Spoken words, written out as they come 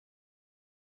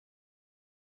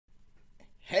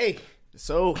Hey,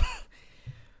 so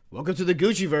welcome to the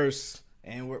Gucciverse,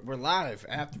 and we're live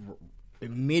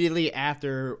immediately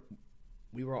after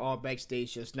we were all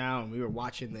backstage just now, and we were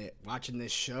watching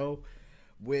this show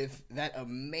with that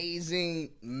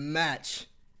amazing match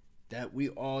that we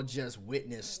all just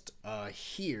witnessed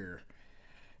here,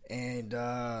 and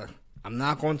I'm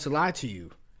not going to lie to you.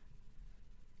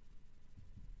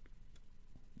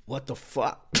 What the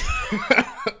fuck?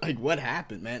 Like, what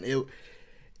happened, man? It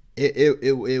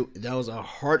that was a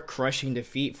heart crushing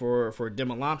defeat for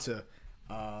Dimalanta.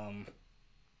 I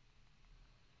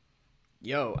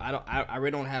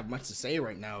really don't have much to say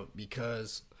right now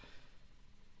because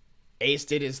Ace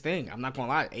did his thing. I'm not gonna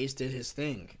lie, Ace did his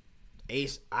thing.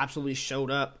 Ace absolutely showed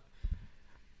up.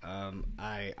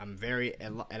 I'm very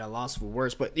at a loss for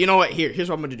words, but you know what? Here's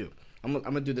what I'm gonna do. I'm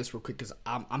gonna do this real quick because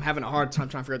I'm having a hard time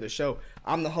trying to figure out the show.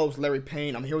 I'm the host, Larry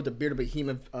Payne. I'm here with the bearded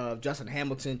behemoth of Justin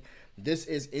Hamilton. This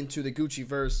is Into the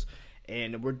Gucciverse,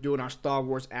 and we're doing our Star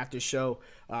Wars after show.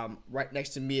 Right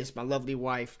next to me is my lovely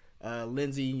wife,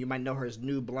 Lindsay. You might know her as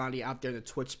New Blondie out there in the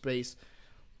Twitch space.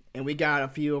 And we got a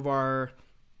few of our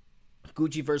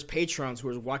Gucciverse patrons who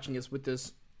are watching us with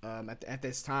us at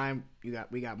this time.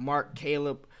 We got Mark,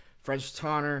 Caleb, French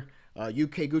Tanner,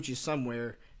 UK Gucci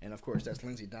somewhere, and of course that's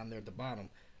Lindsay down there at the bottom.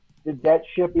 Did that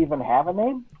ship even have a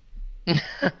name?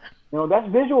 That's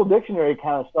visual dictionary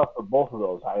kind of stuff for both of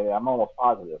those. I'm almost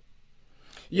positive.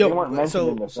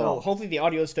 So hopefully the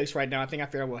audio is fixed right now. I think I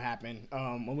figured out what happened.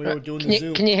 When we were doing the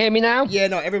Zoom. Can you hear me now? Yeah,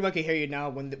 no, everyone can hear you now.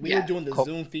 When we were doing the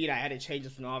Zoom feed, I had to change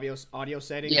it from the audio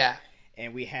settings. Yeah.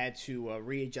 And we had to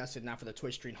readjust it now for the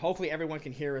Twitch stream. Hopefully everyone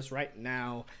can hear us right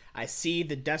now. I see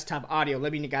the desktop audio.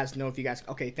 Let me guys know if you guys.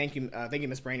 Okay, thank you,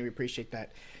 Miss Brainy. We appreciate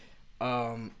that.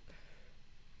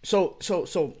 So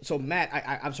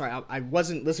Matt, I'm sorry, I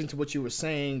wasn't listening to what you were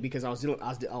saying because I was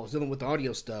dealing with the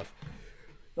audio stuff.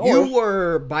 You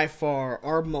were by far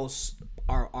our most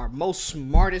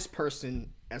smartest person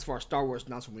as far as Star Wars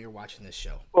announced when we were watching this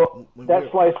show. Well,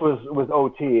 slice was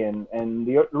OT and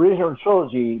the original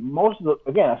trilogy. Most of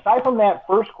aside from that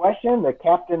first question, the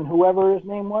captain, whoever his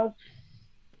name was,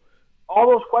 all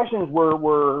those questions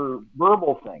were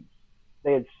verbal things.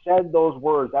 They had said those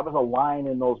words. That was a line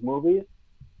in those movies.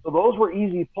 So those were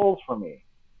easy pulls for me.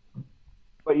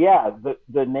 But yeah,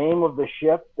 the name of the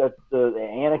ship that the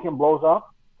Anakin blows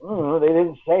up, they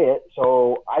didn't say it,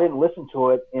 so I didn't listen to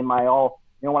it in my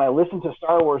when I listened to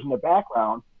Star Wars in the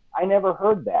background, I never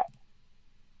heard that.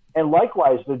 And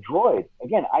likewise, the droid.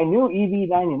 Again, I knew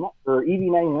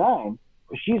EV-99,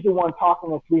 but she's the one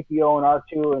talking to 3PO and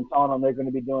R2 and telling them they're going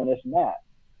to be doing this and that.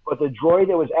 But the droid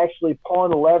that was actually pulling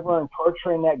the lever and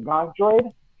torturing that Gonk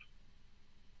droid,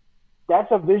 that's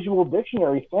a visual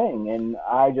dictionary thing, and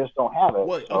I just don't have it.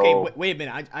 Well, okay, wait a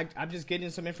minute. I'm just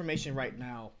getting some information right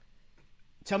now.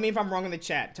 Tell me if I'm wrong in the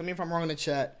chat.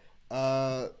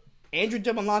 Andrew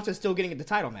Dimalanta is still getting the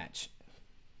title match.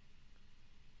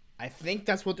 I think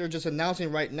that's what they're just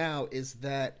announcing right now, is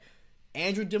that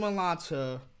Andrew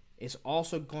Dimalanta is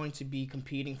also going to be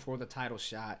competing for the title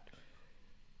shot.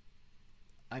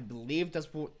 I believe that's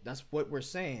what we're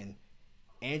saying.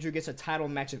 Andrew gets a title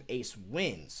match if Ace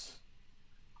wins.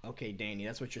 Okay, Danny,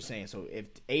 that's what you're saying. So if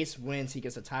Ace wins, he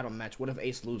gets a title match. What if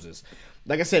Ace loses?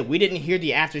 Like I said, we didn't hear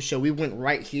the after show. We went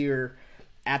right here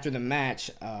after the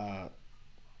match.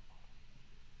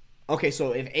 Okay,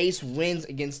 so if Ace wins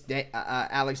against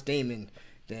Alex Damon,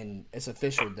 then it's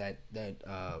official that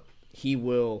he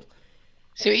will.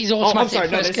 So he's automatic. I'm sorry.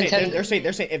 No, they're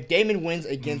saying if Damon wins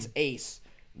against Ace,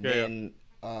 then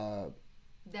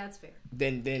that's fair.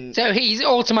 Then so he's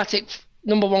automatic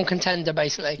number one contender,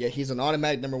 basically. Yeah, he's an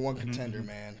automatic number one contender,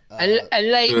 man.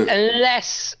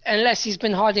 Unless he's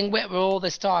been hiding Whitwer all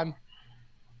this time.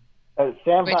 Sam's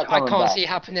which not coming I can't back. see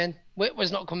happening.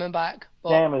 Whitwer's not coming back.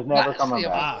 Sam is never coming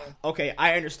back. Okay,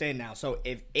 I understand now. So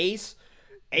if Ace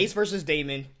versus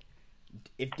Damon,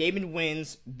 if Damon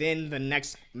wins, then the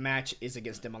next match is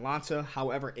against Dimalanta.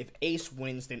 However, if Ace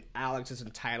wins, then Alex is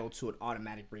entitled to an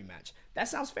automatic rematch. That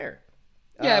sounds fair.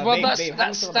 Yeah, well,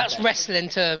 that's wrestling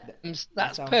terms.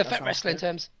 That's perfect wrestling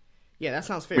terms. Yeah, that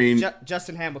sounds fair.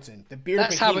 Justin Hamilton, the bearded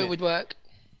That's behemoth. how it would work.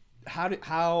 How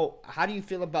do you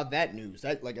feel about that news?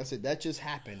 That, like I said, that just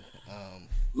happened.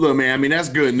 Look, man, I mean, that's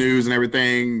good news and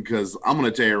everything, because I'm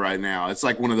going to tell you right now, it's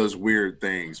like one of those weird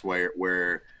things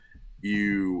where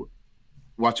you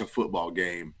watch a football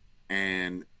game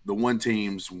and the one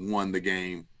team's won the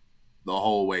game the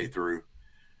whole way through.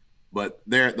 But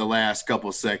they're at the last couple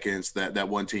of seconds that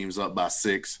one team's up by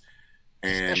 6,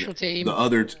 and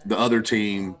the other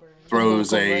team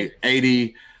throws a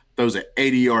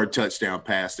 80-yard touchdown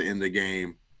pass to end the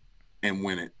game and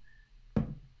win it.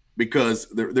 because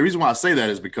the reason why I say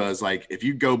that is because, like, if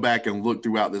you go back and look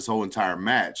throughout this whole entire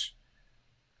match,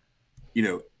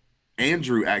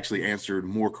 Andrew actually answered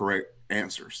more correct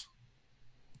answers.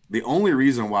 The only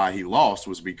reason why he lost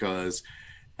was because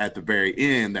at the very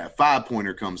end, that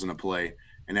 5-pointer comes into play,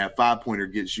 and that 5-pointer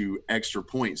gets you extra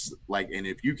points. Like, and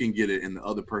if you can get it and the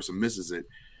other person misses it,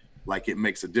 like, it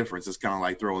makes a difference. It's kind of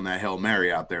like throwing that Hail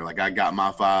Mary out there. Like, I got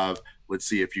my 5. Let's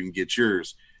see if you can get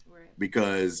yours. Right.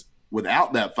 Because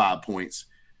without that 5 points,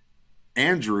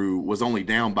 Andrew was only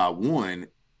down by 1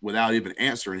 without even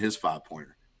answering his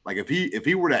 5-pointer. Like, if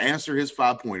he were to answer his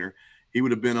 5-pointer, he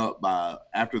would have been up by,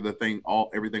 after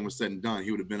everything was said and done,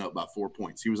 he would have been up by 4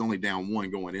 points. He was only down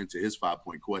 1 going into his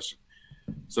 5-point question.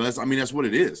 So that's what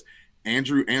it is.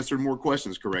 Andrew answered more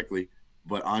questions correctly,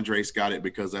 but Andres got it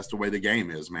because that's the way the game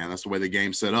is, man. That's the way the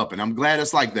game's set up. And I'm glad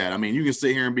it's like that. I mean, you can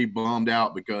sit here and be bummed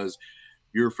out because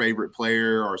your favorite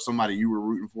player or somebody you were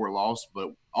rooting for lost,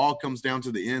 but all comes down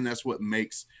to the end. That's what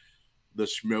makes the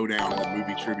Schmodown and the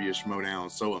movie trivia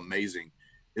Schmodown so amazing,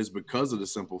 is because of the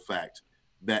simple fact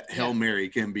that Hail Mary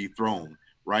can be thrown,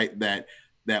 right? That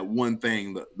one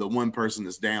thing, the one person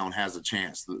that's down has a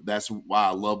chance. That's why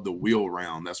I love the wheel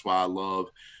round. That's why I love,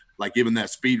 like, even that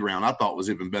speed round I thought was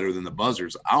even better than the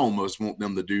buzzers. I almost want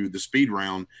them to do the speed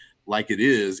round like it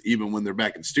is, even when they're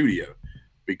back in studio,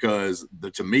 because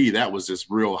to me, that was just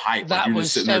real hype. That like, you're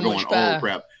was just sitting so there going, oh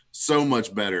crap, so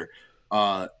much better.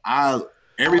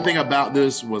 Everything about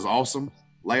this was awesome.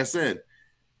 Like I said,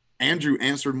 Andrew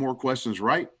answered more questions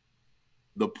right.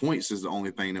 The points is the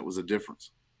only thing that was a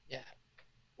difference. Yeah.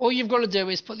 All you've got to do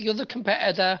is put the other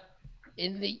competitor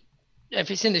if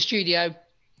it's in the studio,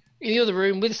 in the other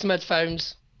room with some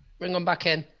headphones, bring them back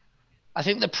in. I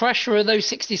think the pressure of those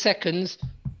 60 seconds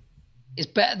is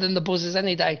better than the buzzers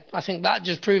any day. I think that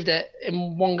just proved it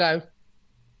in one go.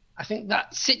 I think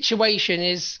that situation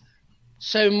is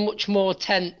so much more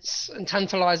tense and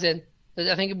tantalizing that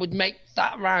I think it would make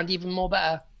that round even more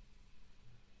better.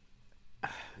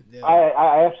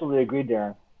 I absolutely agree,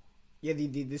 Darren. Yeah,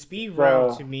 the speed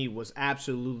round to me was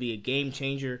absolutely a game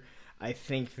changer. I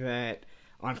think that,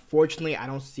 unfortunately, I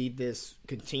don't see this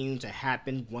continuing to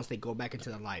happen once they go back into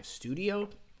the live studio.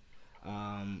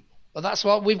 Well, that's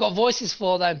what we've got voices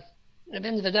for, then. At the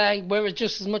end of the day, we're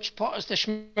just as much part of the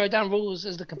Schmodown rules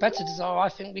as the competitors are. I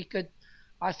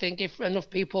think if enough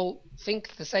people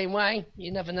think the same way,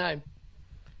 you never know.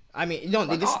 I mean, no,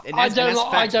 I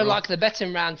don't like the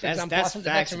betting round, for example. I think the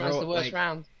betting round's the worst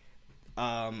round.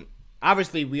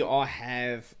 Obviously, we all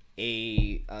have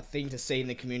a thing to say in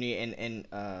the community,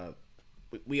 and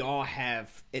we all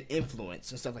have an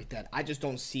influence and stuff like that. I just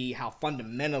don't see how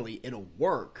fundamentally it'll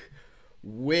work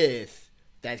with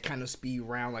that kind of speed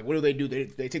round. Like, what do?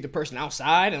 They take the person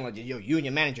outside and, like, yo, you and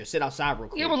your manager sit outside real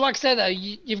quick. Yeah, well, like I said, though,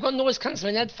 you've got noise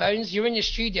cancelling headphones. You're in your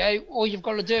studio. All you've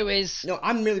got to do is... No,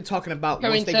 I'm really talking about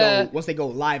once they go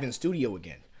live in studio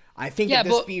again. I think that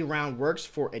this speed round works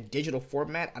for a digital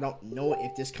format. I don't know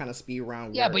if this kind of speed round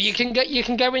works. Yeah, but you can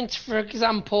go into, for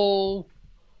example,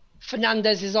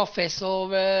 Fernandez's office,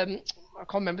 or I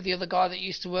can't remember the other guy that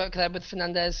used to work there with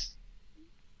Fernandez.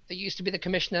 That used to be the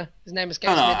commissioner. His name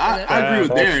escapes me. I agree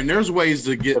with Darren. There's ways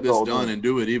to get this done and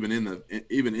do it even in the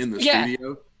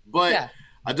studio. But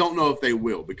I don't know if they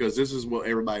will, because this is what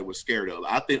everybody was scared of.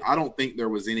 I don't think there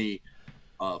was any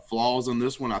flaws in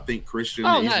this one. I think Christian.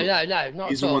 Oh, no,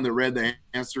 he's the one that read the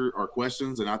answer or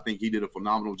questions, and I think he did a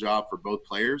phenomenal job for both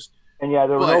players. And there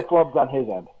were no flubs on his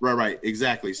end. Right,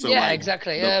 exactly. So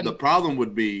exactly. The problem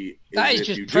would be if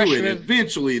you do it,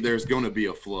 eventually there's going to be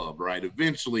a flub, right?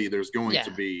 Eventually there's going to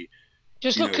be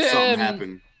just look at something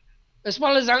happen. As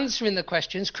well as answering the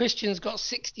questions, Christian's got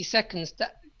 60 seconds to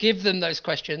give them those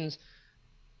questions.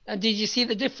 And did you see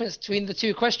the difference between the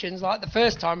two questions? Like, the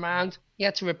first time round, he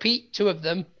had to repeat 2 of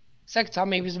them. Second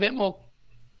time, he was a bit more...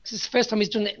 It's the first time he's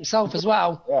done it himself as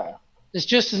well. Yeah. There's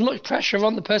just as much pressure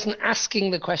on the person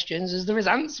asking the questions as there is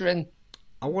answering.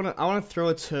 I wanna throw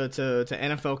it to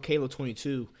NFL Kalo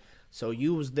 22. So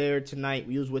you was there tonight.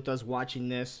 You was with us watching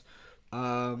this.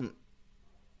 How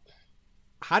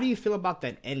do you feel about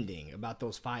that ending? About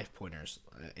those 5-pointers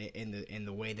in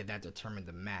the way that determined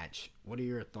the match? What are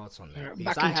your thoughts on that?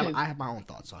 Because I have my own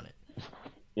thoughts on it.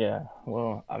 Yeah.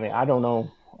 Well, I mean, I don't know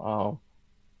how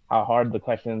hard the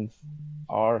questions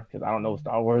are, because I don't know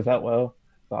Star Wars that well.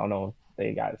 So I don't know if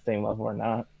they got the same level or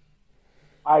not.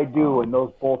 I do, and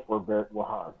those both were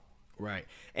hard. Right.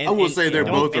 I will say they're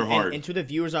both hard. And to the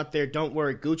viewers out there, don't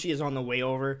worry. Gucci is on the way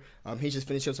over. He's just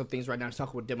finishing some things right now. He's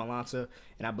talking with Dimalanta,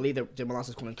 and I believe that Dimalanta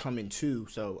is going to come in too.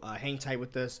 So hang tight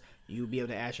with us. You'll be able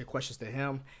to ask your questions to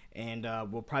him, and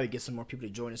we'll probably get some more people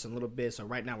to join us in a little bit. So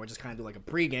right now we're just kind of doing like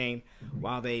a pregame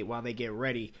while they get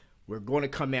ready. We're going to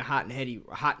come in hot and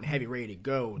heavy, ready to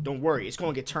go. Don't worry, it's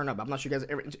going to get turned up. I'm not sure you guys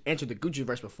ever entered the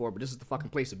Gucciverse before, but this is the fucking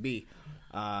place to be.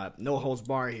 No holds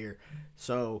bar here.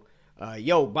 So,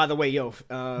 by the way,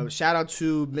 shout out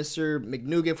to Mr.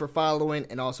 McNugget for following,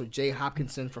 and also Jay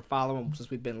Hopkinson for following since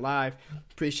we've been live.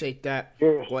 Appreciate that.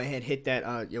 Cheers. Go ahead, hit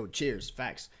that. Cheers.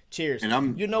 Facts. Cheers.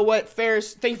 And you know what,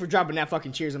 Ferris? Thank you for dropping that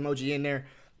fucking cheers emoji in there.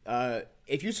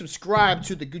 If you subscribe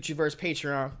to the Gucciverse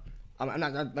Patreon,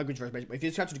 not Gucciverse, but if you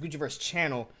subscribe to the Gucciverse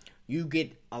channel, you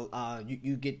get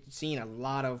you get seeing a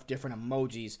lot of different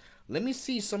emojis. Let me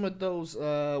see some of those.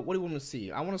 What do you want to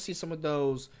see? I want to see some of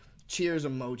those cheers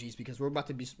emojis because we're about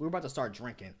to start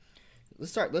drinking.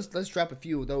 Let's drop a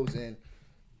few of those in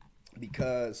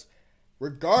because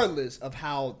regardless of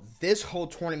how this whole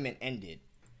tournament ended,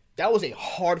 that was a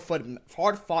hard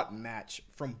fought match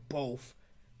from both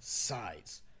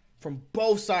sides. From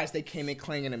both sides, they came in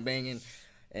clanging and banging,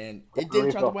 and it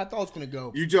didn't turn out the way I thought it was going to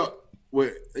go.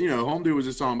 Home Dude was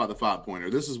just talking about the 5-pointer.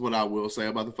 This is what I will say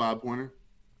about the 5-pointer.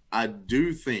 I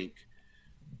do think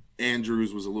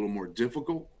Andrews was a little more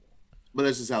difficult, but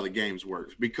that's just how the games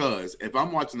works. Because if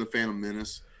I'm watching the Phantom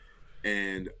Menace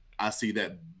and I see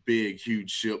that big, huge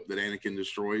ship that Anakin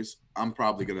destroys, I'm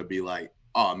probably going to be like,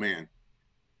 oh, man,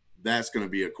 that's going to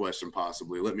be a question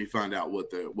possibly. Let me find out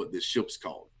what this ship's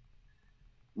called.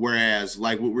 Whereas,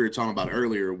 like what we were talking about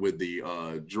earlier with the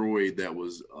droid that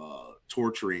was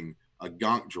torturing a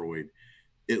Gonk droid,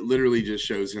 it literally just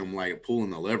shows him like pulling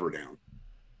the lever down.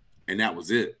 And that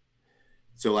was it.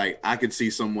 So, like, I could see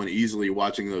someone easily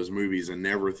watching those movies and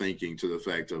never thinking to the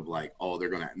effect of, like, oh, they're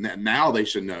going to – now they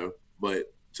should know,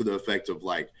 but to the effect of,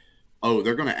 like, oh,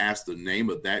 they're going to ask the name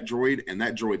of that droid, and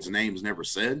that droid's name's never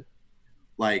said.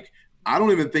 Like, I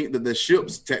don't even think that the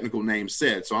ship's technical name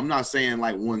said. So I'm not saying,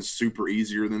 like, one's super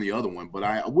easier than the other one, but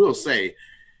I will say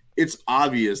it's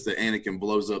obvious that Anakin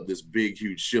blows up this big,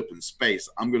 huge ship in space.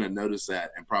 I'm going to notice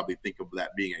that and probably think of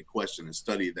that being a question and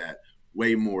study that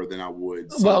way more than I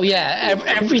would. Well, yeah,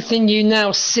 everything you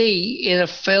now see in a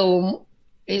film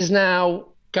is now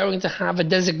going to have a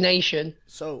designation.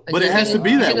 So, but it has to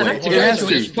be that way. It has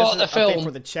to. Spot the film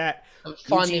for the chat.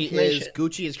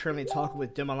 Gucci is currently talking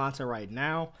with Dimalanta right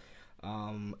now.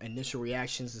 Initial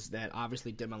reactions is that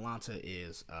obviously Dimalanta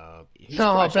is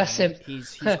bless him.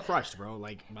 He's crushed, bro.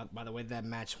 Like by the way that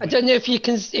match went. I don't know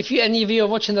if any of you are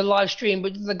watching the live stream,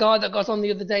 but the guy that got on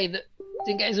the other day that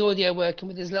didn't get his audio working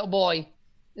with his little boy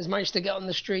has managed to get on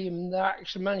the stream and they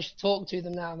actually managed to talk to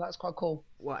them now. That's quite cool.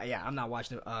 Well, yeah, I'm not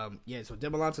watching it. So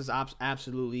Dimalanta's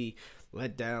absolutely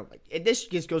let down. Like, this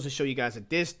just goes to show you guys that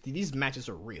these matches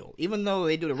are real. Even though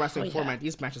they do the wrestling format,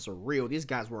 these matches are real. These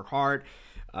guys work hard.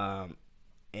 And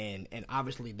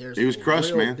obviously there's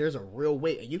man. There's a real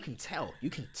weight, and you can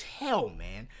tell,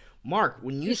 man. Mark,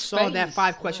 when you saw that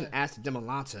 5-question asked to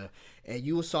Dimalanta, and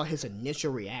you saw his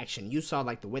initial reaction, you saw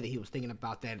like the way that he was thinking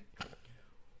about that.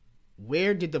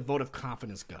 Where did the vote of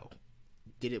confidence go?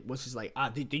 Was it like,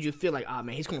 did you feel like,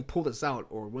 man, he's gonna pull this out,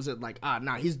 or was it like,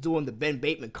 nah, he's doing the Ben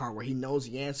Bateman card where he knows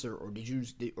the answer, or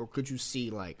could you see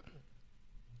like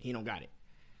he don't got it?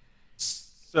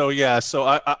 So yeah,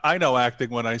 I know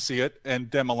acting when I see it, and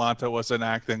Dimalanta wasn't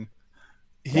acting.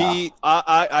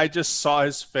 I just saw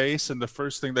his face, and the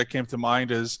first thing that came to mind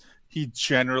is he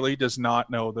generally does not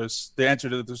know the answer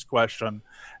to this question,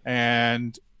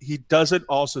 and he doesn't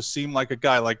also seem like a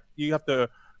guy. Like, you have to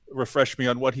refresh me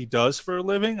on what he does for a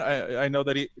living. I know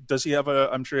that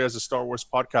I'm sure he has a Star Wars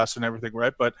podcast and everything,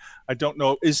 right? But I don't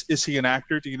know. Is he an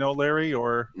actor? Do you know, Larry,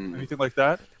 or anything like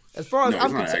that? As far as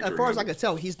I can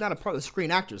tell, he's not a part of the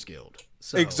Screen Actors Guild.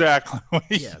 So, exactly.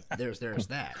 Yeah, there's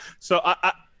that. So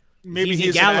I maybe ZZ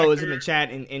he's Gallo is in the chat,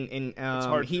 and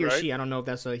he or right? she, I don't know if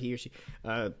that's a he or she.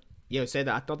 Said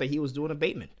that I thought that he was doing a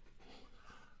Bateman.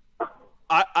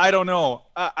 I don't know.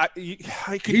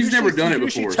 He's never done it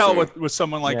before. You tell with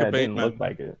someone like a Bateman. It didn't look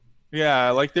like it. Yeah,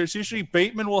 like there's usually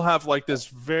Bateman will have like this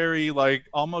very like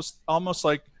almost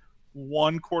like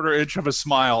 1/4 inch of a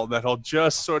smile that he'll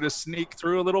just sort of sneak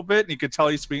through a little bit, and you can tell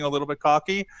he's being a little bit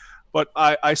cocky. But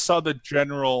I saw the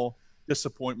general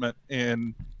disappointment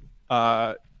in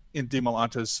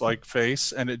Dimalanta's like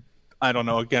face, and I don't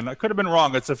know. Again, I could have been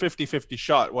wrong. It's a 50-50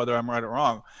 shot whether I'm right or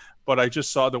wrong. But I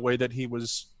just saw the way that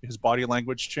his body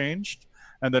language changed.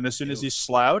 And then as soon as he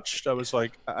slouched, I was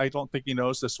like, I don't think he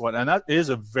knows this one. And that is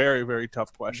a very, very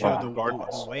tough question,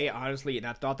 regardless. The way, honestly, and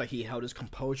I thought that he held his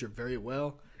composure very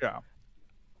well. Yeah.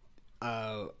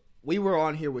 We were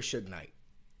on here with Suge Knight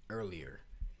earlier,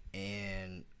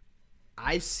 and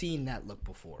I've seen that look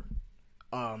before.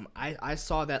 I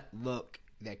saw that look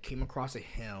that came across at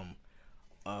him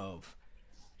of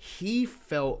he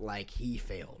felt like he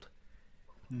failed.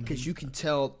 Because you can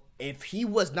tell if he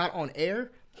was not on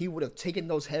air, he would have taken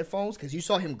those headphones because you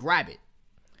saw him grab it.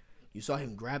 You saw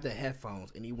him grab the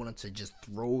headphones and he wanted to just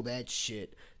throw that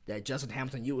shit that Justin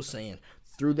Hamilton, you were saying,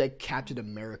 through that Captain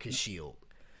America shield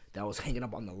that was hanging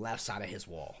up on the left side of his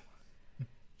wall.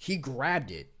 He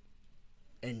grabbed it,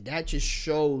 and that just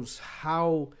shows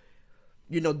how,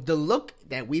 the look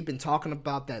that we've been talking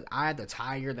about, that eye of the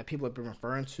tiger that people have been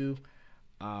referring to.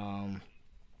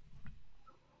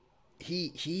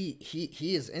 He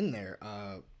is in there.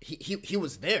 He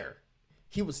was there.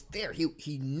 He was there.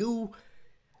 He knew.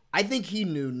 I think he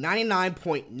knew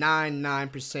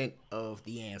 99.99% of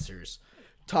the answers.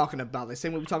 Talking about the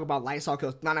same way we talk about Lysol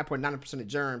kills 99.9% of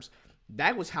germs.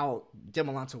 That was how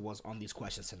Dimalanta was on these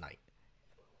questions tonight.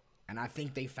 And I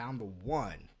think they found the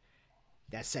one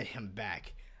that set him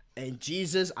back. And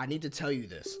Jesus, I need to tell you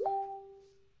this.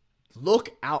 Look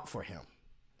out for him.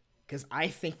 Because I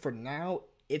think for now,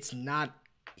 it's not...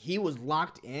 He was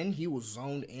locked in. He was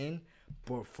zoned in.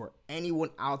 But for anyone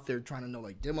out there trying to know,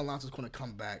 like, Dimalanta's going to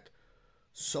come back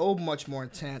so much more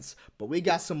intense. But we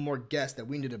got some more guests that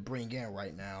we need to bring in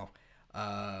right now.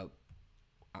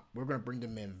 We're going to bring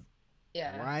them in.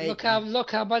 Yeah. Right? Look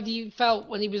how bad he felt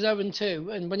when he was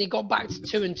 0-2. And when he got back to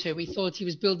 2-2, he thought he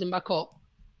was building back up.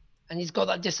 And he's got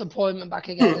that disappointment back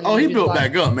again. Oh, he built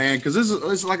back up, man. Because this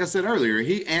is like I said earlier,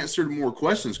 he answered more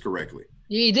questions correctly.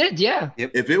 He did, yeah.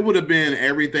 Yep. If it would have been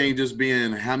everything just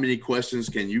being how many questions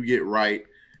can you get right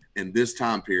in this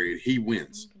time period, he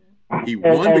wins. He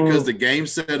won because the game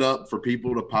set up for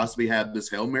people to possibly have this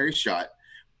Hail Mary shot,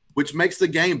 which makes the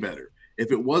game better.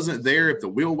 If it wasn't there, if the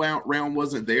wheel round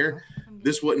wasn't there,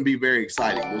 this wouldn't be very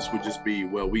exciting. This would just be,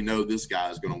 well, we know this guy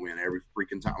is going to win every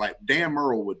freaking time. Like Dan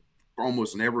Merle would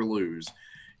almost never lose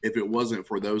if it wasn't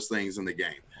for those things in the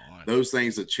game. Those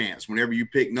things a chance. Whenever you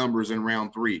pick numbers in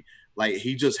round 3, like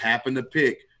he just happened to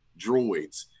pick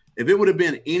droids. If it would have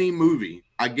been any movie,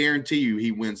 I guarantee you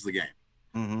he wins the game.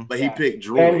 Mm-hmm. But he picked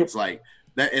droids like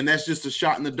that, and that's just a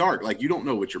shot in the dark. Like you don't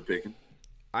know what you're picking.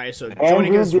 All right, so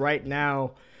joining us right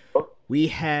now, we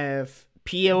have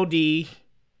PLD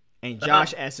and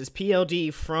Josh Estes.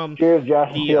 PLD from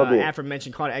the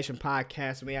aforementioned Call to Action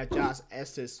podcast. And we have Josh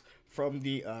Estes from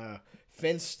the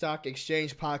Finstock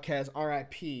Exchange podcast.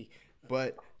 RIP.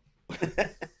 But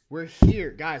we're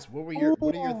here, guys. What are your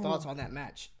thoughts on that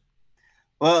match?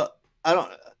 Well, I don't.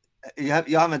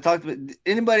 Y'all haven't talked about.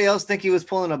 Anybody else think he was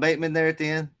pulling a Bateman there at the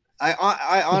end?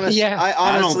 I honestly,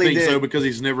 I don't think did. so because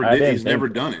he's never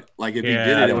done it. Like if he did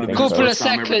it, it would have been a couple of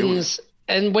seconds,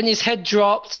 and when his head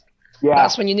dropped,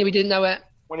 that's when you knew he didn't know it.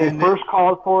 When he first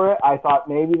called for it, I thought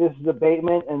maybe this is a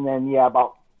Bateman, and then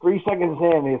about 3 seconds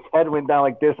in, his head went down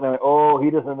like this, and I went, "Oh, he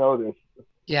doesn't know this."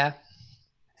 Yeah.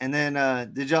 And then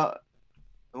did y'all?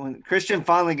 When Christian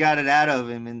finally got it out of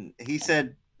him, and he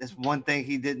said that's one thing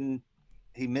he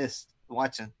missed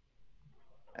watching.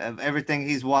 Of everything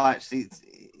he's watched, he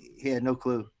had no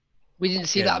clue. We didn't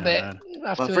see that bit.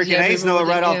 But freaking Ace know it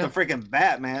right off the freaking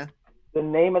bat, man. The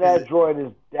name of that droid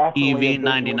is definitely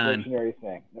EV-99. a dictionary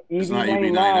thing.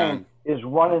 EV-99 is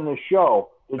running the show.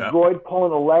 The droid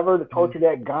pulling a lever to torture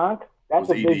that gonk, that's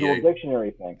a visual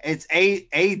dictionary thing. It's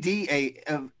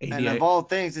AD8, and of all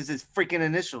things, it's his freaking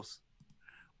initials.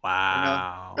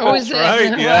 Wow. You know? Oh, is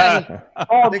right? Yeah.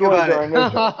 Think about it.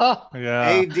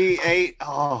 Yeah. AD8.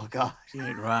 Oh god.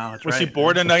 Wow. Was she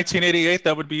born in 1988?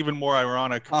 That would be even more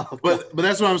ironic. Oh, but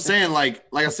that's what I'm saying. Like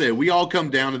I said, we all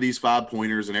come down to these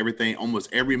 5-pointers and everything.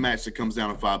 Almost every match that comes down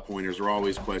to 5-pointers, we're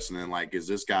always questioning, like, is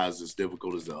this guy as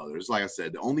difficult as the others? Like I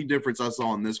said, the only difference I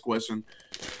saw in this question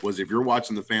was if you're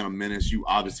watching the Phantom Menace, you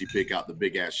obviously pick out the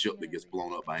big ass ship that gets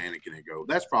blown up by Anakin and go,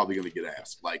 that's probably going to get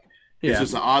asked. Like, it's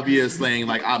just an obvious thing.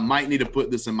 Like, I might need to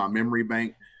put this in my memory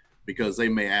bank because they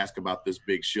may ask about this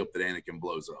big ship that Anakin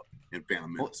blows up in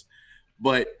Phantom Menace.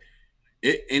 But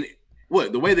the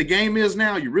way the game is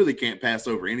now, you really can't pass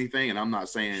over anything. And I'm not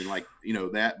saying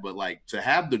that, but like to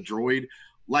have the droid,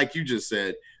 like you just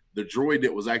said, the droid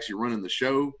that was actually running the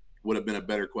show would have been a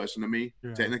better question to me,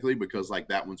 technically, because like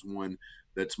that one's one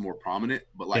that's more prominent.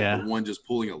 But like the one just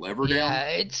pulling a lever down,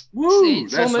 it's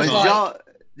that's almost like.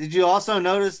 Did you also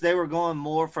notice they were going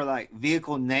more for like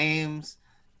vehicle names,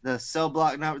 the cell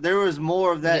block number? There was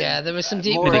more of that. Yeah, there was some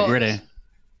deep gritty.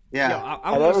 Yeah,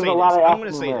 I'm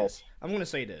going to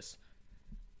say this.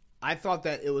 I thought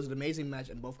that it was an amazing match,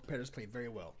 and both competitors played very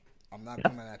well. I'm not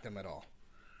coming at them at all.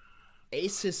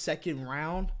 Ace's second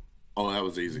round. Oh, that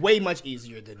was easy. Way much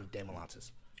easier than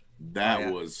Dimalanta's.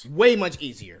 That was way much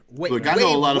easier. Look, I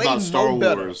know a lot about Star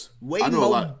Wars. Way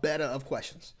more better of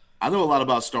questions. I know a lot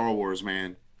about Star Wars,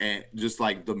 man, and just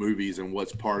like the movies and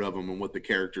what's part of them and what the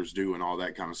characters do and all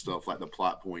that kind of stuff, like the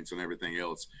plot points and everything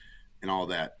else. and all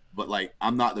that. But like,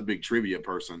 I'm not the big trivia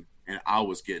person, and I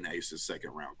was getting Ace's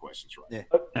second round questions right.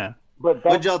 Yeah. But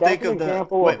What'd y'all that's think an of the-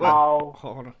 example Wait, of how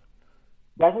hold on.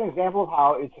 that's an example of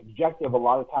how it's subjective a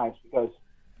lot of times, because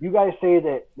you guys say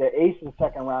that Ace's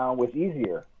second round was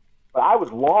easier, but I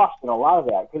was lost in a lot of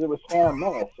that because it was Phantom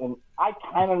Menace, and I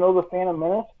kind of know the Phantom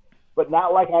Menace, but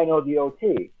not like I know the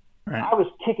OT. Right. I was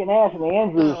kicking ass in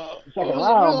Andrew's second was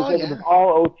it round real? because Yeah. it was all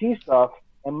OT stuff,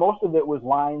 and most of it was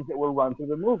lines that were run through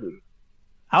the movie.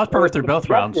 I was perfect through both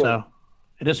rounds, subjective. so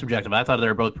it is subjective. I thought they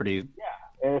were both pretty.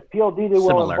 And if PLD did well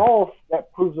Similar. in both,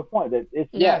 that proves the point that it's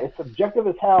it's subjective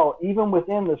as hell, even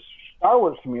within the Star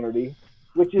Wars community,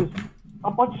 which is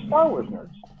a bunch of Star Wars nerds.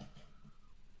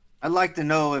 I'd like to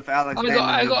know if Alex.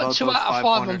 I got both 2 those out of 5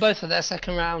 5-pointers. on both of their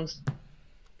second rounds.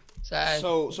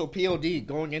 So POD,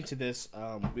 going into this,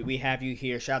 we have you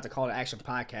here. Shout out to Call to Action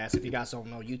Podcast. If you guys don't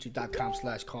know,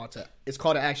 youtube.com/call to, it's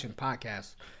Call to Action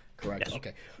Podcast, correct? Yes.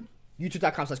 Okay.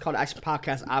 youtube.com/Call to Action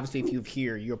Podcast. Obviously, if you're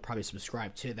here, you'll probably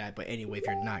subscribe to that. But anyway, if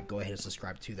you're not, go ahead and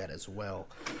subscribe to that as well.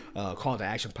 Call to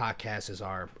Action Podcast is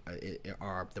are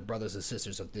the brothers and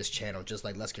sisters of this channel, just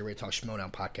like Let's Get Ready to Talk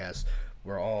Schmodown Podcast.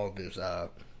 We're all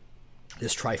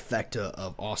this trifecta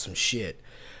of awesome shit.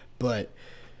 But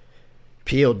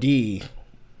PLD,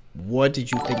 what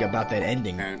did you think about that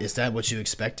ending? Is that what you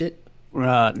expected?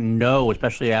 No,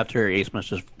 especially after Ace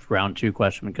Miss's round 2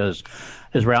 question, because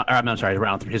his round. I'm sorry, his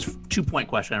round 3, his 2-point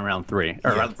question in round 3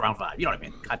 or round 5. You know what I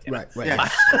mean? God damn it. Right. Yeah.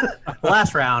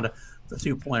 Last round, the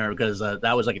 2-pointer, because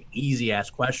that was like an easy ass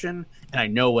question, and I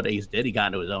know what Ace did. He got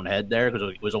into his own head there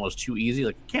because it was almost too easy.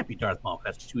 Like, it can't be Darth Maul.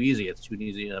 That's too easy. It's too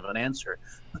easy of an answer.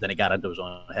 But then he got into his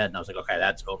own head, and I was like, okay,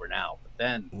 that's over now. But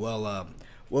then, Well,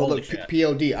 Holy look, shit.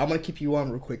 POD, I'm gonna keep you on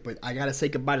real quick, but I gotta say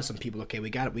goodbye to some people. Okay, we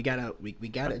got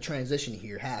a transition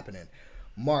here happening.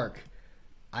 Mark,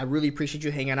 I really appreciate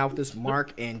you hanging out with us.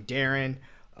 Mark and Darren,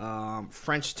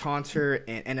 French Taunter,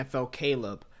 and NFL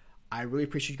Caleb. I really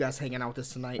appreciate you guys hanging out with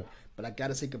us tonight. But I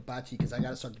gotta say goodbye to you because I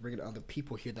gotta start bringing other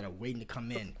people here that are waiting to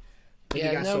come in. Thank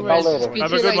you guys so much.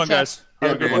 Have a good one, guys.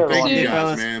 Have a good one. Thank you See you, guys,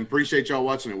 fellas. man. Appreciate y'all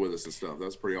watching it with us and stuff.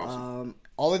 That's pretty awesome.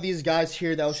 All of these guys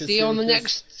here that was just See you here on the with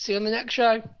us- next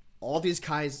show. all these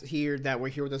guys here that were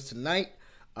here with us tonight,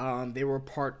 they were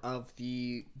part of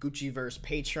the Gucciverse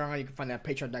Patreon. You can find that at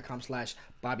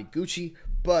patreon.com/Bobby Gucci.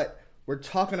 But we're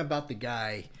talking about the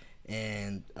guy,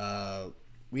 and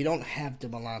we don't have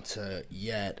Dimalanta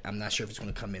yet. I'm not sure if it's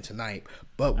going to come in tonight,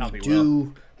 but we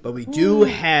do. But we do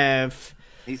have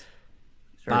He's-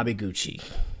 Bobby Gucci.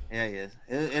 Yeah, he is.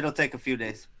 It'll take a few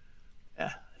days.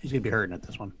 yeah, he's gonna be hurting at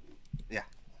this one. Yeah.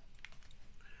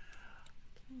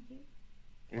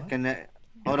 You're Hold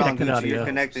on, connected Gucci. audio. You're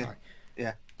connected. Sorry.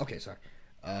 Yeah. Okay, sorry.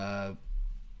 Yeah,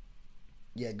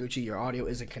 Gucci, your audio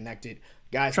isn't connected.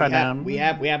 Guys, Try we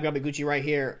now. have Bobby Gucci right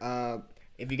here.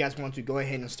 If you guys want to go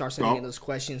ahead and start sending in those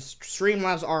questions,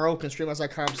 Streamlabs are open.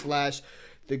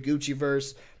 Streamlabs.com/the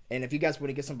Gucciverse. And if you guys want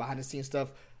to get some behind the scenes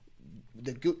stuff,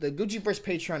 the Gucciverse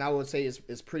Patreon, I would say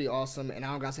is pretty awesome. And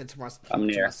I don't gotta say it to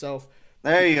myself.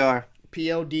 There you are.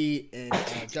 PLD and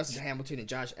Justin Hamilton and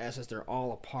Josh Esses, they're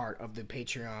all a part of the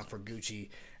Patreon for Gucci,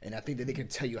 and I think that they can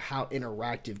tell you how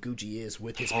interactive Gucci is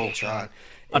with his Patreon.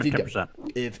 110%.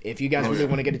 If you guys really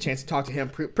want to get a chance to talk to him,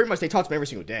 pretty much they talk to him every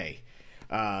single day.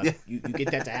 You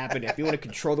get that to happen. If you want to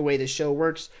control the way this show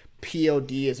works,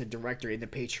 PLD is a director in the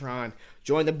Patreon.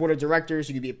 Join the board of directors.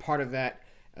 You can be a part of that.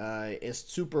 It's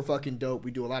super fucking dope.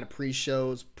 We do a lot of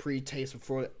pre-shows, pre-tapes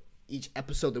before each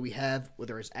episode that we have,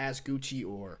 whether it's Ask Gucci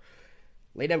or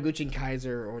Late Up Gucci and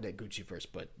Kaiser or that Gucciverse.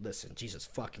 But listen, Jesus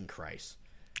fucking Christ.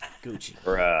 Gucci.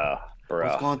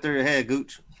 What's going through your head,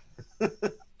 Gooch?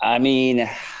 I mean,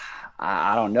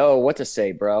 I don't know what to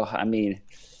say, bro. I mean,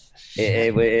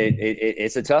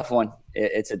 it's a tough one.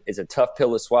 It's a tough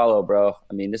pill to swallow, bro.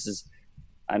 I mean,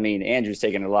 Andrew's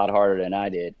taking it a lot harder than I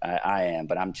did. I am,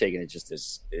 but I'm taking it just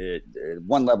as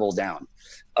one level down.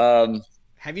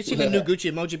 Have you seen the new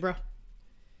Gucci emoji, bro?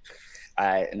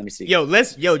 Let me see.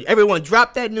 Everyone,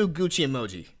 drop that new Gucci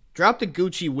emoji. Drop the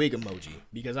Gucci wig emoji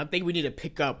because I think we need to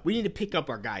pick up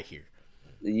our guy here.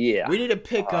 Yeah, we need to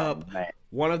pick up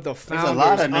one of the founders There's a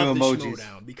lot of new the emojis.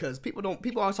 Schmodown because people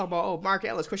always talk about Mark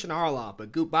Ellis, Christian Harloff,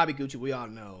 but Bobby Gucci, we all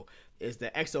know, is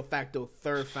the ex facto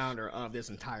third founder of this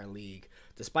entire league.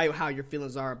 Despite how your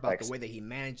feelings are about the way that he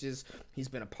manages, he's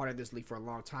been a part of this league for a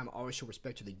long time. Always show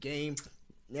respect to the game,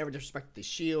 never disrespected the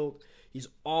Shield. He's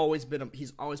always been a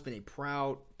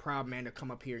proud man to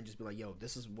come up here and just be like, "Yo,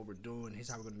 this is what we're doing. Here's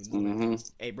how we're gonna be moving."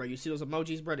 Hey, bro, you see those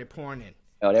emojis, bro? They're pouring in.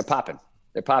 Oh, they're popping.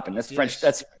 That's French.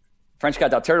 That's French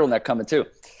got that turtleneck coming too.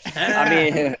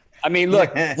 I mean,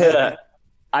 look.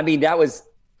 I mean, that was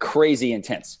crazy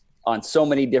intense on so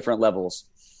many different levels.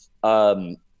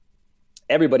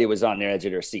 everybody was on their edge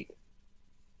of their seat.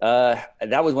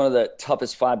 That was one of the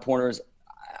toughest 5-pointers.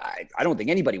 I don't think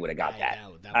anybody would have got that.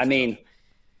 I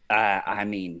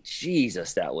mean,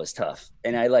 Jesus, that was tough.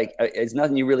 And it's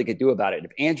nothing you really could do about it.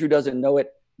 If Andrew doesn't know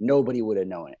it, nobody would have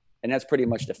known it. And that's pretty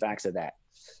much the facts of that.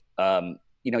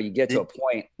 You get to a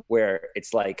point where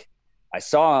it's like, I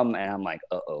saw him and I'm like,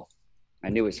 uh-oh. I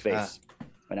knew his face.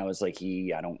 And I was like,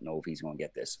 I don't know if he's going to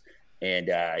get this. And,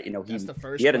 that's the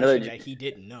first he had another that he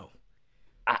didn't know.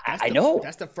 I know.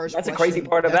 That's the first. That's the crazy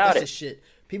part about it. Shit.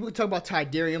 People can talk about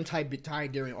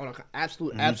Tydarium, all the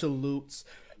absolutes.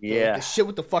 Yeah. The shit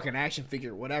with the fucking action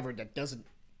figure, whatever.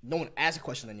 No one asks a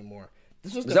question anymore.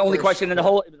 This was the only question in the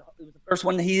whole. It was the first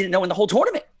one that he didn't know in the whole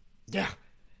tournament. Yeah.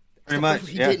 Pretty much.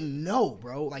 He didn't know,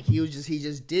 bro. Like he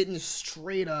just didn't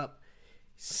straight up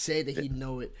say that he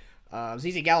know it.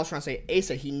 ZZ Gallo's trying to say Ace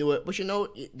said he knew it, but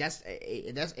that's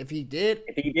if he did.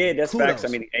 If he did, that's kudos. facts. I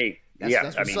mean, hey,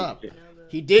 that's what's up.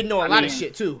 He did know a lot of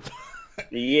shit too.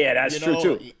 Yeah, that's true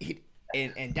too.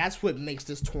 And that's what makes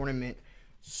this tournament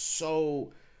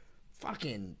so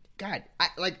fucking God.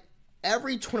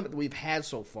 Every tournament that we've had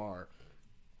so far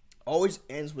always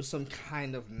ends with some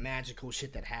kind of magical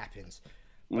shit that happens.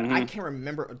 But I can't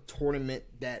remember a tournament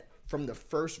that from the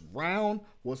first round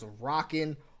was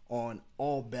rocking on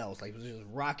all bells. Like it was just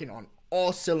rocking on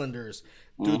all cylinders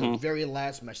through the very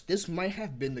last match. This might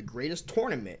have been the greatest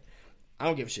tournament. I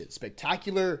don't give a shit.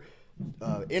 Spectacular,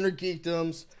 inner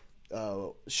geekdoms,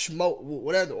 schmo,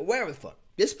 whatever the fuck.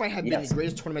 This might have been the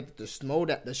greatest tournament that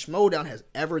the Schmodown has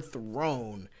ever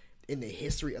thrown in the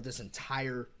history of this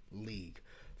entire league.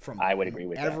 I would agree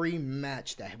with every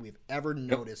match that we've ever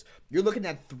noticed. You're looking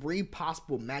at 3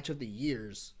 possible match of the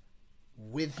years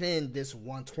within this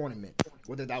one tournament.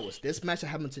 Whether that was this match that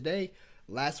happened today,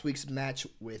 last week's match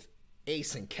with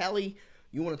Ace and Kelly.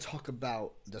 You want to talk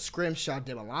about the Scrimshaw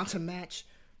Dimalanta match?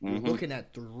 You're looking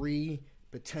at 3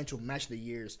 potential match of the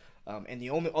years. And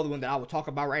the only other one that I will talk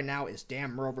about right now is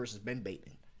Dan Murrow versus Ben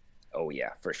Bateman. Oh yeah,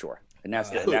 for sure. And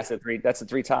that's the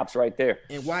 3 tops right there.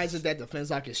 And why is it that the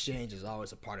Finstock Exchange is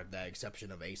always a part of that,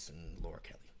 exception of Ace and Laura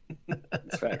Kelly?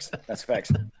 That's facts. That's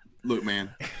facts. Look, man,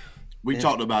 we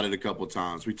talked about it a couple of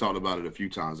times. We talked about it a few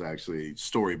times, actually.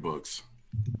 Storybooks.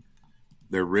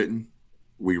 They're written.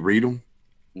 We read them.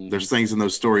 There's things in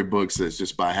those storybooks that's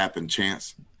just by happen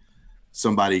chance.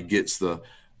 Somebody gets the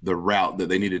route that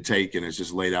they need to take, and it's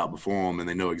just laid out before them, and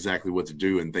they know exactly what to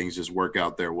do, and things just work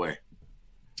out their way.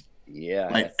 Yeah.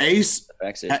 Like Ace,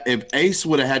 if Ace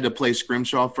would have had to play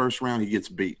Scrimshaw first round, he gets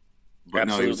beat. But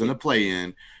no, he was in the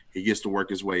play-in. He gets to work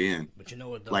his way in. But you know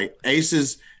what, though? Like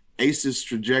Ace's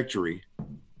trajectory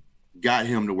got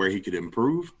him to where he could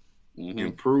improve,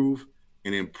 improve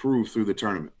through the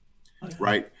tournament.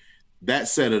 Right? That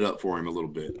set it up for him a little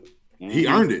bit. He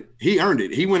earned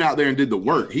it. He went out there and did the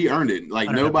work. He earned it. Like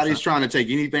 100%. Nobody's trying to take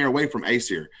anything away from Ace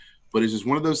here. But it's just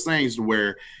one of those things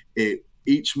where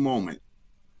each moment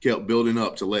kept building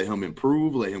up to let him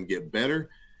improve, let him get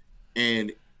better.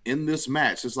 And in this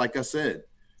match, just like I said,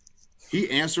 he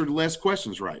answered less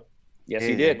questions right. Yes,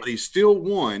 he did. But he still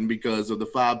won because of the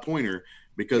 5-pointer,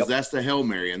 because that's the Hail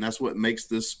Mary. And that's what makes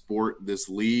this sport, this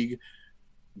league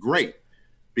great.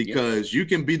 Because you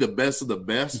can be the best of the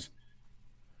best.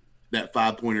 That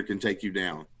 5-pointer can take you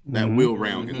down. That wheel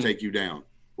round can take you down.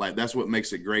 Like, that's what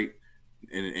makes it great.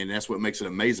 And that's what makes it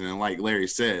amazing. And like Larry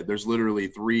said, there's literally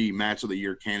 3 match of the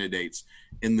year candidates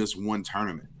in this one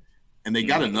tournament. And they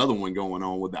got another one going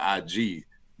on with the IG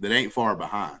that ain't far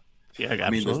behind. Yeah, I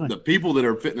mean, the people that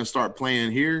are fitting to start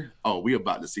playing here, we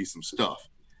about to see some stuff.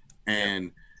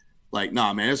 And like,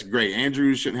 nah, man, it's great.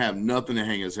 Andrew shouldn't have nothing to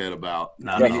hang his head about.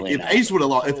 No, I mean, if Ace would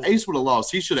have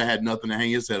lost, he should have had nothing to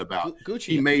hang his head about.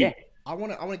 Gucci, I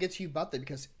want to get to you about that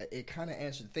because it kind of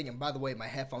answered the thing. And by the way, my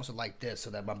headphones are like this so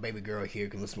that my baby girl here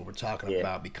can listen to what we're talking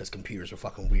about because computers are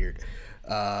fucking weird.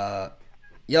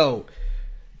 Yo,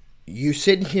 you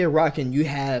sitting here rocking. You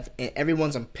have, in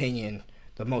everyone's opinion,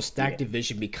 the most stacked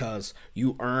division because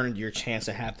you earned your chance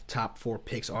to have the top 4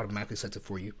 picks automatically selected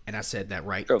for you. And I said that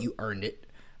right. True. You earned it.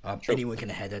 Anyone could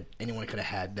have had that. Anyone could have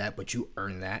had that, but you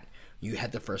earned that. You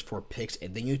had the first 4 picks,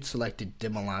 and then you selected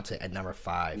Dimalanta at number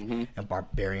 5 and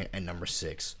Barbarian at number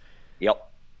 6.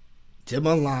 Yep.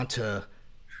 Dimalanta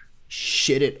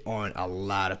shitted on a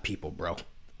lot of people, bro.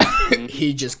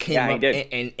 He just came up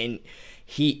and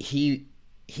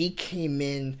he came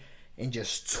in and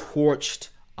just torched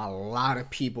a lot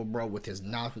of people, bro, with his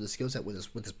knowledge, with his skill set, with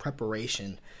his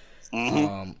preparation.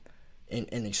 An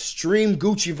extreme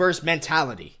Gucciverse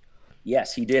mentality.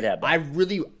 Yes, he did have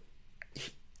that.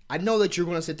 I know that you're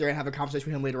going to sit there and have a conversation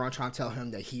with him later on trying to tell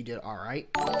him that he did all right.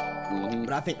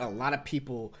 But I think a lot of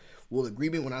people will agree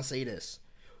with me when I say this.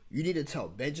 You need to tell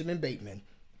Benjamin Bateman.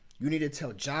 You need to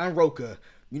tell John Roca.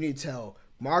 You need to tell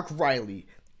Mark Riley.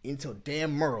 You need to tell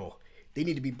Dan Murrell. They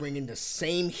need to be bringing the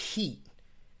same heat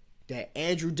that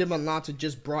Andrew Dimalanta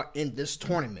just brought in this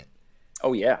tournament.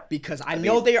 Oh, yeah. Because I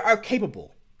know they are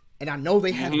capable, and I know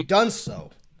they have done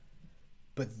so.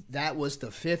 But that was the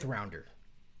 5th rounder.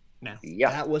 No.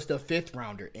 Yeah. That was the 5th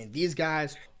rounder. And these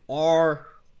guys are,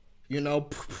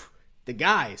 the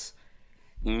guys.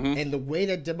 And the way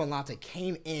that Dimalanta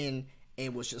came in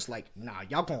and was just like, nah,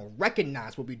 y'all gonna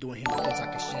recognize what we doing here in the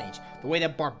Finstock Exchange. The way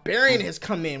that Barbarian has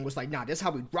come in was like, nah, this is how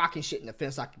we rocking shit in the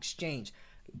Finstock Exchange.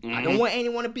 I don't want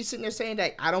anyone to be sitting there saying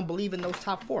that I don't believe in those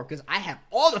top 4, because I have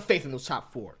all the faith in those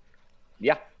top 4.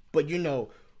 Yeah. But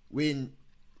when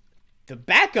the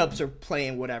backups are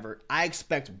playing whatever, I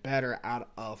expect better out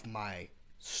of my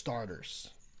starters.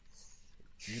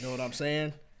 You know what I'm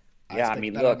saying? Yeah, I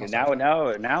mean, look,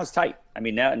 now it's tight. I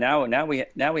mean, now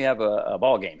we have a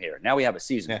ball game here. Now we have a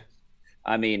season. Yeah.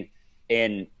 I mean,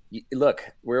 and look,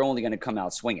 we're only going to come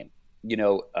out swinging.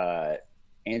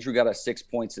 Andrew got us 6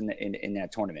 points in that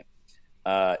tournament.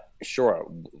 Sure,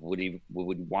 would we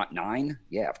want 9?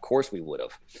 Yeah, of course we would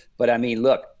have. But I mean,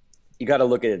 look, you got to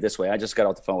look at it this way. I just got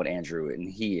off the phone with Andrew,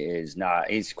 and he's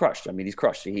crushed. I mean, he's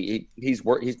crushed.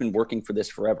 He's been working for this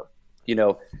forever.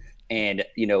 And,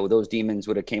 those demons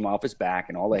would have came off his back,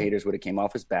 and all the haters would have came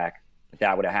off his back.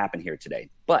 That would have happened here today.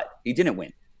 But he didn't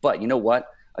win. But you know what?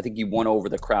 I think he won over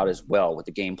the crowd as well with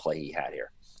the gameplay he had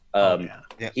here.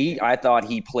 I thought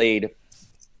he played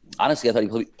 – honestly, I thought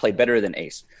he played better than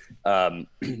Ace. And,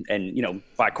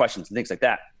 5 questions and things like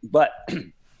that. But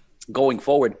going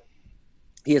forward,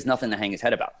 he has nothing to hang his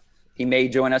head about. He may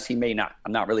join us. He may not.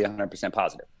 I'm not really 100%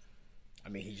 positive. I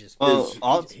mean, he just played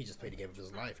the game of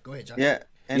his life. Go ahead, John. Yeah.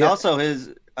 And also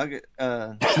I'll get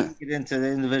into the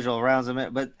individual rounds in a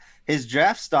minute, but his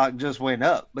draft stock just went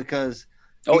up because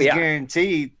he's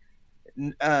guaranteed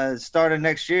starting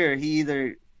next year.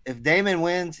 If Damon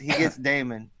wins, he gets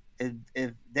Damon.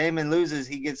 If Damon loses,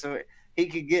 he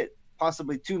could get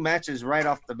possibly 2 matches right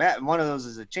off the bat, and one of those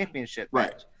is a championship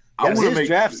match. His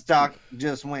draft stock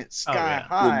just went sky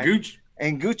high.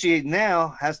 Well, Gucci now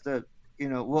has to, at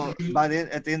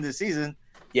the end of the season.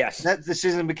 Yes. That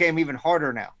decision became even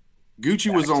harder now.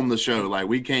 Gucci was on the show. Like,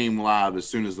 we came live as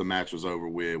soon as the match was over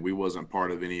with. We wasn't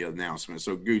part of any announcement.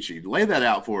 So, Gucci, lay that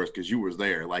out for us because you was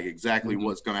there. Like, exactly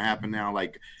what's going to happen now.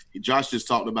 Like, Josh just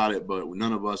talked about it, but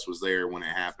none of us was there when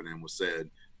it happened and was said.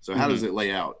 So, how does it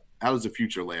lay out? How does the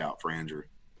future lay out for Andrew?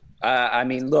 I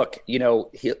mean, look,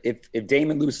 if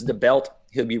Damon loses the belt,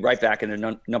 he'll be right back in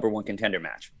the number 1 contender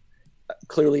match.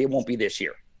 Clearly, it won't be this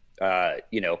year.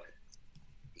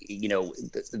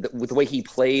 With the way he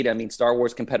played, I mean, Star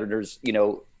Wars competitors,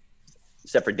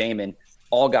 except for Damon,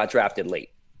 all got drafted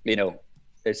late,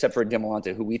 except for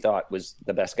Dimalanta, who we thought was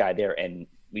the best guy there, and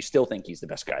we still think he's the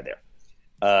best guy there.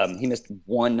 He missed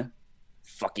 1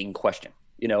 fucking question,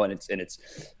 and it's,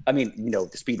 I mean,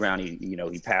 the speed round,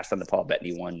 he passed on the Paul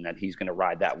Bettany one, that he's going to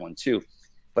ride that one too.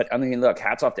 But I mean, look,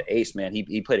 hats off to Ace, man.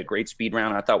 He played a great speed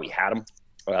round. I thought we had him.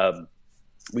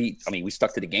 We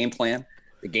stuck to the game plan.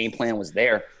 The game plan was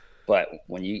there, but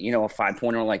when a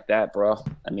 5-pointer like that, bro,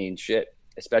 I mean, shit,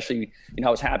 especially,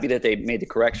 I was happy that they made the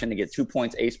correction to get 2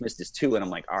 points. Ace missed his 2, and I'm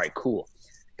like, all right, cool.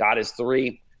 Got his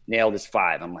 3, nailed his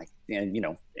 5. I'm like, and,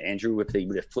 Andrew, if they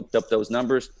would have flipped up those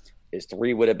numbers, his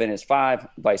 3 would have been his 5,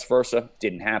 vice versa.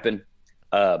 Didn't happen.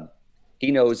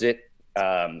 He knows it.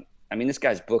 I mean, this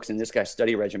guy's books and this guy's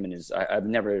study regimen is, I've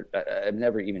never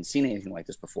even seen anything like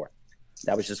this before.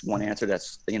 That was just one answer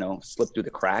that's, slipped through the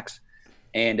cracks.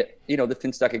 And, the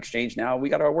Finstock Exchange now, we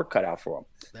got our work cut out for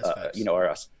them, or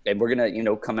us. And we're going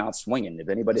to, come out swinging. If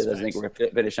anybody doesn't think we're going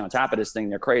to finish on top of this thing,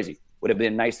 they're crazy. Would have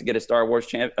been nice to get a Star Wars,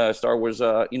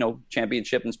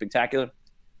 championship and spectacular.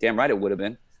 Damn right it would have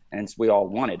been. And we all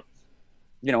wanted.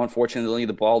 Unfortunately,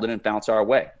 the ball didn't bounce our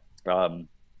way. Like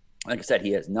I said,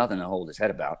 he has nothing to hold his head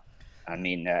about. I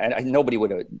mean, nobody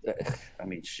would have. I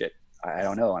mean, shit. I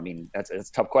don't know. I mean, that's a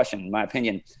tough question, in my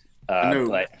opinion.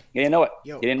 But he didn't know it.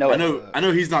 He didn't know it. I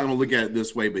know he's not going to look at it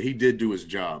this way, but he did do his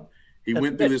job. He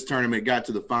went through this tournament, got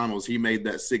to the finals. He made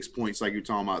that 6 points, like you're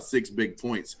talking about, 6 big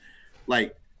points.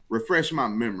 Like, refresh my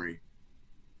memory.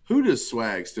 Who does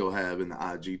Swag still have in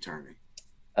the IG tourney?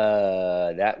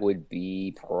 That would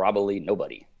be probably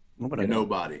nobody.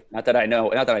 Nobody. Not that I know.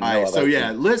 Not that I know. All right, so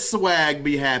let Swag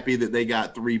be happy that they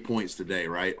got 3 points today,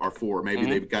 right? Or 4. Maybe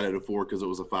they've got it at 4 because it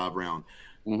was a 5 round.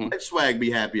 Let Swag be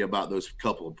happy about those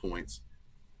couple of points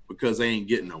because they ain't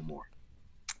getting no more.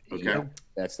 Okay,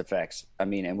 that's the facts. I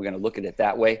mean, and we're gonna look at it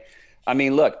that way. I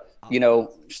mean, look,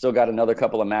 still got another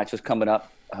couple of matches coming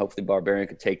up. hopefully Barbarian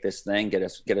could take this thing, get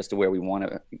us to where we want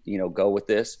to, go with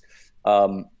this.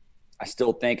 I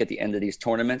still think at the end of these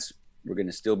tournaments, we're going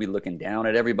to still be looking down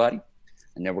at everybody,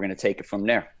 and then we're going to take it from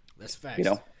there. That's facts.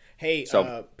 Hey,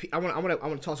 so I want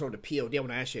to toss over to POD. I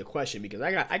want to ask you a question because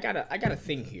I got a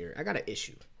thing here. I got an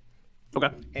issue. Okay.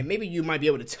 And maybe you might be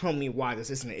able to tell me why this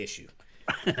isn't an issue.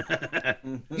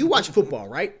 You watch football,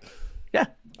 right? Yeah.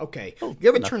 Okay. You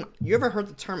ever heard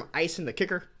the term icing the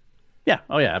kicker? Yeah.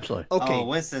 Oh yeah, absolutely.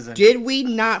 Okay.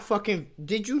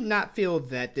 Did you not feel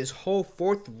that this whole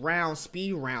fourth round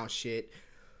speed round shit,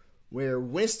 where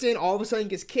Winston all of a sudden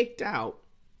gets kicked out,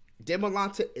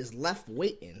 Dimalanta is left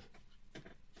waiting,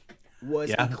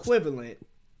 was equivalent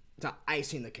to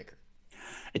icing the kicker?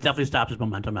 It definitely stops his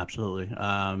momentum. Absolutely.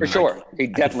 For sure, he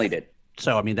definitely did.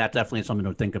 So, I mean, that definitely is something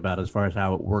to think about as far as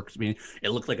how it works. I mean, it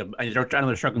looks like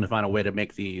they're struggling to find a way to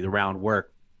make the round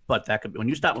work, but that could, when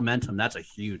you stop momentum, that's a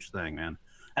huge thing, man.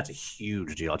 That's a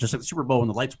huge deal. Just like the Super Bowl when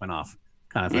the lights went off,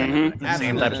 kind of thing. Mm-hmm.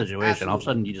 Same type of situation. Absolutely. All of a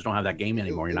sudden, you just don't have that game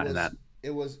anymore. You're not in that.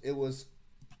 It was.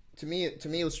 To me,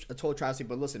 it was a total travesty.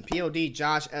 But listen, POD,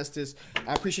 Josh, Estes,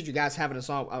 I appreciate you guys having us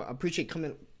on. I appreciate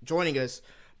joining us.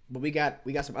 But we got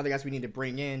some other guys we need to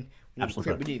bring in. We need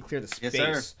to clear the space.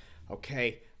 Yes, sir.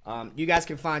 Okay. You guys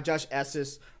can find Josh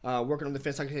Estes working on the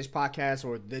Finstock Exchange podcast,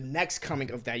 or the next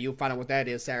coming of that. You'll find out what that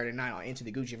is Saturday night on Into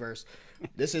the Gucciverse.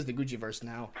 This is the Gucciverse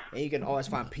now. And you can always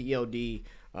find POD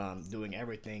doing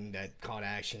everything that Call to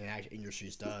Action and Action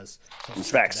Industries does. So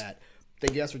facts.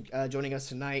 Thank you guys for joining us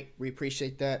tonight. We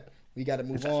appreciate that. We got to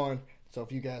move on. So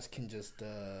if you guys can just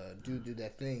do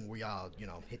that thing where y'all,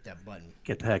 hit that button.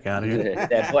 Get the heck out of here.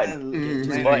 That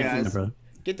button.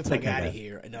 Get the fuck out of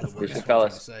here. In other words, that's what I'm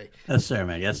trying to say. Yes, sir,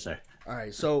 man. Yes, sir. All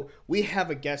right, so we have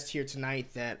a guest here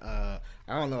tonight that I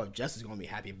don't know if Jess is going to be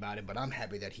happy about it, but I'm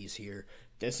happy that he's here.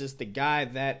 This is the guy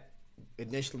that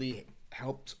initially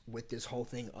helped with this whole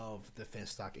thing of the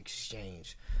Finstock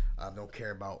Exchange. Don't care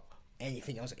about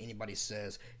anything else anybody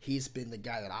says. He's been the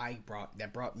guy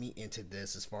that brought me into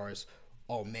this as far as,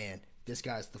 oh man, this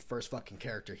guy's the first fucking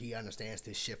character. He understands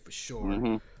this shit for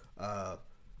sure.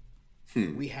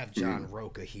 Mm-hmm. We have John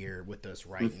Roca here with us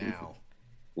right now.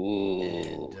 Ooh,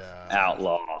 and,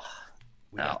 Outlaw.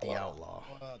 We got the Outlaw.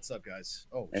 What's up, guys?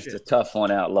 Oh, it's shit. a tough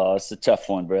one, Outlaw. It's a tough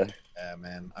one, bro. Yeah,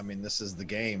 man. I mean, this is the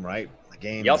game, right? The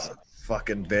game Yep. is a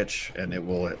fucking bitch, and it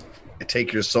will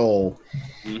take your soul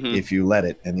if you let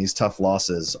it. And these tough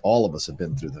losses, all of us have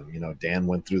been through them. Dan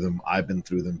went through them. I've been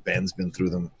through them. Ben's been through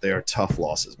them. They are tough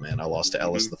losses, man. I lost to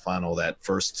Ellis the final, that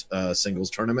first singles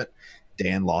tournament.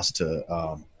 Dan lost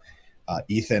to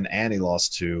Ethan, and he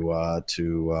lost to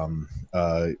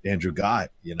Andrew Guy,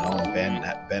 and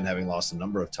Ben having lost a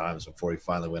number of times before he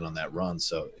finally went on that run.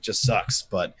 So it just sucks.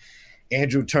 But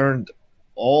Andrew turned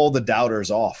all the doubters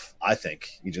off. I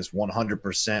think he just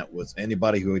 100% with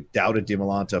anybody who had doubted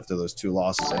Dimalanta after those two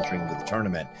losses entering into the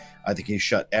tournament. I think he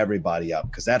shut everybody up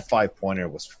because that 5-pointer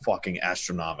was fucking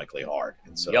astronomically hard.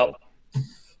 And so,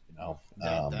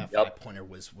 that 5-pointer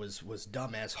was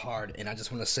dumb as hard. And I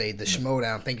just want to say the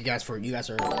Schmodown, thank you guys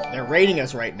they're rating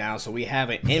us right now. So we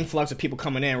have an influx of people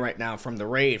coming in right now from the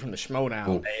raid, from the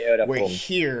Schmodown. We're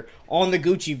here on the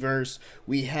Gucciverse.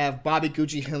 We have Bobby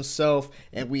Gucci himself,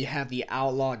 and we have the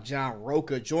Outlaw John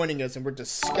Roca joining us, and we're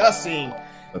discussing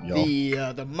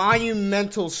the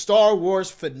monumental Star Wars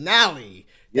finale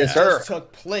that just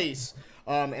took place.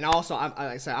 And also,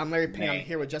 I'm Larry Payne. I'm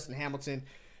here with Justin Hamilton.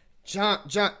 John,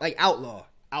 like Outlaw.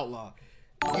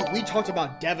 We talked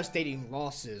about devastating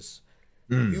losses.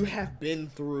 You have been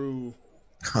through.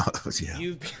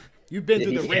 You've been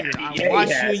through the ringer.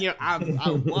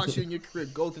 I've watched you in your career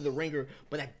go through the ringer,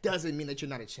 but that doesn't mean that you're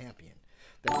not a champion.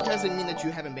 That doesn't mean that you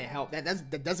haven't been helped. That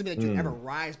doesn't mean that you ever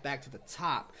rise back to the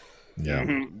top.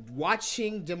 Yeah.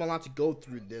 Watching Dimalanta go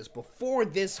through this before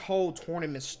this whole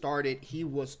tournament started, he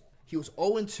was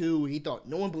 0-2. He thought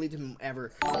no one believed him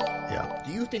ever. Yeah.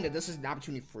 Do you think that this is an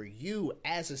opportunity for you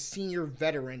as a senior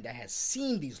veteran that has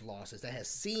seen these losses, that has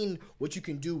seen what you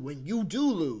can do when you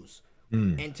do lose,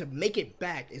 and to make it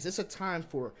back? Is this a time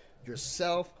for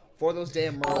yourself, for those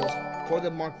Dan Merles, for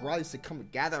the Mark Rileys to come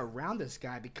gather around this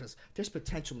guy? Because there's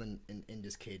potential in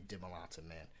this kid, Dimalanta,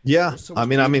 man. Yeah. I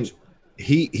mean,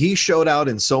 he showed out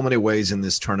in so many ways in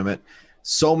this tournament.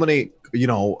 So many,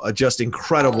 just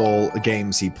incredible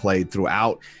games he played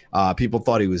throughout. People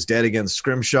thought he was dead against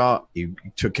Scrimshaw. He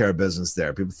took care of business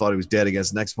there. People thought he was dead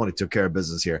against next one. He took care of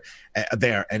business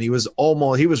there. And he was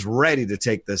ready to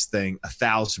take this thing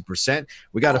 1,000%.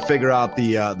 We got to figure out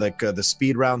the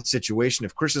speed round situation.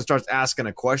 If Christian starts asking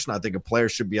a question, I think a player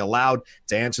should be allowed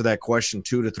to answer that question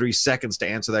 2 to 3 seconds to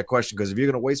answer that question. Because if you're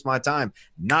going to waste my time,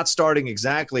 not starting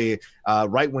exactly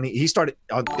right when he started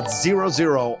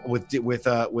 0-0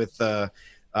 with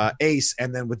Ace,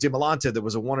 and then with Dimalanta there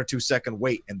was a 1 or 2 second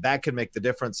wait, and that can make the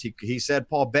difference. He said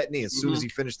Paul Bettany as soon as he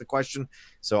finished the question,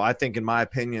 so I think in my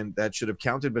opinion that should have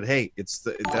counted. But hey, that's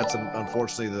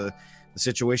unfortunately the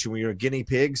situation where you're guinea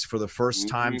pigs for the first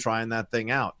time trying that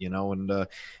thing out,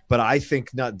 but I think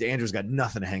Andrew's got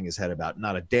nothing to hang his head about,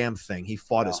 not a damn thing. He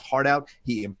fought his heart out.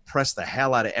 He impressed the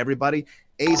hell out of everybody.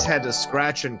 Ace had to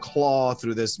scratch and claw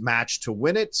through this match to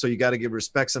win it, so you got to give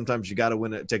respect. Sometimes you got to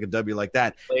win it, take a W like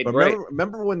that. But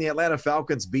remember when the Atlanta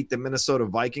Falcons beat the Minnesota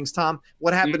Vikings, Tom?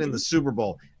 What happened in the Super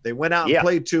Bowl? They went out and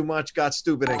played too much, got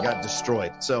stupid, and got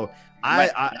destroyed. So I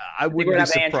wouldn't be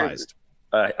surprised.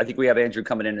 I think we have Andrew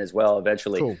coming in as well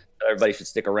eventually. Cool. Everybody should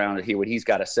stick around and hear what he's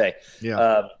got to say.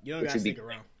 Yeah, you don't got to stick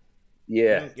around.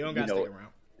 Yeah, you don't got to stick around.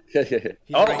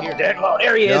 Right here.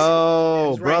 There he is.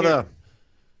 Oh, brother.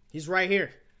 He's right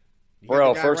here.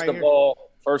 Bro, first of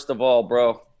all,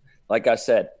 bro, like I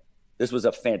said, this was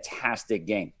a fantastic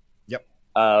game. Yep.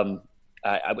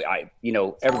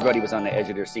 Everybody was on the edge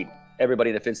of their seat. Everybody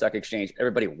in the Finstock Exchange,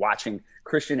 everybody watching.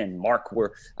 Christian and Mark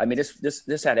were. I mean,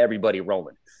 this had everybody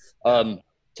rolling.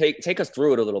 Take us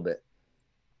through it a little bit,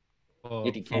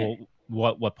 if you can.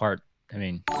 What part? I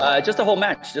mean, just the whole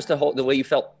match, the way you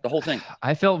felt, the whole thing.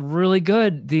 I felt really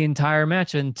good the entire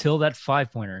match until that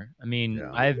 5-pointer. I mean,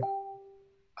 I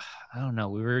don't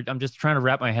know. I'm just trying to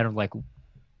wrap my head around, like,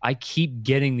 I keep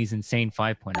getting these insane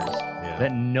 5-pointers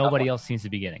that nobody else seems to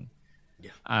be getting.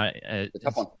 Yeah, it's a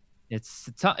tough one.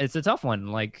 It's a tough one.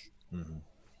 Like,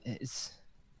 it's.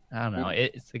 I don't know.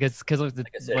 It's because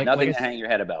nothing to hang your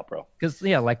head about, bro. Because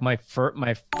like my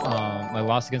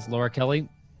loss against Laura Kelly,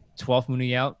 12th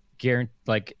Mooney out.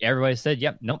 Like everybody said,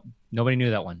 yep, nope, nobody knew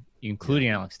that one, including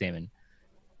Alex Damon.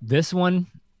 This one,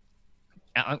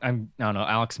 I don't know.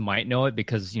 Alex might know it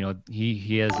because he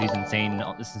has this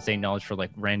insane knowledge for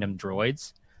like random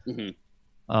droids.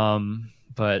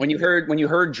 But when you heard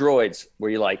droids, were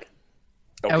you like,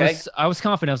 okay? I was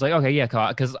confident. I was like, okay, yeah,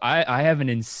 because I have an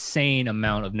insane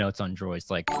amount of notes on droids,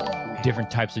 like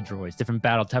different types of droids, different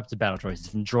types of battle droids,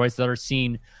 different droids that are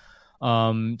seen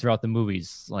throughout the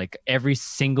movies. Like every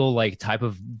single like type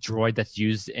of droid that's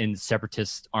used in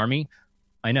Separatist army,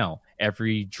 I know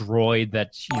every droid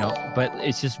that but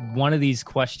it's just one of these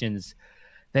questions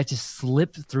that just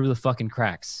slipped through the fucking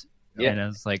cracks. And I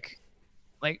was like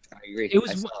I agree. It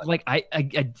was like I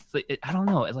don't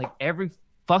know, like every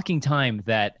fucking time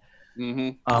that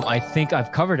I think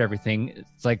I've covered everything,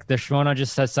 it's like the Shimona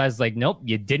just says like, nope,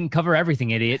 you didn't cover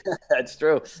everything, idiot. That's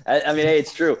true. I mean, hey,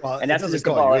 it's true. Well, and that's just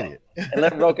call you idiot. And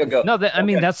let Roka go. No, I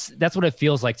mean that's what it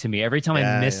feels like to me every time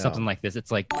I miss something like this.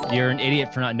 It's like you're an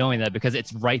idiot for not knowing that because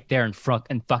it's right there in front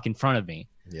of me.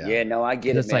 Yeah, no, I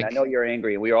get it, man. I know you're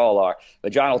angry, and we all are.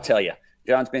 But John will tell you.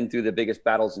 John's been through the biggest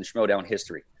battles in Schmodown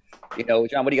history. John,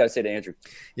 what do you got to say to Andrew?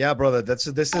 Yeah, brother, this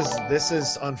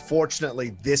is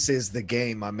unfortunately, this is the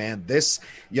game, my man. This,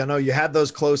 you had those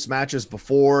close matches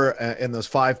before in those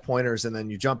 5-pointers, and then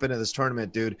you jump into this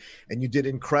tournament, dude, and you did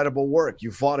incredible work.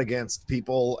 You fought against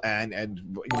people and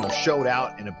showed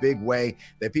out in a big way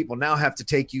that people now have to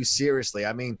take you seriously.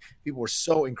 I mean, people were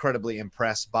so incredibly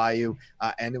impressed by you,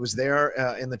 and it was there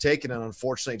in the taking, and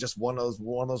unfortunately, just one of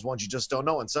those ones you just don't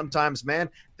know. And sometimes, man,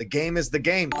 the game is the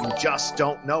game. You just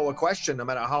don't know a question, no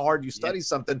matter how hard you study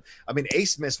something. I mean,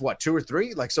 Ace missed 2 or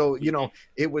 3, like, so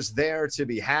it was there to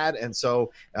be had, and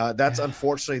so that's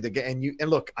unfortunately the game. And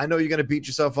look, I know you're going to beat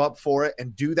yourself up for it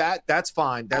and do that. That's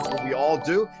fine. That's what we all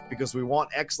do because we want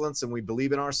excellence and we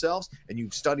believe in ourselves. And you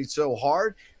studied so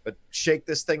hard, but shake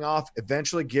this thing off.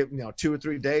 Eventually, give 2 or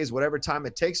 3 days, whatever time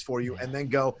it takes for you, and then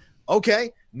go,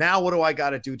 okay, now what do I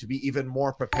got to do to be even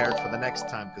more prepared for the next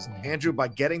time? Because Andrew, by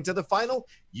getting to the final,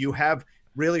 you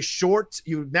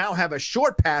now have a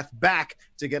short path back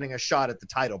to getting a shot at the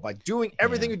title by doing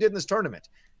everything you did in this tournament.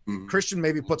 Christian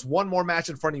maybe puts one more match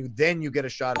in front of you, then you get a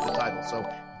shot at the title. So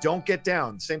don't get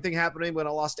down. Same thing happened to me when I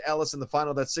lost to Ellis in the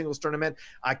final of that singles tournament.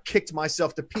 I kicked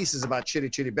myself to pieces about Chitty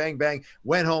Chitty Bang Bang,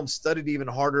 went home, studied even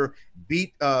harder,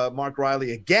 beat Mark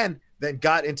Riley again then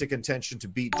got into contention to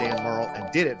beat Dan Murrell and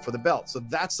did it for the belt. So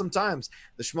that's sometimes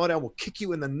the Schmoedown will kick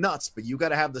you in the nuts, but you got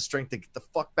to have the strength to get the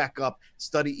fuck back up,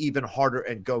 study even harder,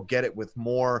 and go get it with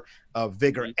more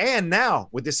vigor. And now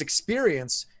with this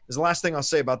experience, is the last thing I'll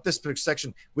say about this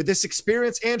section. With this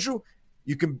experience, Andrew,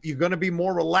 you're going to be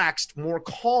more relaxed, more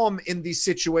calm in these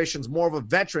situations, more of a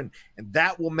veteran, and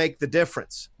that will make the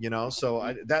difference, you know? So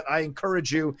I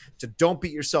encourage you to don't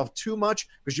beat yourself too much,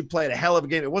 because you played a hell of a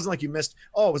game. It wasn't like you missed,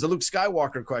 it was a Luke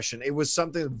Skywalker question. It was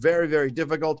something very, very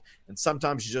difficult, and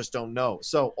sometimes you just don't know.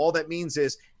 So all that means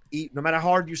is, no matter how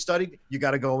hard you studied, you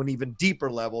got to go an even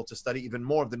deeper level to study even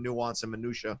more of the nuance and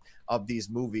minutia of these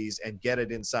movies and get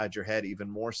it inside your head even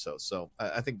more so. So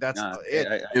I think that's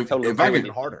it. If I can,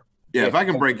 harder. Yeah, if I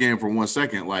can break in for 1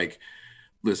 second, like,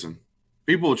 listen,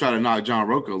 people will try to knock John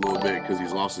Roca a little bit because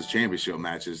he's lost his championship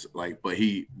matches. Like,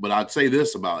 but I'd say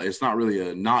this about it, it's not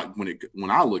really a knock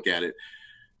when I look at it,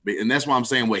 and that's why I'm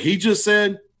saying what he just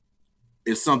said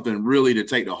is something really to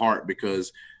take to heart,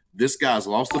 because this guy's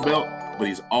lost the belt, but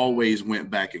he's always went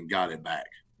back and got it back,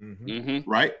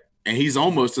 right? And he's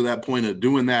almost to that point of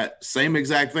doing that same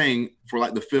exact thing for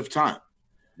like the 5th time.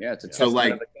 Yeah, it's a so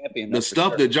like of a champion, the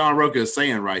stuff that John Roca is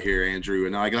saying right here, Andrew,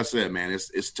 and like I said, man,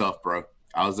 it's tough, bro.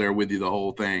 I was there with you the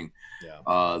whole thing.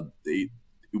 Yeah.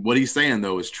 What he's saying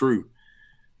though is true.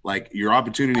 Like, your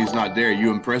opportunity is not there.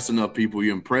 You impressed enough people.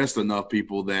 You impressed enough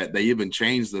people that they even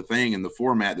changed the thing in the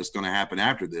format that's going to happen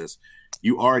after this.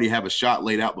 You already have a shot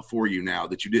laid out before you now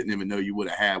that you didn't even know you would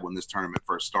have had when this tournament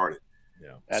first started.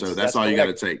 Yeah. So that's all you got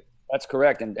to take. That's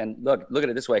correct. And look at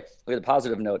it this way. Look at the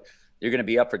positive note. You're going to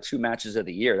be up for 2 matches of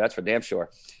the year. That's for damn sure.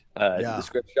 The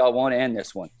Script Shaw one and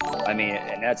this one. I mean,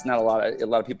 and that's not a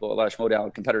lot of people, a lot of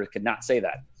Schmoedown competitors could not say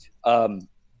that.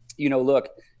 Look,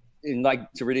 and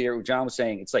like to reiterate what John was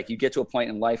saying, it's like you get to a point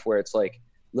in life where it's like,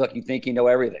 look, you think you know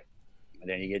everything, and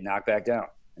then you get knocked back down,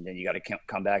 and then you got to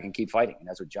come back and keep fighting. And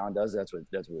that's what John does. That's what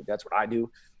I do.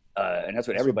 And that's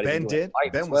what everybody Ben did.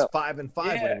 Ben was 5-5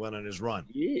 when he went on his run.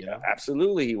 Yeah,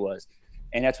 absolutely he was.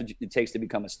 And that's what it takes to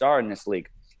become a star in this league.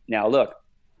 Now, look,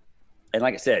 and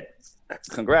like I said,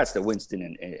 congrats to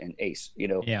Winston and Ace.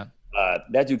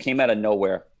 That dude came out of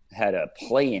nowhere, had a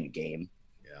play-in game,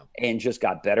 and just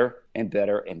got better and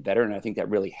better and better. And I think that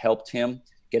really helped him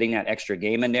getting that extra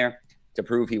game in there to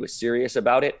prove he was serious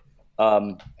about it.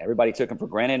 Everybody took him for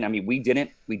granted. I mean, we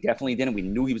didn't. We definitely didn't. We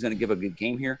knew he was going to give a good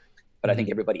game here, but I think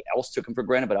everybody else took him for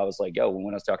granted. But I was like,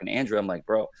 when I was talking to Andrew, I'm like,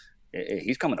 bro,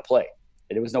 he's coming to play.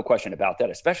 There was no question about that,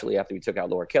 especially after we took out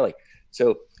Laura Kelly.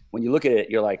 So when you look at it,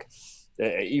 you're like,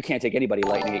 you can't take anybody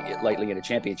lightly in a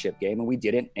championship game, and we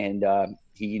didn't. And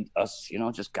he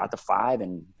just got the 5,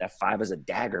 and that 5 is a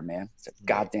dagger, man. It's a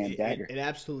goddamn dagger. It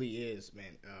absolutely is,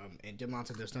 man. And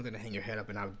Dimalanta, there's nothing to hang your head up.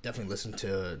 And I would definitely listen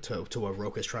to what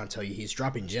Roca's trying to tell you. He's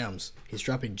dropping gems. He's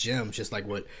dropping gems, just like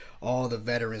what all the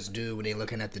veterans do when they're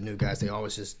looking at the new guys. They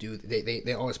always just do.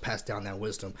 They always pass down that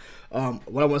wisdom.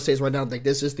 What I want to say is right now, like,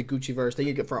 this is the Gucciverse.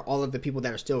 Thank you for all of the people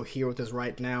that are still here with us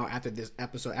right now after this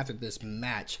episode, after this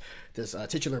match, this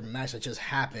titular match that just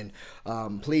happened.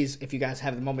 Please, if you guys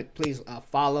have the moment, please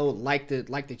follow, like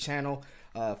the channel.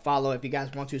 Follow if you guys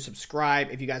want to subscribe.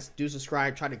 If you guys do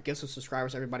subscribe, try to give some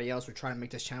subscribers to everybody else. We're trying to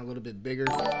make this channel a little bit bigger.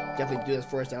 Definitely do this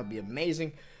for us. That would be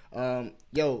amazing.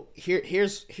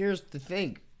 Here's the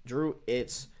thing, Drew.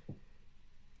 It's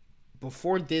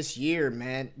before this year,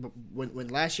 man. When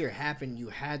last year happened, you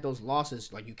had those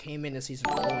losses. Like, you came in the season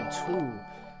 0-2.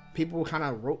 People kind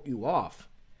of wrote you off.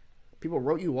 People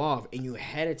wrote you off, and you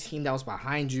had a team that was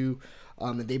behind you,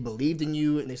 and they believed in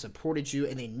you, and they supported you,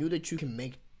 and they knew that you can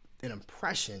make an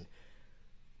impression.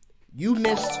 You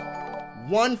missed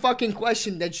one fucking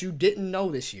question that you didn't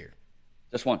know this year.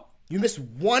 Just one. You missed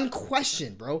one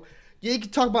question, bro. You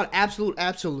can talk about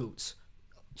absolutes.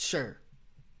 Sure.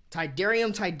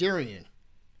 Tidarium.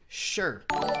 Sure.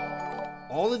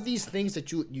 All of these things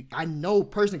that you I know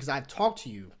personally because I've talked to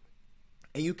you,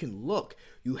 and you can look.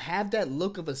 You have that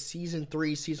look of a season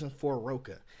 3, season 4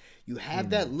 Roca. You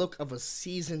have that look of a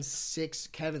season 6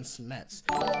 Kevin Smets.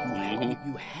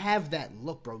 You have that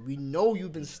look, bro. We know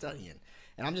you've been studying.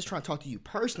 And I'm just trying to talk to you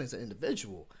personally as an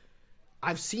individual.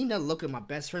 I've seen that look in my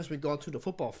best friends when we go to the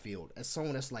football field as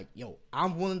someone that's like,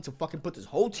 I'm willing to fucking put this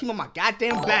whole team on my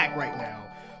goddamn back right now.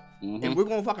 And we're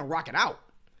going to fucking rock it out.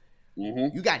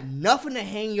 You got nothing to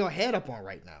hang your head up on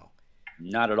right now.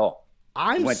 Not at all.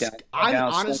 I'm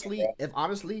honestly,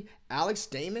 Alex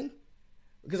Damon,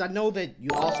 because I know that you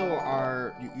also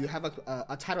you have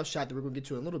a title shot that we're going to get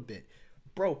to in a little bit.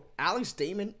 Bro, Alex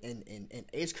Damon and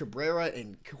Ace Cabrera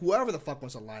and whoever the fuck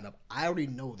wants to line up, I already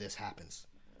know this happens.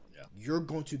 Yeah. You're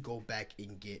going to go back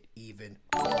and get even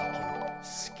fucking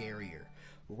scarier.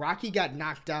 Rocky got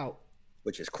knocked out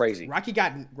which is crazy. Rocky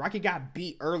got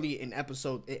beat early in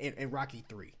Rocky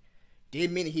 3.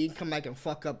 Didn't mean he didn't come back and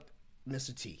fuck up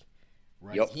Mr. T.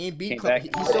 Right? Yep. He ain't beat Club. He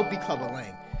still beat Clubber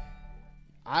Lang.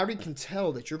 I already can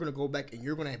tell that you're gonna go back and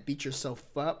you're gonna beat yourself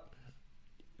up.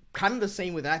 Kind of the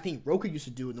same way that I think Roka used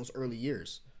to do in those early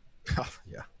years.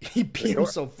 Yeah. He beat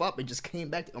himself up and just came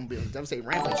back to Devastating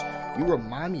Rampage. You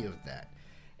remind me of that.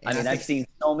 And I've seen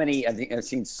so many. I've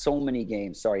seen so many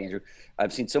games. Sorry, Andrew.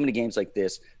 I've seen so many games like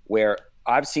this where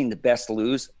I've seen the best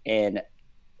lose, and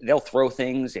they'll throw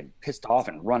things and pissed off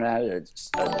and run out of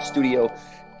the studio,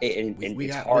 and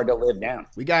it's hard to live down.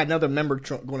 We got another member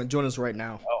going to join us right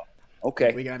now. Oh,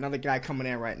 okay. We got another guy coming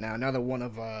in right now. Another one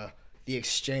of the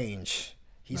Exchange.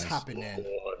 He's hopping in.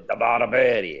 The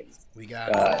Barbarian. We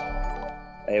got.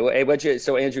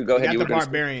 So Andrew, go ahead. We got the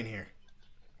Barbarian here.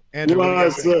 Andrew, I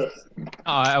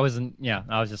wasn't. Yeah,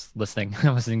 I was just listening.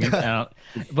 I wasn't.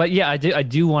 But yeah, I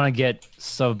do want to get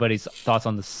somebody's thoughts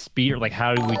on the speed, or like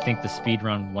how do we think the speed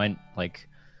run went? Like,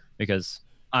 because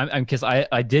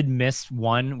I did miss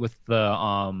one with the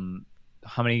how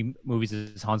many movies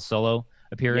is Han Solo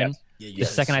appearing? Yes. The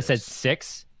second I said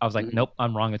 6, I was like, nope,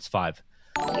 I'm wrong. It's 5.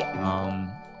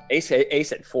 Ace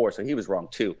at 4, so he was wrong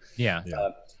too. Yeah.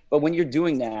 But when you're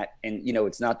doing that, and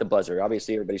it's not the buzzer.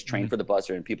 Obviously, everybody's trained for the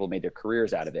buzzer, and people made their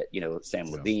careers out of it.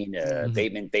 Sam Levine,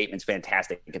 Bateman's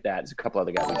fantastic at that. There's a couple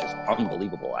other guys who are just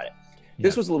unbelievable at it.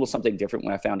 This was a little something different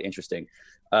when I found interesting.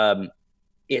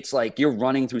 It's like you're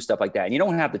running through stuff like that, and you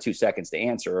don't have the 2 seconds to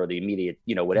answer or the immediate,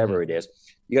 whatever it is.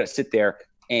 You got to sit there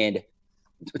and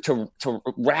to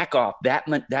rack off that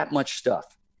much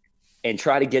stuff and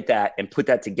try to get that and put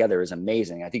that together is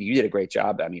amazing. I think you did a great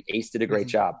job. I mean, Ace did a great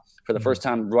job for the first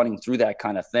time running through that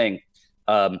kind of thing.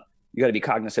 You got to be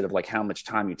cognizant of like how much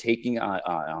time you're taking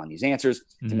on these answers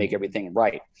to make everything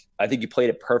right. I think you played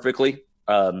it perfectly.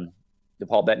 The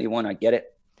Paul Bettany one, I get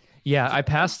it. Yeah, I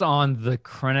passed on the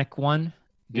Krennic one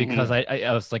because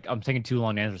I was like, I'm taking too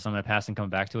long to answer, so I'm going to pass and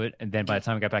come back to it. And then by the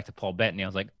time I got back to Paul Bettany, I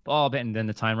was like, Paul Bettany. And then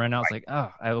the time ran out. I was like,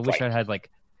 oh, I wish I had like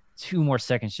 2 more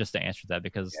seconds just to answer that,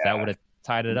 because that would have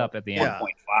tied it up at the end.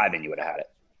 1.5 and you would have had it.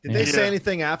 Did they say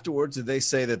anything afterwards? Did they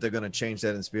say that they're going to change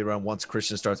that in speedrun once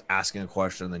Christian starts asking a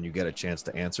question and then you get a chance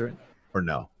to answer it? Or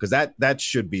no? Because that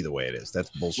should be the way it is.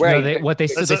 That's bullshit. Right. No, they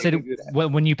said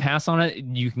when you pass on it,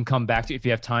 you can come back to, if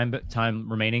you have time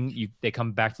remaining, they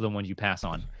come back to the ones you pass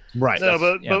on. Right.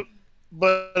 No,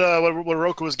 but what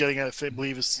Roka was getting at, I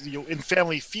believe, is in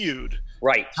Family Feud,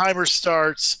 right? Timer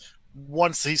starts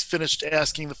once he's finished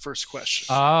asking the first question.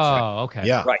 Oh, okay.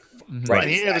 Yeah. Right. Right.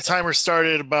 And here the timer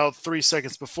started about 3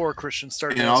 seconds before Christian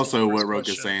started. And also what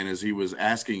Roka's saying is he was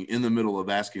asking in the middle of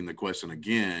asking the question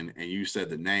again, and you said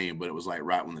the name, but it was like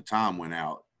right when the time went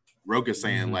out. Roka's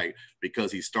saying like,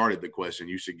 because he started the question,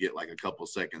 you should get like a couple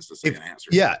seconds to say an answer.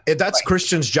 Yeah, that's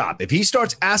Christian's job. If he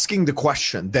starts asking the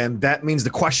question, then that means the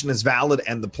question is valid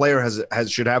and the player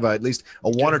should have at least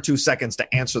 1 or 2 seconds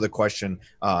to answer the question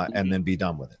and then be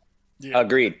done with it. Yeah.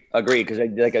 Agreed. Because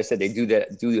like I said, they do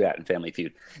that in Family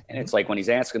Feud, and it's like when he's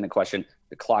asking the question,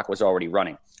 the clock was already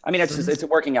running. I mean, it's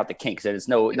working out the kinks, and it's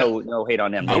no hate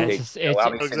on them. Obviously,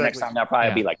 next time they'll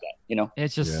probably be like that. It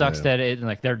just sucks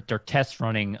that they're test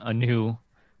running a new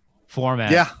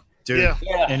format. Yeah, dude.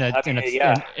 In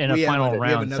a final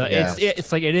round. So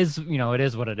it's like it is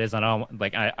what it is. And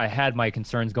I had my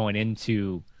concerns going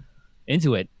into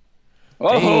it.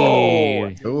 Oh,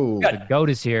 hey, the GOAT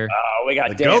is here. Oh, we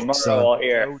got Dan Murrow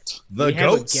here. The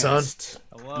GOAT, son.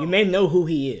 You may know who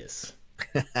he is.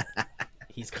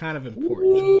 He's kind of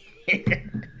important.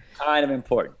 Kind of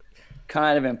important.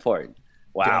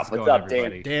 Wow, what's up,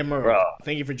 Dan? Dan Murrow.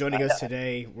 Thank you for joining us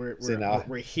today.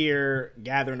 We're here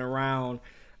gathering around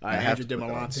Andrew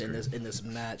Dimalanta in this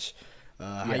match.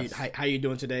 How you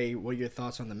doing today? What are your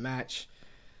thoughts on the match?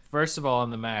 First of all,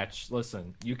 on the match,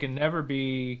 listen, you can never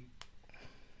be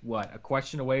a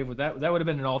question away with that. That would have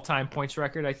been an all-time points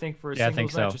record, I think, for a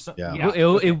singles match. Or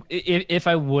something. If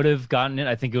I would have gotten it,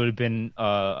 I think it would have been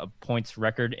a points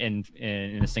record in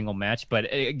a single match.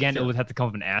 But again, it would have to come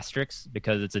with an asterisk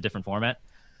because it's a different format.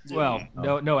 Well,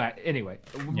 no. Anyway,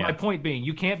 my point being,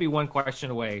 you can't be one question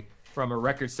away from a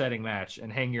record-setting match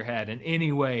and hang your head in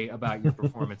any way about your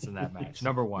performance in that match.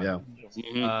 Number one.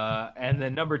 And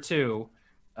then number two,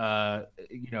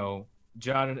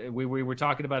 John, we were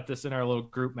talking about this in our little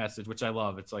group message, which I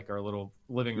love. It's like our little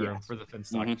living room for the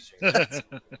Finstock Exchange.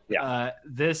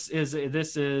 This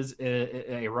is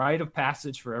a rite of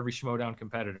passage for every Schmoedown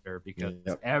competitor, because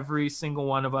every single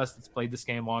one of us that's played this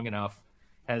game long enough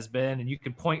has been, and you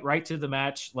can point right to the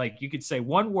match. Like you could say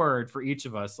one word for each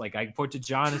of us. Like I can point to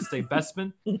John and say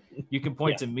Bestman. You can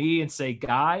point to me and say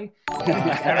Guy.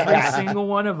 Every single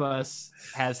one of us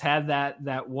has had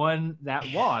that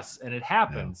loss, and it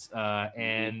happens.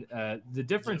 And the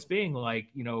difference being, like,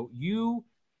 you know,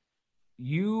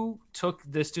 you took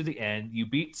this to the end. You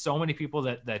beat so many people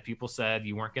that people said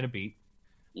you weren't going to beat.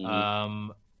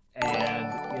 And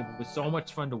it was so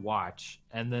much fun to watch.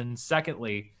 And then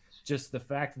secondly, just the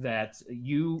fact that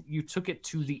you took it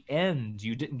to the end.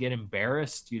 You didn't get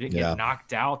embarrassed. You didn't get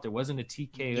knocked out. There wasn't a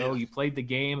TKO. You played the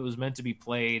game. It was meant to be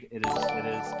played.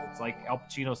 It's like Al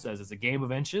Pacino says, it's a game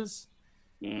of inches.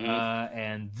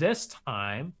 And this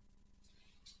time,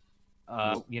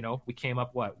 you know, we came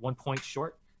up 1 point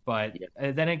short, but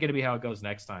that ain't going to be how it goes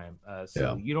next time.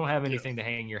 So you don't have anything to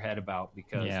hang your head about,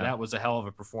 because that was a hell of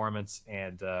a performance.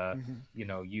 And you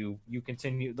know, you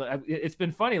continue. It's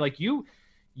been funny. Like you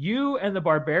and the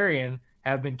Barbarian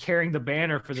have been carrying the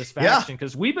banner for this faction,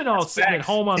 because we've been all sitting at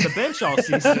home on the bench all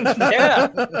season.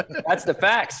 That's the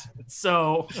facts.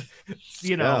 So,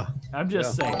 you know, I'm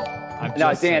just saying.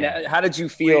 Now, Dan, how did you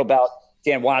feel about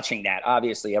Dan watching that?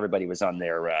 Obviously, everybody was on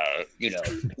their, you know,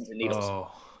 pins and needles.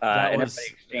 And everybody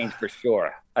exchanged for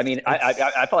sure. I mean, I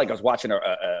felt like I was watching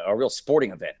a real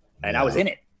sporting event, and I was in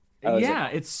it.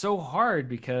 It's so hard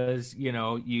because, you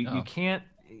know, you can't.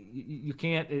 You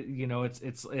can't, you know,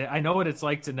 it's I know what it's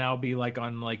like to now be like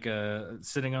on like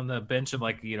sitting on the bench of,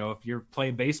 like, you know, if you're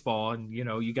playing baseball and, you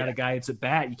know, you got a guy that's at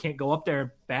bat, you can't go up there and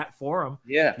bat for him.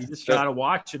 You just gotta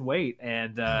watch and wait.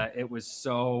 And it was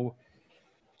so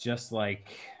just like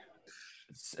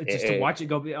just to watch it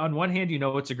go. On one hand, you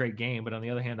know, it's a great game, but on the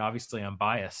other hand, obviously I'm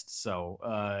biased, so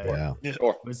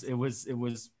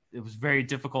it was very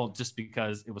difficult, just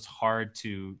because it was hard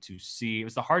to see. It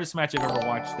was the hardest match I've ever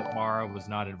watched that Mara was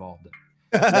not involved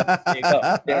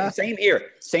in.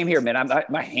 Same here, man.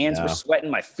 My hands were sweating,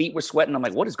 my feet were sweating. I'm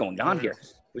like, what is going on here?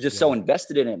 We're just so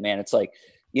invested in it, man. It's like,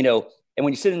 you know, and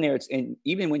when you sit in there, and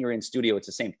even when you're in studio, it's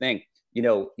the same thing. You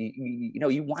know, you know,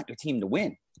 you want your team to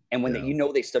win, and when you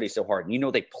know they study so hard, and you know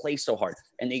they play so hard,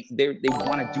 and they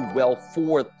want to do well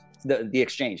for the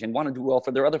exchange, and want to do well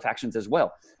for their other factions as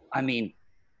well. I mean,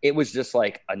 it was just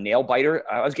like a nail biter.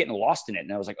 I was getting lost in it,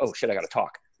 and I was like, "Oh shit, I got to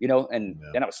talk," you know. And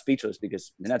then I was speechless,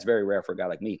 because, and that's very rare for a guy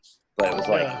like me. But it was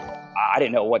like I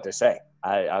didn't know what to say.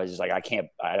 I was just like, I can't.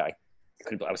 I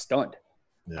couldn't. I was stunned.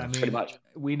 I mean, pretty much.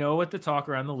 We know what the talk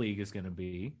around the league is going to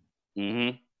be,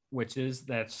 which is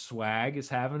that Swag is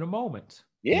having a moment.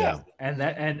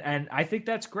 And I think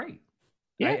that's great.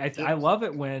 I love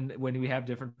it when we have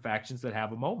different factions that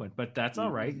have a moment, but that's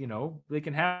all right. You know, they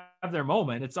can have their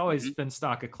moment. It's always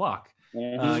Finstock o'clock.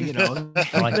 You know,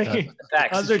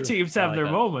 other teams have their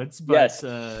moments, but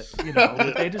you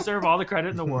know, they deserve all the credit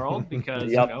in the world, because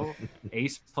you know,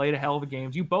 Ace played a hell of a game.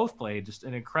 You both played just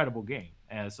an incredible game,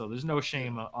 and so there's no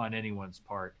shame on anyone's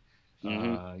part.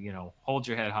 You know, hold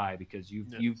your head high, because you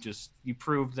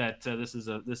proved that this is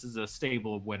a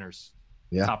stable of winners,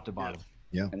 top to bottom.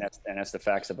 And that's the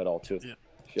facts of it all too.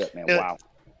 Shit, man. Wow.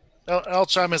 I'll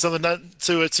chime in something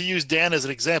to use Dan as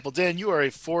an example. Dan, you are a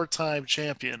 4-time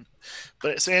champion.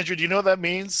 But so Andrew, do you know what that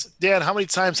means? Dan, how many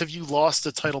times have you lost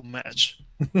a title match?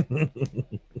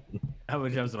 How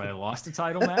many times have I lost a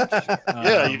title match?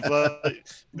 You've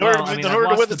in order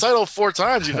to win the title 4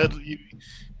 times, you've had.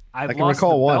 I've lost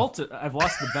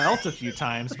the belt a few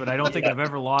times, but I don't think I've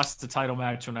ever lost the title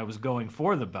match when I was going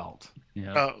for the belt.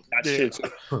 That's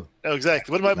true. No,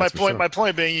 exactly. But my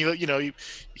point being, you know, you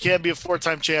can't be a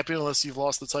 4-time champion unless you've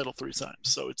lost the title 3 times.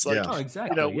 So it's like,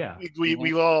 you know,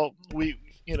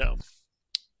 you know,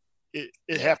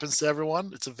 it happens to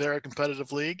everyone. It's a very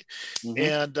competitive league,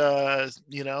 and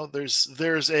you know,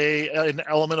 there's an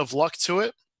element of luck to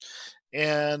it.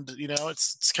 And, you know,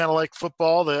 it's kind of like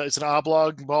football. It's an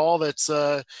oblong ball that's,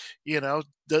 you know,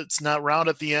 that's not round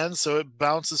at the end, so it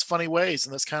bounces funny ways,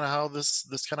 and that's kind of how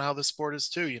this sport is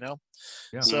too, you know.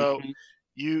 So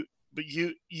you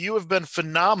have been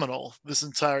phenomenal this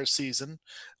entire season.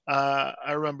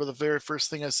 I remember the very first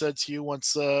thing I said to you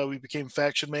once we became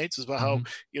faction mates was about how,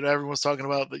 you know, everyone was talking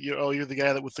about that. You're the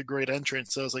guy that with the great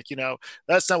entrance. So I was like, you know,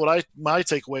 that's not what my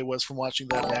takeaway was from watching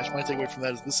that match. My takeaway from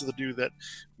that is this is the dude that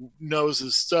knows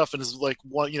his stuff and is like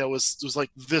one, you know, was like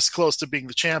this close to being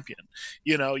the champion.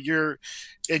 You know, you're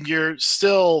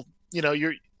still, you know,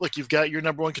 you've got your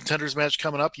number 1 contenders match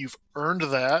coming up. You've earned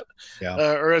that.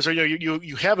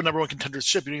 You have a number 1 contenders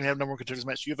ship. You don't even have a number 1 contenders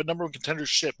match. You have a number 1 contenders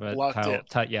ship locked in.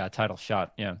 Title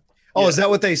shot. Yeah. Oh, is that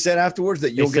what they said afterwards?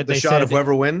 That you'll get the shot of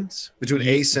whoever wins between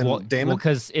Ace and Damon? Well,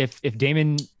 because if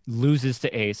Damon loses to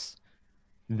Ace,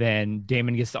 then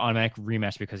Damon gets the automatic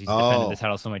rematch because he's defended the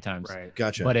title so many times. Right.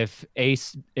 Gotcha. But if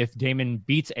Damon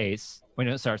beats Ace, wait,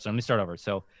 no, sorry, so let me start over.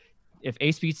 So if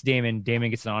Ace beats Damon, Damon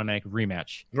gets an automatic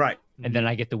rematch. Right. And then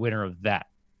I get the winner of that.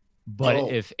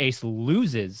 But if Ace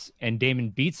loses and Damon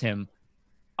beats him,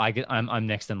 I'm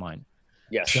next in line.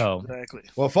 Yes. So exactly.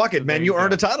 Well, fuck it, man. You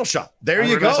earned a title shot. There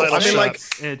you Earned go. a title I mean, like,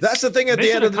 It's that's the thing at the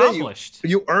mission end of the day. accomplished.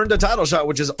 You earned a title shot,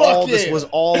 which is all this was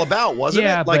all about, wasn't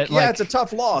Yeah, it? Like, but, like, it's a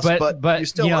tough loss, but you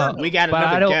still earned it. We got But I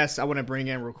another don't- guest I want to bring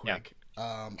in real quick.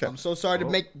 I'm so sorry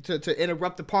to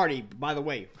interrupt the party. By the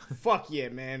way, fuck yeah,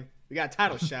 man. We got a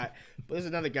title shot, but there's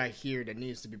another guy here that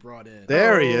needs to be brought in.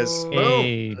 There he is.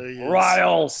 Hey.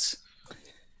 Riles.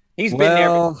 He's been there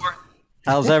before.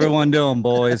 How's everyone doing,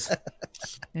 boys?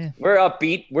 We're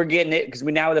upbeat. We're getting it because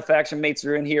we now the faction mates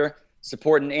are in here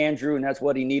supporting Andrew, and that's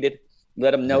what he needed.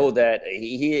 Let him know that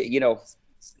he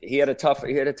had a tough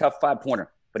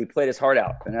 5-pointer, but he played his heart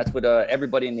out, and that's what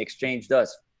everybody in the exchange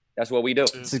does. That's what we do.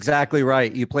 That's exactly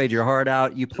right. You played your heart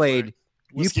out. You played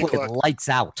lights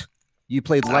out. You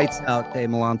played lights out,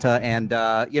 Dimalanta,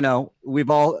 and we've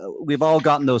all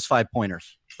gotten those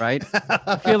 5-pointers. Right?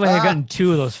 I feel like I've gotten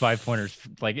 2 of those 5-pointers.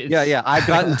 Like, I've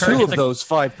gotten 2 of those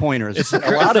 5-pointers. It's a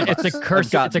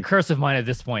curse. It's a curse of mine at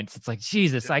this point. It's like,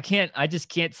 Jesus, I just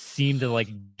can't seem to like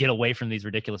get away from these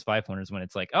ridiculous 5-pointers when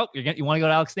it's like, oh, you want to go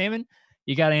to Alex Damon?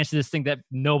 You got to answer this thing that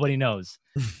nobody knows.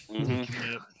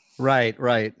 Right.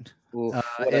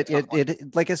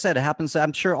 It like I said, it happens.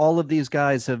 I'm sure all of these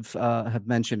guys have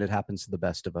mentioned it happens to the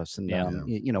best of us. And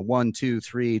 1, 2,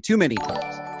 3, too many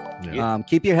times. Yeah.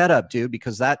 Keep your head up, dude,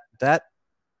 because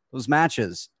those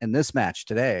matches and this match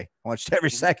today, I watched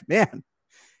every second. Man,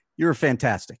 you were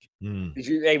fantastic.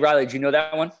 Hey, Riley, did you know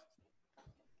that one?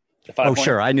 Oh,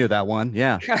 sure, I knew that one.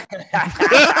 Yeah.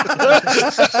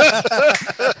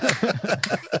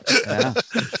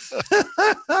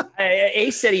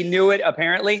 Ace said he knew it.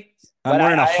 Apparently, I'm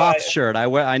wearing a Hoth shirt. I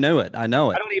know it. I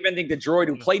know it. I don't even think the droid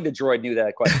who played the droid knew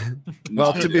that question.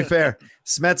 Well, to be fair,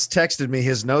 Smets texted me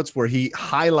his notes where he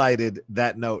highlighted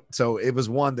that note. So it was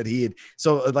one that he had.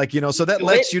 So that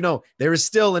lets you know there is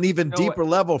still an even deeper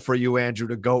level for you, Andrew,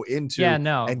 to go into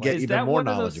and get even more knowledgeable. Is that one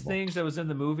of those things that was in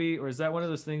the movie, or is that one of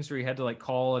those things where you had to like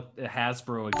call a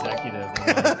Hasbro executive?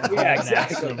 Yeah,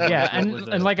 exactly. Yeah,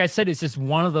 and like I said, it's just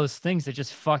one of those things that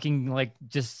just fucking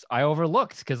I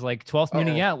overlooked because like 12th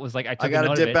Muni out was like I got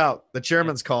to dip out. The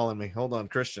chairman's calling me. Hold on,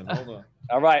 Christian. Hold on.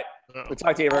 All right. We'll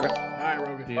talk to you, Roger. All right,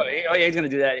 Roger. Oh, yeah, he's going to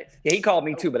do that. Yeah, he called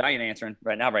me too, but I ain't answering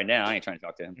right now. I ain't trying to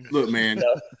talk to him. Look, man,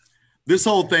 this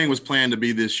whole thing was planned to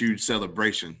be this huge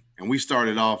celebration. And we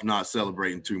started off not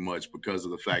celebrating too much because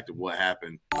of the fact of what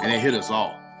happened. And it hit us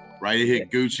all, right? It hit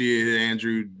Gucci, it hit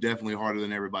Andrew definitely harder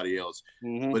than everybody else.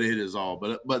 But it hit us all.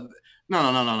 But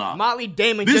no. Motley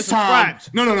Damon this just time,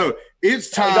 subscribed. No. It's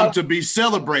time to be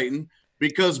celebrating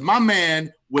because my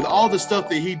man, with all the stuff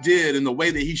that he did and the way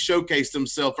that he showcased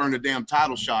himself, earned a damn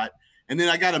title shot. And then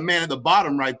I got a man at the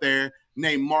bottom right there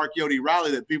named Mark Yodi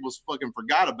Riley that people fucking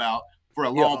forgot about for a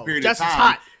long period of time.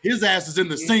 Hot. His ass is in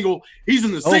the single. He's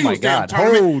in the singles damn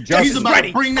tournament. He's about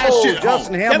to bring that shit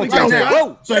Justin home. Hamilton. Right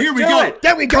now. So here we go.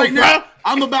 There we go, right bro. now,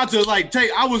 I'm about to I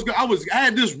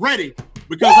had this ready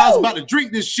because I was about to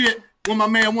drink this shit when my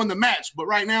man won the match. But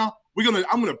right now,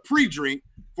 I'm gonna pre-drink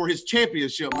for his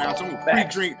championship match. I'm gonna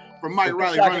pre-drink for Mike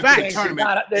Riley running to the tournament.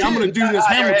 I'm gonna do this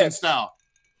Hamilton style.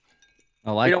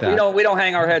 I like that. We don't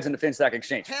hang our heads in the Finstock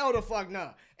Exchange. Hell the fuck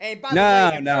no. And by the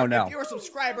way, no. If you're a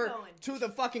subscriber to the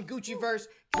fucking Gucciverse,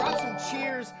 drop some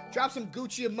cheers, drop some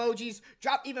Gucci emojis,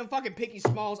 drop even fucking Picky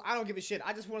Smalls. I don't give a shit.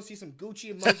 I just want to see some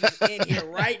Gucci emojis in here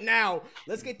right now.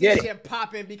 Let's get this shit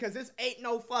popping because this ain't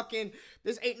no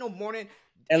morning.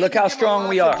 And look how strong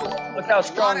we are. Look how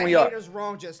strong we are. Haters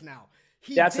wrong just now.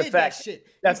 That's the fact. That shit.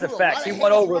 That's the fact. He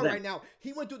went over them. Right now.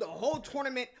 He went through the whole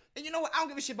tournament. And you know what? I don't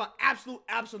give a shit about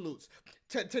absolutes.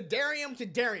 To Darian.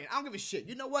 I don't give a shit.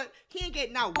 You know what? He ain't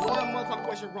getting out one motherfucking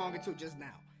question wrong until just now.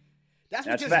 That's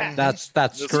what just happened.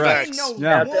 That's correct.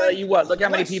 I'll tell you what. Look how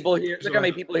many people here. Look how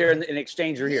many people here in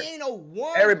Exchange are here.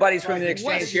 Everybody's from the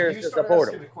Exchange here is to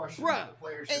support him. Bruh.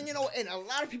 And and a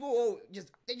lot of people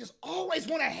they just always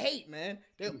want to hate, man.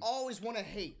 They always want to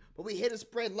hate. But we here to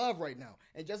spread love right now.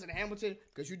 And Justin Hamilton,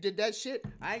 because you did that shit,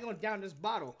 I ain't gonna down this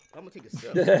bottle. I'm gonna take a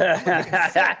sip.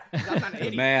 I'm not an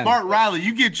idiot. Man. Mark Riley,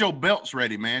 you get your belts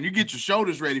ready, man. You get your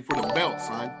shoulders ready for the belt,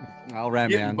 son. All right,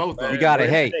 man. Both you got it.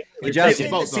 Hey,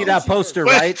 Justin, see that poster,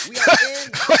 right?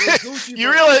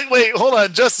 You realize? Wait, hold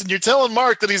on, Justin. You're telling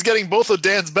Mark that he's getting both of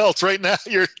Dan's belts right now.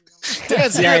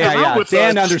 Dan's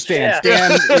Dan understands.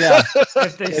 Dan,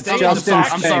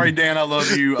 I'm sorry, Dan. I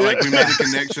love you. Like, we made a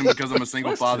connection because I'm a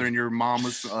single father and your mom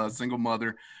was a single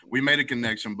mother. We made a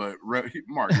connection, but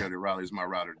Mark Riley's my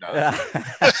ride or die.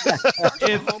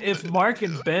 if Mark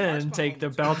and Ben take the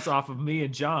belts off of me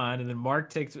and John, and then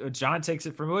John takes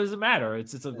it from me, what does it matter?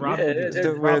 It's a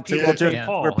we're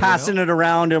passing it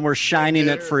around and we're shining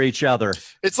it for each other.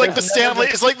 It's like the Stanley.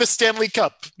 It's like the Stanley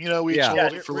Cup. You know, we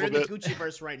we're in the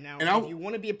Gucciverse right now. And if you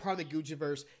want to be a part of the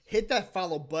Gucciverse, hit that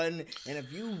follow button. And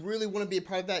if you really want to be a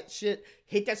part of that shit,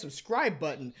 hit that subscribe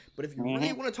button. But if you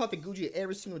really want to talk to Gucci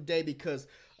every single day, because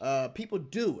people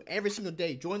do every single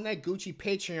day, join that Gucci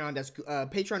Patreon. That's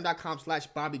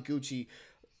patreon.com/Bobby Gucci.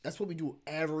 That's what we do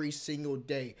every single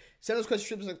day. Send us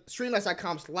questions to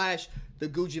streamless.com/the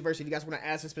Gucciverse. If you guys want to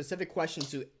ask a specific question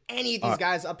to any of these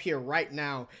guys up here right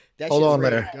now, hold on,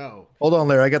 Larry. Hold on,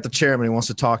 Larry. I got the chairman. He wants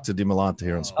to talk to Dimalanta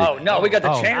here on speaker. Oh no, we got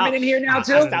the chairman in here now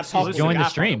too. Stop talking. Join the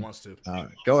stream. All right,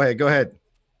 go ahead.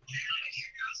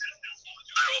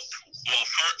 Well,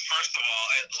 first of all,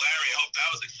 Larry, I hope that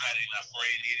was exciting enough for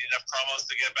you. You need enough promos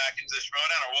to get back into the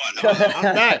showdown or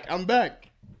what? I'm back.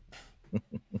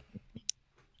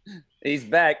 He's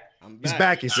back. He's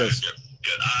back, he says. Good.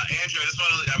 Andrew,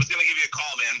 I was going to give you a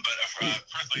call, man, but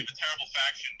first of all, you have a terrible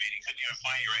faction meeting. Couldn't even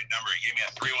find your right number. You gave me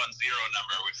a 310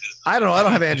 number, which is... I don't know. I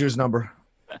don't have Andrew's number.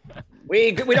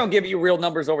 We don't give you real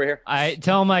numbers over here. I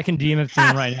tell him I can DM it to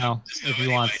him right now if he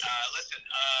wants. Listen,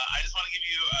 I just want to give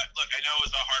you... look, I know it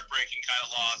was a heartbreaking kind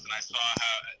of loss, and I saw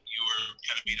how you were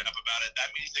kind of beat up about it. That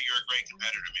means that you're a great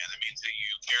competitor, man. That means that you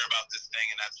care about this thing,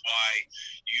 and that's why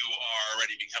you are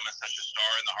already becoming such a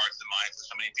star in the hearts and minds of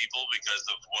so many people because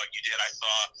of what you did. I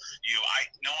saw you.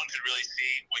 No one could really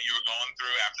see what you were going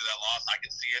through after that loss. I could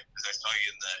see it because I saw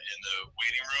you in the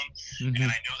waiting room,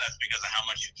 and I know that's because of how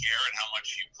much you care and how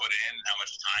much you put in, how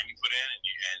much time you put in,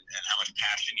 and how much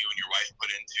passion you and your wife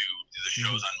put into the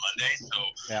shows on Monday. So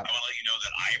I want to let you know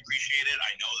that I appreciate it.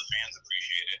 I know the fans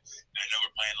appreciate it. And I know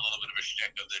we're playing a little bit of a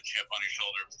shtick of the chip on your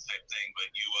shoulder type thing, but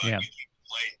you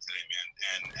played today, man.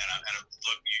 And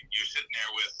look, you're sitting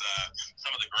there with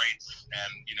some of the greats,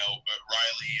 and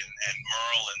Riley and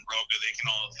Merle and Roca. They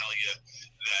can all tell you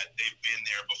that they've been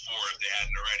there before if they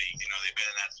hadn't already. They've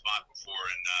been in that spot before,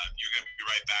 and you're going to be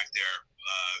right back there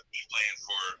playing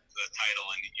for the title,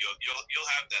 and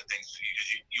you'll have that thing because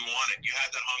you want it. You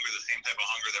had that hunger, the same type of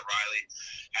hunger that Riley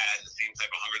had, the same type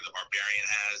of hunger that Barbarian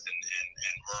has, and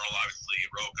Merle, obviously,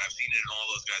 Roca. I've seen it in all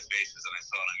those guys' faces, and I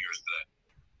saw it on yours today.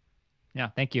 Yeah,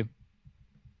 thank you.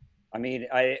 I mean,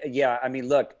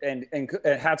 look, and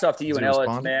hats off to you and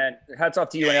Ellis, man. Hats off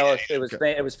to you and Ellis.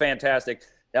 It was fantastic.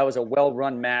 That was a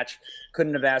well-run match.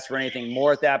 Couldn't have asked for anything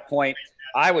more at that point.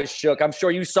 I was shook. I'm sure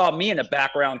you saw me in the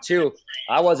background too.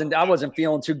 I wasn't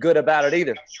feeling too good about it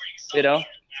either. Well,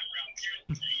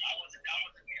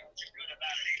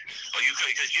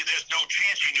 because there's no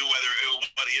chance you knew whether he was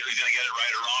going to get it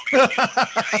right or wrong because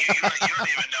you don't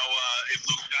even know if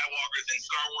Luke Skywalker's in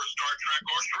Star Wars, Star Trek,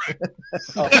 or Shrek.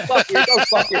 Go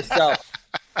fuck yourself.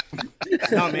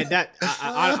 No, man.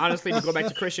 I honestly, to go back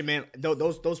to Christian, man,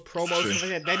 those promos,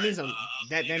 that means a lot.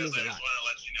 I just want to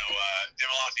let you know,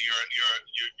 Dimalanta, you're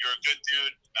a good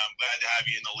dude. I'm glad to have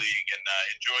you in the league, and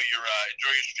enjoy your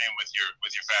stream with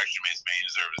your faction mates, man. You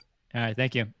deserve it. All right,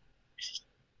 thank you.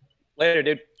 Later,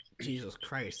 dude. Jesus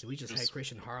Christ, we just had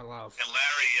Christian Harloff. And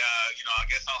Larry, I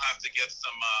guess I'll have to get a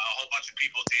whole bunch of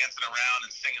people dancing around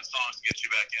and singing songs to get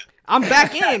you back in. I'm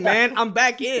back in, man. I'm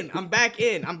back in.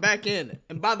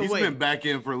 And by the way, he's been back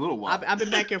in for a little while. I've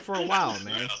been back in for a while,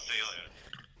 man. I'll see you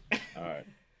later. All right,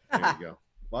 there you go.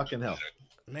 Fucking hell,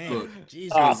 man. Look,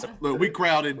 Jesus. Look, we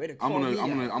crowded. I'm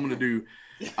gonna do.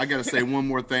 I gotta say one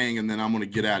more thing, and then I'm gonna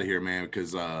get out of here, man,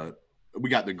 because we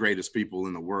got the greatest people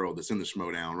in the world that's in the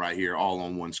Schmodown right here, all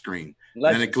on one screen.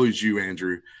 That includes you,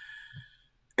 Andrew.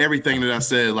 Everything that I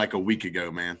said like a week ago,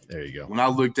 man. There you go. When I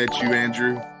looked at you,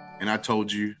 Andrew, and I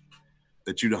told you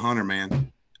that you're the hunter,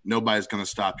 man, nobody's going to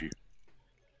stop you.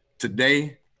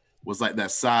 Today was like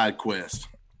that side quest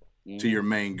to your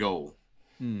main goal.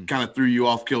 Kind of threw you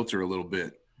off kilter a little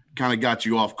bit. Kind of got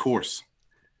you off course.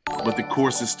 But the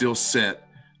course is still set.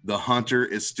 The hunter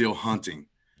is still hunting.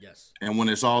 Yes. And when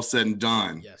it's all said and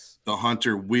done, the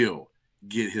hunter will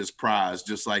get his prize,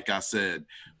 just like I said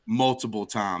multiple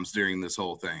times during this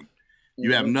whole thing.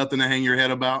 You have nothing to hang your head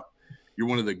about. You're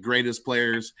one of the greatest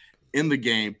players in the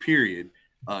game, period.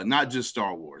 Not just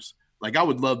Star Wars. Like, I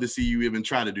would love to see you even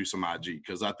try to do some IG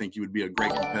because I think you would be a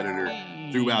great competitor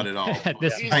throughout it all. At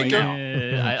this point,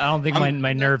 I don't think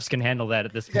my nerves can handle that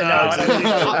at this point.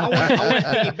 I want to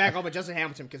piggyback off of Justin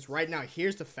Hamilton because right now,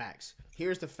 here's the facts.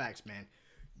 Here's the facts, man.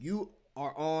 You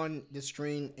are on the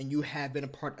screen, and you have been a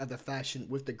part of the fashion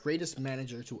with the greatest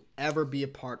manager to ever be a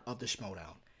part of the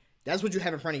Schmodown. That's what you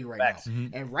have in front of you right now. Mm-hmm.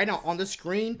 And right now on the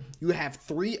screen, you have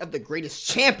 3 of the greatest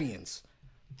champions,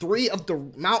 3 of the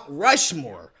Mount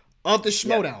Rushmore of the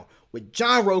Schmodown, with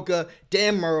John Roca,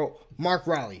 Dan Murrell, Mark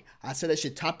Riley. I said that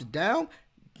shit top to down.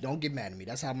 Don't get mad at me.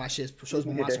 That's how my shit shows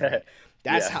my monster.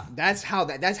 That's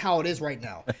how it is right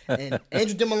now. And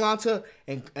Andrew Dimalanta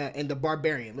and the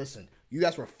Barbarian. Listen, you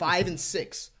guys were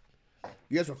 5-6.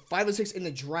 You guys were 5-6 in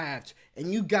the draft,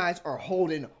 and you guys are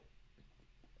holding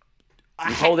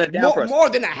more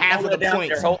than a half of the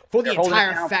points for the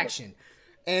entire faction.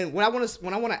 And what I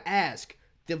want to ask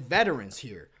the veterans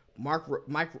here, Mark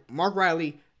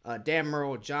Riley, Dan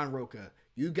Murrell, John Roca,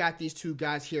 you got these 2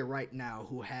 guys here right now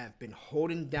who have been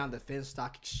holding down the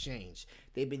Finstock Exchange.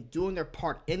 They've been doing their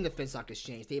part in the Finstock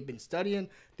Exchange. They've been studying.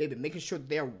 They've been making sure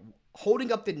they're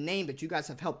holding up the name that you guys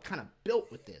have helped kind of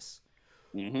built with this.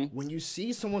 Mm-hmm. When you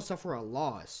see someone suffer a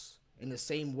loss in the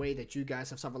same way that you guys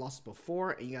have suffered losses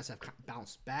before and you guys have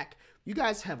bounced back, you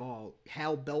guys have all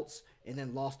held belts and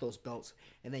then lost those belts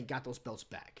and then got those belts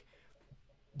back.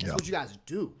 That's what you guys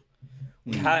do.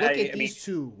 When you look at these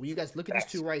two, when you guys look at these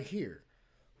 2 right here,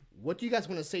 what do you guys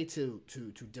want to say to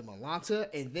Dimalanta,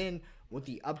 and then with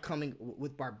the upcoming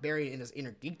with Barbarian in his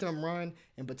Inner Geekdom run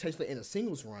and potentially in a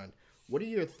singles run? What are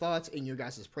your thoughts and your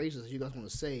guys' praises you guys want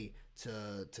to say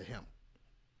to him?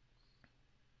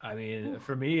 I mean,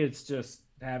 for me, it's just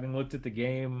having looked at the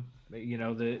game. You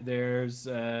know, there's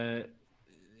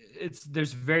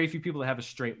very few people that have a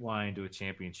straight line to a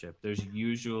championship. There's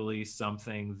usually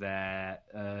something that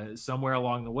somewhere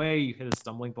along the way you hit a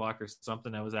stumbling block or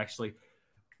something. I was actually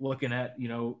looking at,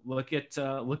 look at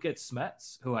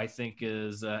Smets, who I think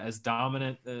is as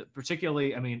dominant,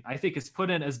 particularly, I mean, I think it's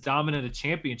put in as dominant a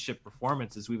championship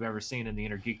performance as we've ever seen in the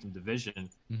Inner Geekdom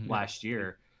division last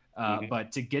year.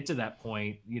 But to get to that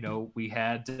point, we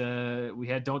had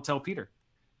Don't Tell Peter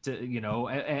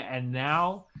and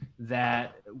now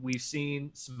that we've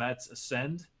seen Smets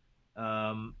ascend,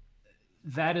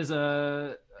 that is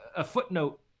a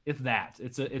footnote. If that,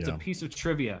 it's a piece of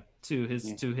trivia to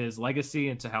his legacy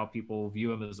and to how people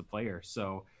view him as a player.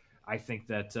 So I think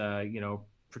that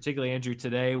particularly Andrew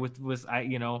today with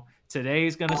today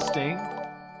is going to sting,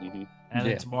 and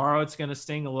then tomorrow it's going to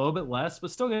sting a little bit less,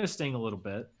 but still going to sting a little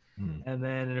bit. And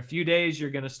then in a few days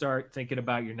you're going to start thinking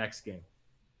about your next game.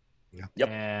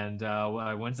 And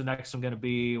when's the next one going to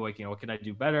be? Like, what can I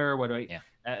do better? What do I?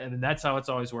 And that's how it's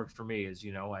always worked for me. Is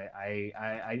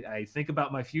I think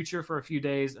about my future for a few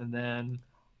days, and then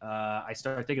I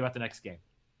start thinking about the next game.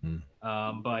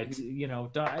 But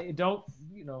don't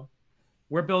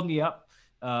we're building you up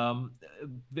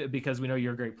because we know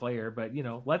you're a great player. But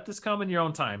let this come in your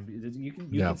own time. You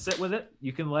can sit with it.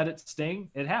 You can let it sting.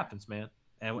 It happens, man.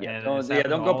 And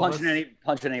don't go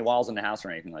punching any walls in the house or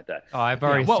anything like that. Oh, I've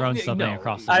already thrown something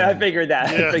across the room. I figured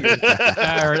that.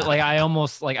 I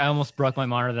almost broke my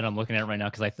monitor that I'm looking at right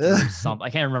now because I threw something. I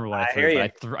can't remember what I threw,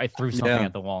 but I threw something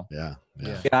at the wall. Yeah,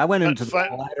 I went into the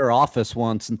ladder office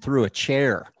once and threw a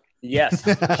chair. Yes.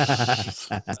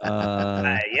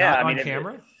 On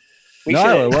camera?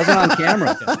 No, it wasn't on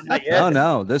camera.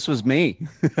 No, this was me.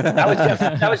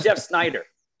 That was Jeff Snyder.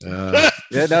 I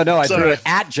threw it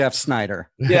at Jeff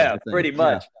Snyder. Yeah, pretty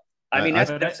much. I mean,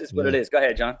 that's just what it is. Go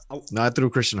ahead, John. No, I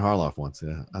threw Christian Harloff once.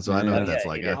 Yeah, that's what I know. What that's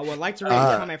like. I would like to read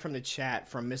a comment from the chat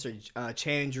from Mr.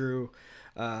 Chandrew.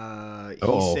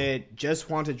 He said,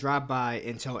 "Just want to drop by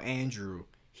and tell Andrew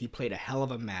he played a hell of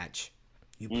a match.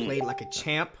 You played like a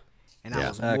champ, and I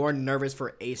was more nervous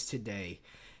for Ace today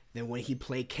than when he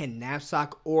played Ken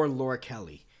Knapsack or Laura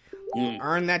Kelly. You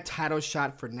earned that title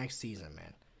shot for next season,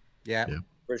 man." Yeah.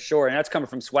 For sure, and that's coming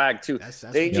from Swag too.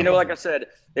 Like I said,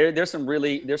 there's some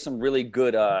really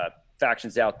good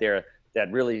factions out there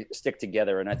that really stick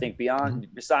together. And I think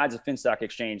besides the Finstock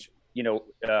Exchange,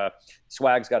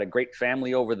 Swag's got a great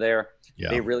family over there.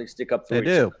 Yeah. They really stick up for each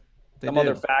other. Some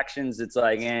other factions, it's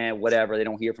like, whatever. They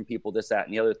don't hear from people, this, that,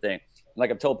 and the other thing.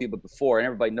 Like I've told people before, and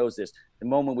everybody knows this, the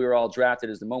moment we were all drafted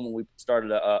is the moment we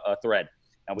started a thread.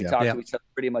 And we talk to each other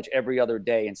pretty much every other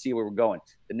day and see where we're going.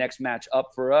 The next match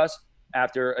up for us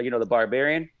after, the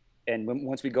Barbarian, and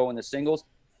once we go in the singles,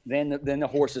 then the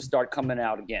horses start coming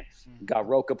out again. We got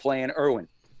Roca playing Irwin.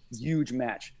 Huge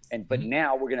match. But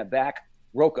now we're going to back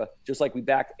Roca just like we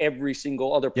backed every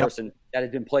single other person that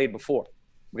had been played before.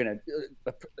 We're going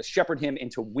to shepherd him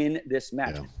into win this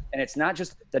match. Yeah. And it's not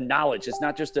just the knowledge. It's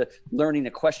not just learning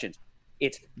the questions.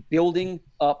 It's building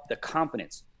up the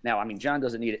confidence. Now, I mean, John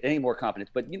doesn't need any more confidence,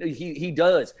 but he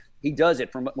does. He does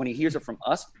it from when he hears it from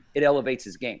us. It elevates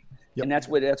his game, and that's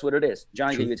what it is.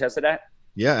 John, can you attest to that?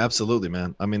 Yeah, absolutely,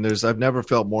 man. I mean, I've never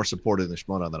felt more supported in the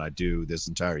Schmodown than I do this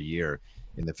entire year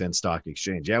in the Finstock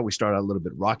Exchange. Yeah, we started out a little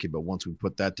bit rocky, but once we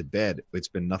put that to bed, it's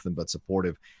been nothing but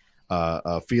supportive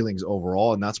feelings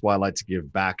overall, and that's why I like to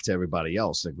give back to everybody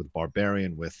else, like with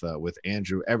Barbarian, with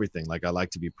Andrew, everything. Like, I like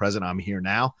to be present. I'm here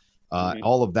now.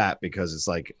 All of that, because it's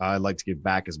like I like to give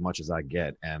back as much as I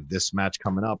get, and this match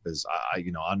coming up is I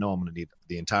know I'm going to need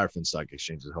the entire Finstock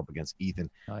Exchange to help against Ethan,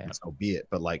 and so be it.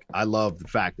 But like, I love the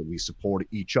fact that we support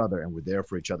each other and we're there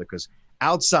for each other, because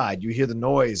outside you hear the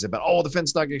noise about the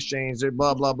Finstock Exchange,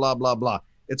 blah blah blah blah blah.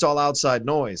 It's all outside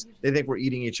noise. They think we're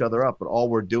eating each other up, but all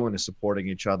we're doing is supporting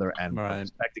each other and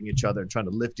respecting each other and trying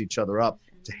to lift each other up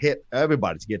to hit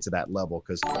everybody to get to that level.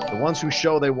 Because the ones who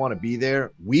show they want to be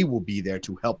there, we will be there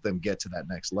to help them get to that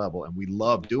next level. And we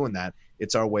love doing that.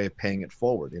 It's our way of paying it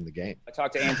forward in the game. I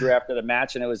talked to Andrew after the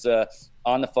match, and it was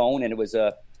on the phone, and it was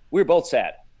we were both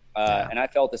sad. And I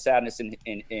felt the sadness in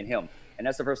him. And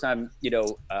that's the first time,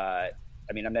 I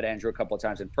met Andrew a couple of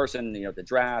times in person, the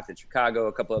draft in Chicago,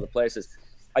 a couple other places.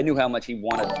 I knew how much he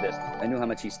wanted this. I knew how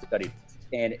much he studied.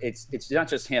 And it's not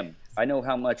just him. I know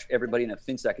how much everybody in the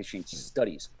Finstock Exchange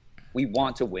studies. We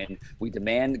want to win. We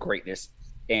demand greatness.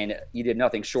 And you did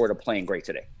nothing short of playing great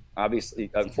today.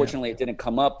 Obviously, unfortunately, it didn't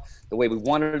come up the way we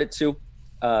wanted it to,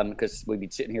 because we'd be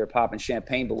sitting here popping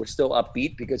champagne, but we're still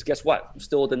upbeat because guess what? We're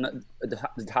still at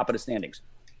the top of the standings.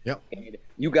 Yep. And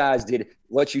you guys did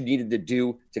what you needed to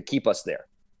do to keep us there.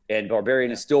 And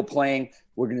Barbarian is still playing.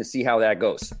 We're going to see how that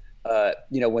goes.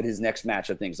 What his next match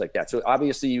and things like that. So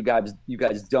obviously you guys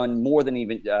done more than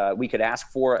even we could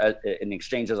ask for in the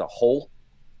exchange as a whole,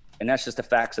 and that's just the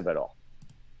facts of it all.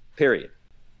 Period.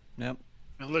 Yep.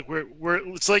 And look, we're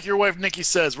it's like your wife Nikki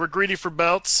says, we're greedy for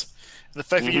belts. And the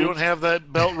fact that you don't have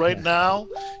that belt right now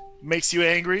makes you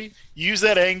angry. Use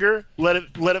that anger, let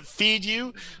it feed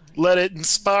you, let it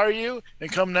inspire you,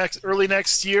 and come early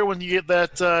next year when you get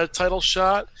that title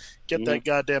shot, get that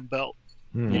goddamn belt.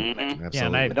 Yeah,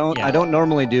 and I don't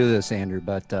normally do this, Andrew,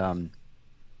 but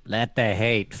let the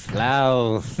hate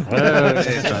flow.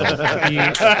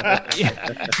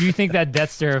 Do you think that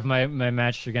death stare of my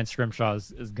match against Scrimshaw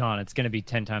is gone? It's going to be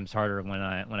 10 times harder when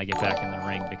I get back in the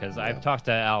ring, because I've talked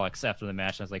to Alex after the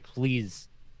match, and I was like, please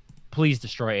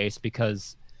destroy Ace,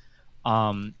 because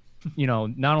not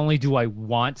only do I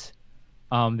want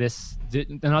not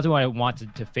do I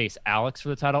want to face Alex for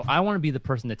the title, I want to be the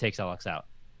person that takes Alex out.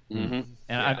 And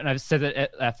I've said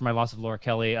that after my loss of Laura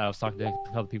Kelly. I was talking to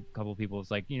a couple of people. It's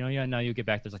like, now you get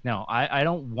back. There's like, no, I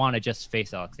don't want to just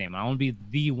face Alex Damon. I want to be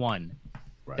the one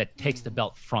that takes the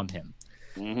belt from him.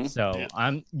 So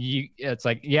it's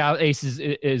like, Ace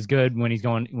is good when he's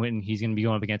going to be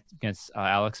going up against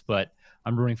Alex, but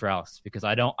I'm rooting for Alex, because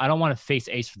I don't want to face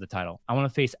Ace for the title. I want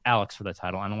to face Alex for the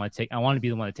title. I want to be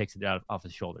the one that takes it off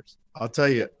his shoulders. I'll tell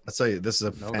you, this is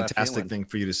a fantastic thing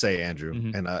for you to say, Andrew.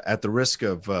 And at the risk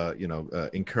of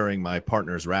incurring my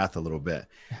partner's wrath a little bit,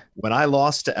 when I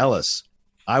lost to Ellis,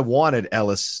 I wanted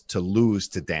Ellis to lose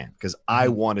to Dan, because I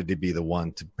wanted to be the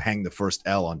one to hang the first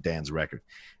L on Dan's record.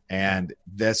 And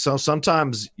so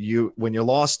sometimes when you're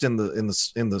lost in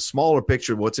the smaller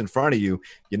picture, what's in front of you,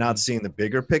 you're not seeing the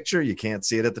bigger picture. You can't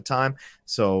see it at the time.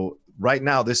 So right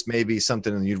now, this may be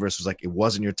something in the universe was like, it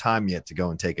wasn't your time yet to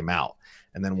go and take him out.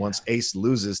 And then once Ace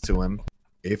loses to him,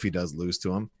 if he does lose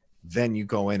to him, then you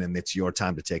go in and it's your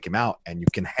time to take him out, and you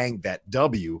can hang that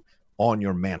W on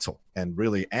your mantle and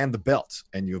the belt,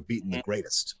 and you've beaten the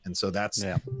greatest. And so that's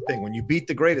the thing. When you beat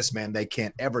the greatest, man, they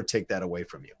can't ever take that away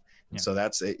from you. So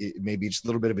that's maybe just a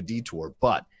little bit of a detour,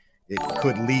 but it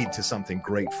could lead to something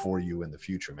great for you in the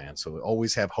future, man. So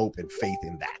always have hope and faith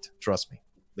in that. Trust me.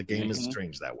 The game is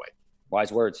strange that way.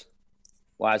 Wise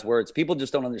words. People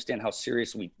just don't understand how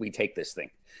serious we take this thing.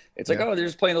 It's like, they're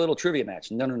just playing a little trivia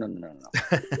match. No.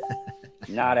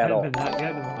 Not at all. You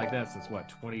haven't been like that since what,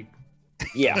 20?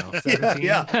 Yeah. 17?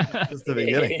 Just the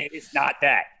beginning. It's not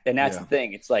that. And that's the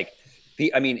thing. It's like,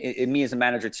 me as a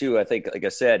manager too, I think, like I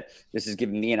said, this is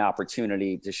giving me an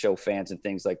opportunity to show fans and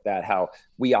things like that how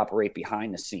we operate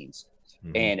behind the scenes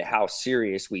and how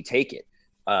serious we take it.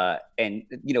 And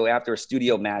after a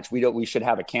studio match, we should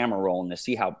have a camera rolling to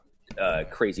see how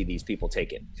crazy these people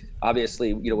take it.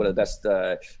 Obviously, one of the best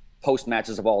post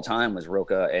matches of all time was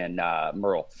Roca and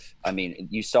Merle. I mean,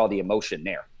 you saw the emotion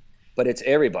there, but it's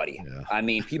everybody. I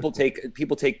mean, people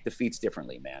take defeats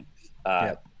differently, man.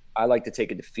 I like to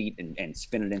take a defeat and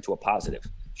spin it into a positive.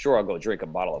 Sure, I'll go drink a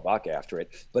bottle of vodka after it,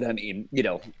 but I mean,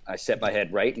 I set my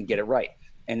head right and get it right.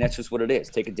 And that's just what it is.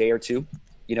 Take a day or two,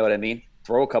 you know what I mean?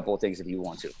 Throw a couple of things if you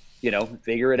want to,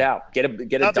 figure it out. Get a not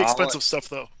doll. the expensive stuff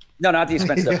though. No, not the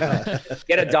expensive stuff.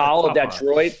 Get a doll of that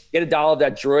droid. Get a doll of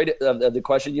that droid of the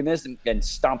question you missed and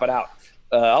stomp it out.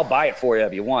 I'll buy it for you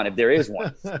if you want, if there is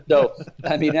one. So,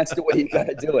 I mean, that's the way you got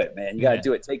to do it, man. You got to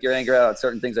do it. Take your anger out on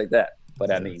certain things like that.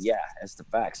 But I mean, yeah, that's the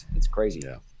facts. It's crazy.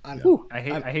 Yeah. I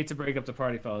hate to break up the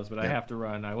party, fellas, but I have to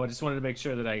run. I just wanted to make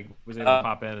sure that I was able to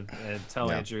pop in and tell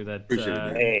Andrew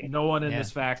that no one in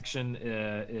this faction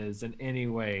is in any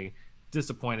way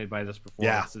disappointed by this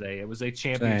performance today. It was a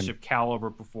championship caliber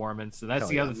performance. So that's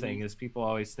the other thing is people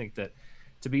always think that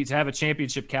to have a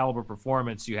championship caliber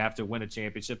performance, you have to win a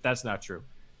championship. That's not true.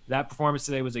 That performance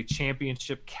today was a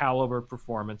championship caliber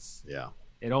performance. Yeah.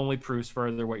 It only proves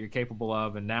further what you're capable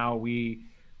of. And now we're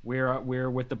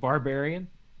with the Barbarian.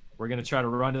 We're going to try to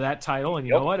run to that title. And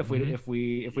you know what? If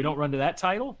we don't run to that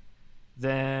title,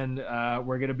 then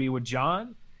we're going to be with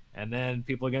John. And then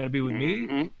people are going to be with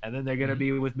me, and then they're going to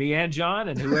be with me and John,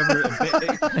 and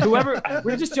whoever.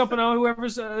 We're just jumping on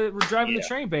whoever's driving the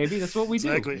train, baby. That's what we do.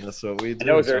 Exactly. That's what we do.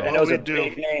 And those are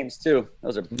big names too.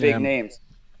 Those are big names.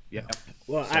 Yeah.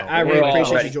 Well, I really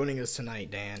appreciate you joining us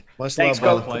tonight, Dan. Thanks,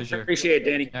 brother. Pleasure. Appreciate it,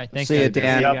 Danny. Right, thanks. See you,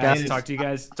 Dan. Talk to you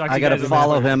guys. I got to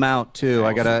follow him out too.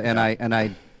 I gotta, and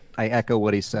I echo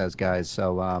what he says, guys.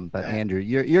 So, but Andrew,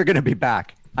 you're going to be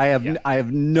back. I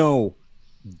have no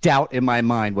doubt in my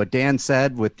mind what Dan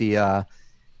said with the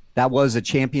that was a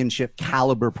championship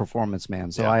caliber performance,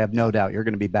 man. So I have no doubt you're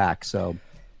going to be back. So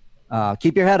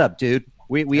keep your head up, dude.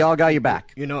 We all got your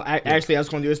back. You know, actually, I was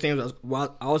going to do this thing. I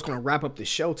was going to wrap up the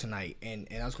show tonight, and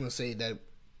I was going to say that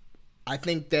I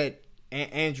think that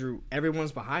Andrew,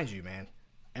 everyone's behind you, man.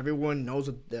 Everyone knows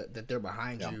that they're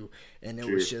behind you, and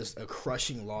it was just a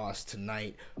crushing loss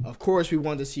tonight. Of course, we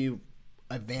wanted to see you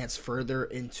advance further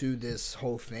into this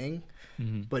whole thing.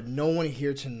 But no one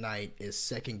here tonight is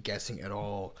second guessing at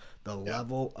all the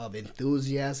level of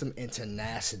enthusiasm and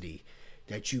tenacity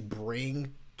that you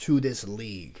bring to this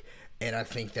league. And I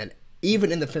think that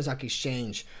even in the Finstock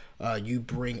Exchange, you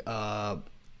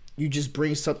just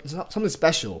bring something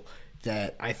special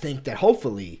that I think that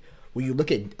hopefully when you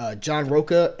look at John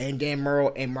Roca and Dan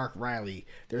Murrow and Mark Riley,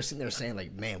 they're sitting there saying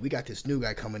like, man, we got this new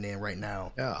guy coming in right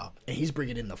now. Yeah. And he's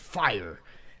bringing in the fire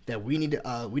that we need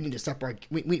to step our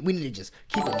we need to just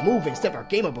keep it moving, step our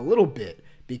game up a little bit,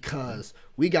 because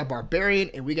we got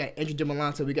Barbarian and we got Andrew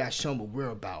Dimalanta, we got shown what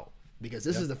we're about, because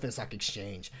this is the Finstock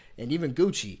Exchange. And even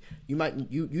Gucci, you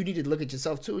need to look at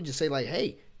yourself too and just say like,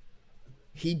 hey,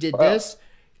 he did this.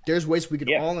 There's ways we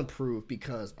can all improve,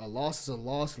 because a loss is a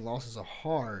loss and losses are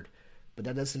hard, but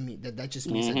that doesn't mean that just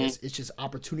means that it's just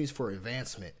opportunities for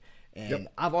advancement. And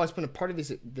I've always been a part of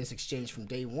this exchange from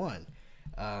day one.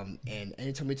 And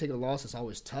anytime we take a loss, it's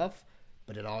always tough,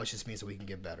 but it always just means that we can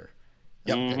get better.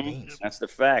 That's what that means. That's the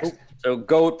facts. So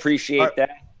go appreciate that.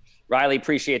 Riley,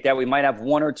 appreciate that. We might have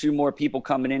one or two more people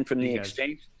coming in from the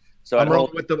exchange. So I'm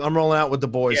rolling out with the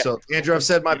boys. Yeah. So Andrew, I've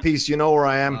said my piece. You know where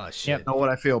I am. You know what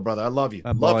I feel, brother. I love you.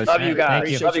 Love you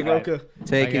guys. Love you, Roca.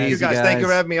 Take it easy, guys. Thank you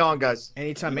for having me on, guys.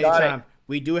 Anytime.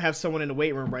 We do have someone in the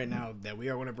weight room right now that we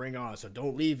are going to bring on. So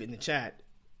don't leave in the chat.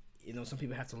 You know, some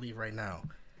people have to leave right now.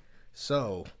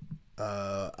 So,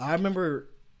 I remember,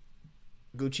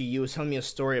 Gucci, you was telling me a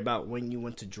story about when you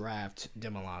went to draft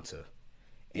Dimalanta.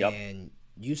 And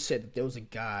you said that there was a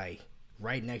guy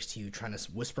right next to you trying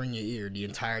to whisper in your ear the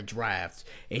entire draft.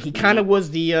 And he kind of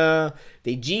was the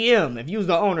GM. If you was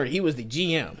the owner, he was the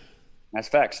GM. That's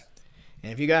facts.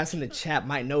 And if you guys in the chat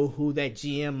might know who that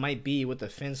GM might be with the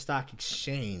Finstock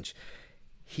Exchange,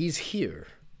 he's here.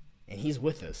 And he's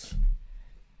with us.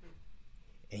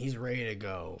 And he's ready to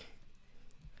go.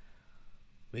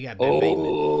 We got Ben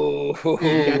Bateman. We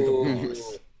got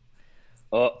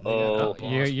the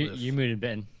boss. You muted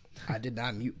Ben. I did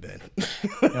not mute Ben.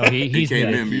 No, he came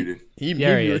in muted. He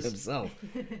muted himself.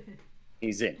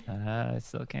 He's in. I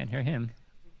still can't hear him.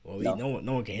 Well, no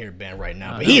one can hear Ben right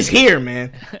now, but he's here,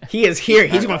 man. He is here.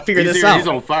 He's gonna figure this out. He's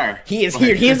on fire. He is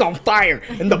here. He is on fire,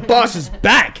 and the boss is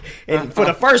back, and for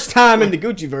the first time in the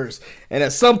Gucciverse. And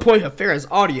at some point, he'll figure his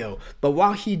audio. But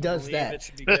while he does that, it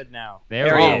should be good now.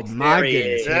 There he is. My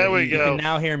goodness, there we go. You can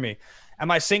now hear me. Am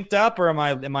I synced up or am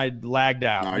I lagged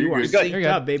out? No, you are synced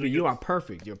up, baby. You are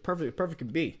perfect. You're perfect. Perfect can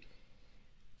be.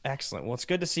 Excellent. Well, it's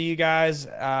good to see you guys.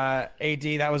 AD,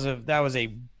 that was a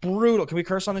brutal. Can we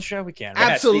curse on the show? We can.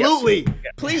 Right? Absolutely.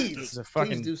 Yes. Please.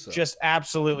 Please do so. Just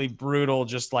absolutely brutal.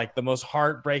 Just like the most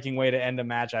heartbreaking way to end a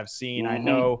match I've seen. I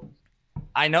know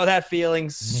that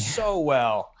feeling so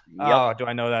well. Yep. Oh, do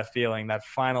I know that feeling? That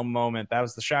final moment. That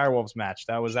was the Shirewolves match.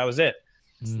 That was it.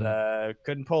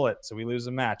 Couldn't pull it, so we lose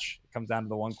the match. It comes down to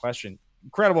the one question.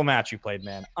 Incredible match you played,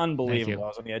 man. Unbelievable. I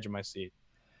was on the edge of my seat.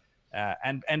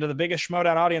 And to the biggest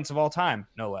Schmodown audience of all time,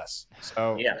 no less.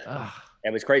 So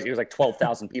It was crazy. It was like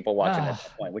 12,000 people watching at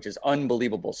that point, which is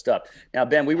unbelievable stuff. Now,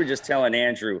 Ben, we were just telling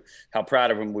Andrew how proud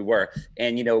of him we were.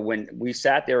 And, you know, when we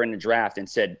sat there in the draft and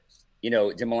said, you know,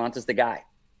 Dimalanta's the guy,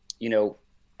 you know,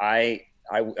 I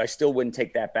still wouldn't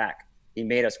take that back. He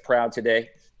made us proud today.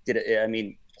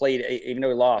 Played, even though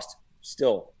he lost,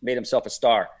 still made himself a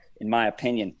star, in my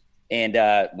opinion. And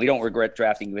we don't regret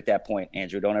drafting you at that point,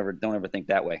 Andrew. Don't ever think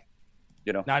that way.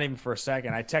 You know, not even for a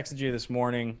second. I texted you this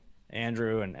morning,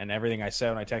 Andrew, and everything I said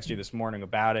when I texted you this morning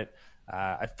about it.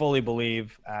 I fully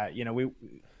believe, you know,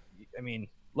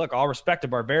 look, all respect to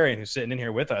Barbarian who's sitting in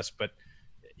here with us, but,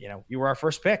 you know, you were our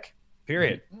first pick,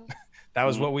 period. That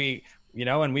was what we, you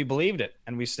know, and we believed it,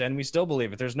 and we still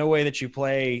believe it. There's no way that you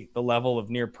play the level of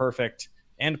near perfect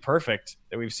and perfect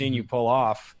that we've seen you pull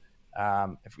off.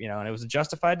 You know, and it was a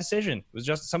justified decision. It was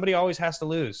just, somebody always has to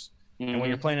lose. And when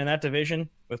you're playing in that division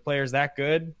with players that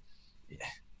good,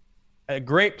 a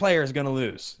great player is going to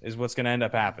lose, is what's going to end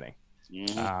up happening.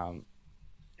 In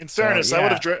fairness, I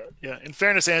would have in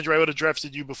fairness, Andrew, I would have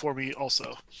drafted you before me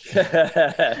also.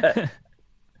 Man.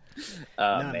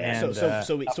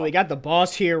 So we got the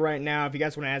boss here right now. If you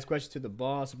guys want to ask questions to the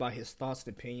boss about his thoughts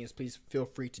and opinions, please feel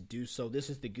free to do so. This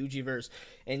is the Gucciverse,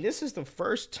 and this is the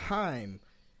first time.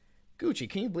 Gucci,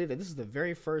 can you believe that this is the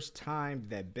very first time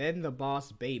that Ben the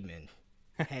Boss Bateman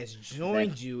has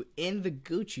joined you in the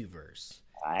Gucciverse?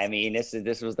 I mean,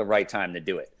 this was the right time to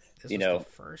do it. You know,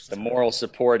 the moral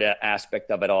support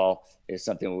aspect of it all is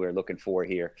something we were looking for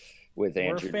here with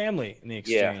Andrew. We're a family in the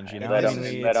exchange, you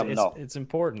know. It's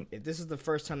important. If this is the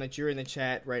first time that you're in the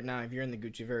chat right now, if you're in the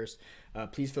Gucciverse,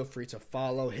 please feel free to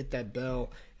follow, hit that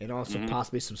bell, and also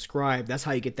possibly subscribe. That's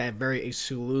how you get that very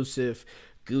exclusive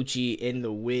Gucci in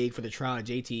the wig for the trial of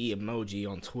JTE emoji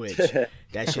on Twitch.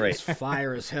 That shit is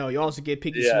fire as hell. You also get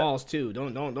Piggy Smalls too.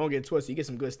 Don't get twisted. You get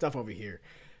some good stuff over here.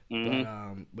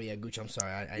 But yeah, Gucci, I'm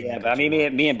sorry. But I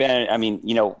mean, me and Ben, I mean,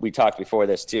 you know, we talked before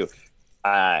this too.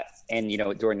 And you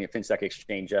know, during the Finstock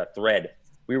Exchange thread,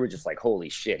 we were just like, holy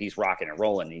shit, he's rocking and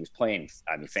rolling. He was playing,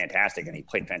 I mean, fantastic, and he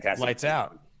played fantastic. Lights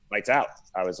out.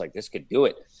 I was like, this could do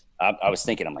it. I was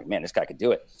thinking, I'm like, man, this guy could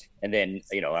do it. And then,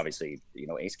 you know, obviously, you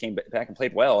know, Ace came back and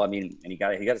played well. I mean, and he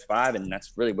got his 5, and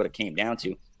that's really what it came down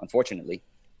to, unfortunately.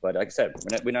 But like I said,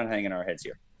 we're not hanging our heads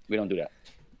here. We don't do that.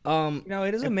 You know,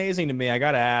 it is amazing to me. I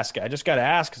just got to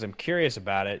ask because I'm curious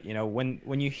about it. You know,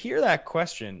 when you hear that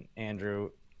question, Andrew,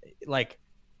 like,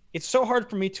 it's so hard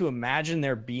for me to imagine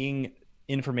there being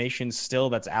information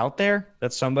still that's out there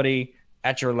that somebody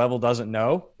at your level doesn't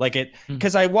know, like it,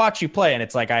 because I watch you play and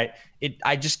it's like I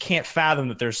just can't fathom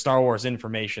that there's Star Wars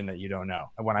information that you don't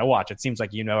know. And when I watch, it seems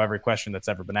like you know every question that's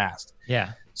ever been asked.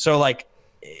 Yeah. So like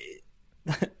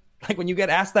when you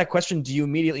get asked that question, do you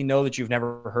immediately know that you've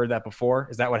never heard that before?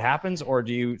 Is that what happens, or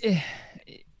do you?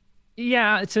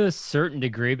 Yeah, to a certain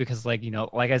degree, because like, you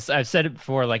know, like I've said it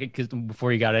before, like, because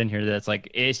before you got in here, that's like,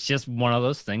 it's just one of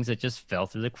those things that just fell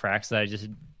through the cracks that I just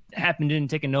didn't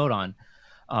take a note on.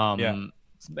 And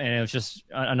it was just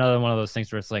another one of those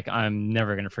things where it's like, I'm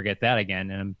never going to forget that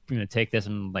again. And I'm going to take this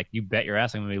and like, you bet your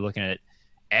ass I'm going to be looking at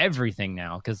everything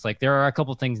now. Cause like, there are a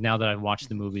couple things now that I've watched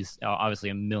the movies, obviously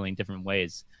a million different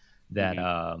ways that,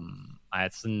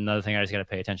 it's another thing I just got to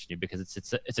pay attention to, because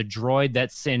it's a droid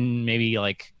that's in maybe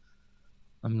like,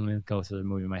 I'm going to go through the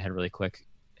movie in my head really quick.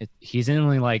 He's in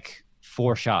only like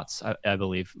 4 shots, I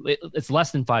believe. It's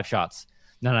less than 5 shots.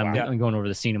 Now I'm going over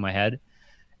the scene in my head.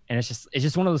 And it's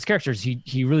just one of those characters.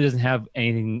 He really doesn't have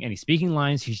any speaking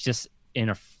lines. He's just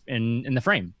in the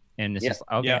frame, and it's just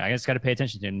okay. I just got to pay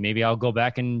attention to him. Maybe I'll go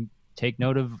back and take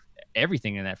note of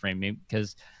everything in that frame,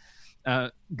 because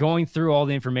going through all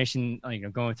the information, you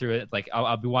know, going through it, like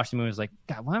I'll be watching the movie. It's like,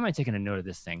 God, why am I taking a note of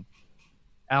this thing?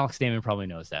 Alex Damon probably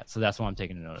knows that, so that's why I'm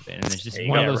taking a note of it. And it's just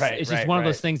one of those. It's just one of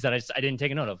those things that I didn't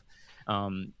take a note of.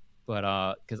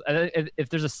 But because if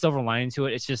there's a silver lining to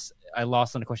it, it's just I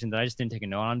lost on a question that I just didn't take a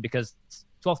note on, because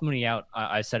 12th Mooney Out,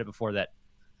 I said it before that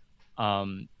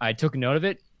I took a note of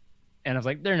it, and I was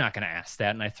like, they're not going to ask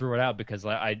that, and I threw it out because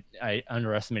I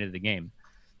underestimated the game.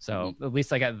 So at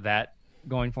least I got that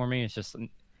going for me. It's just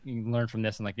you learn from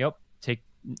this and like, yep, take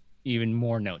even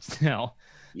more notes now.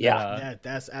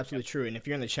 That's absolutely true. And if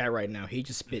you're in the chat right now, he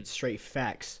just spit straight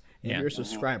facts. And if you're a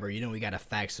subscriber, you know we got a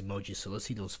fax emoji, so let's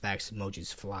see those fax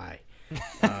emojis fly.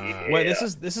 Wait,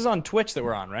 this is on Twitch that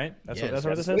we're on, right? That's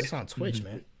what this is? It's on Twitch,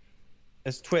 man.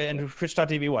 It's Twitch and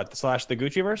Twitch.tv what? / the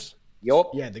Gucciverse? Yup.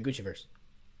 Yeah, the Gucciverse.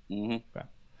 Okay.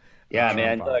 Yeah,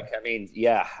 man. Look, I mean,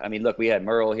 look, we had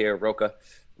Merle here, Roca,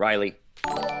 Riley,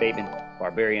 Bateman,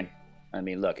 Barbarian, I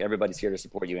mean, look, everybody's here to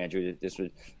support you, Andrew. This was,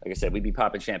 like I said, we'd be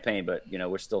popping champagne, but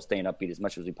we're still staying upbeat as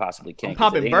much as we possibly can. I'm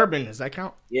popping bourbon. Does that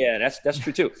count? Yeah, that's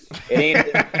true too. It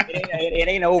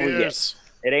ain't over yet.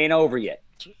 It ain't over yet.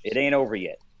 It ain't over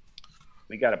yet.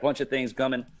 We got a bunch of things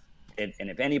coming, and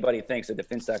if anybody thinks that the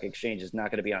Finstock Exchange is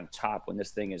not going to be on top when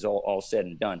this thing is all said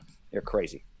and done, they're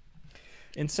crazy.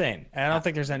 Insane. And I don't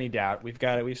think there's any doubt. We've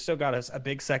still got a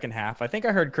big second half. I think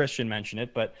I heard Christian mention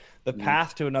it, but the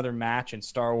path to another match in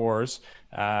Star Wars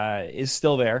is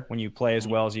still there when you play as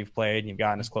well as you've played and you've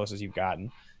gotten as close as you've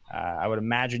gotten. I would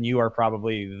imagine you are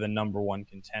probably the number one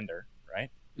contender, right?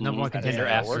 Number one contender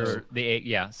after the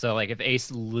yeah. So like if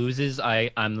Ace loses,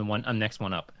 I'm next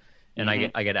one up, and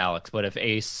I get Alex. But if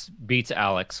Ace beats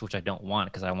Alex, which I don't want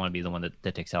because I want to be the one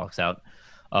that takes Alex out.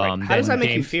 How does that make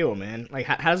you feel, man? Like,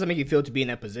 how does that make you feel to be in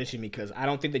that position? Because I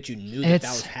don't think that you knew that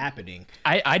was happening.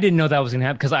 I didn't know that was going to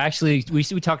happen because I actually we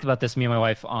talked about this, me and my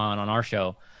wife on our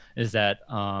show, is that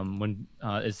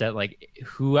like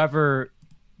whoever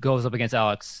goes up against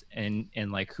Alex and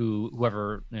like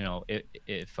whoever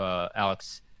if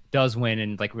Alex does win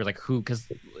and like we're like who,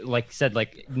 because like you said,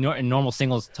 like in normal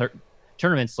singles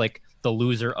tournaments, like the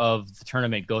loser of the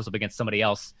tournament goes up against somebody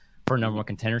else for a number one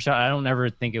contender shot. I don't ever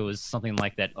think it was something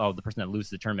like that. Oh, the person that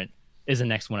loses the tournament is the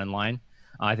next one in line.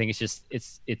 I think it's just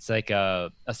it's like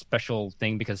a special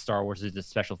thing because Star Wars is a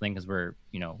special thing because we're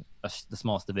the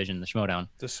smallest division, the Schmodown.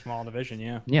 The small division,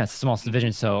 yeah. Yeah, it's the smallest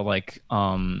division. So like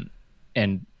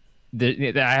and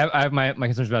I have my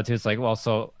concerns about it too. It's like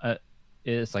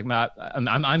it's like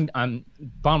I'm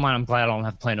bottom line. I'm glad I don't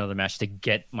have to play another match to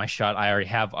get my shot. I already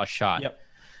have a shot. Yep.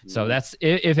 So that's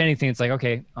if anything, it's like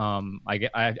okay,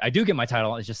 I do get my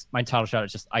title. It's just my title shot.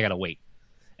 It's just I gotta wait,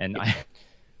 and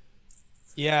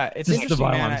it's interesting,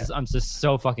 man. I'm just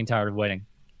so fucking tired of waiting.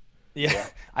 Yeah,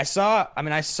 I saw.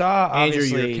 Andrew,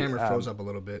 your camera froze up a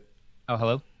little bit. Oh,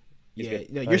 hello. Yeah,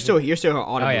 no, you're still audibly.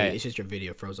 Oh, yeah. It's just your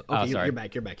video froze up. Okay, sorry.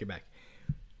 You're back.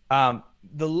 So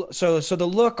the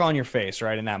look on your face,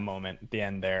 right in that moment at the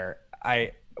end there,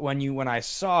 when I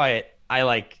saw it,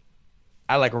 I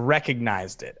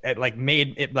recognized it.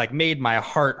 It made my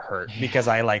heart hurt because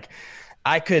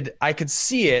I could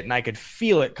see it and I could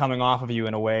feel it coming off of you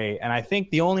in a way. And I think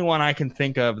the only one I can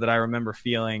think of that I remember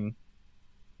feeling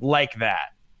like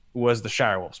that was the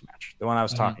Shirewolves match, the one I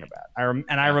was talking about.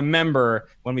 I remember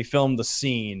when we filmed the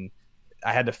scene,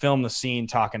 I had to film the scene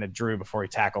talking to Drew before he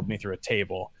tackled me through a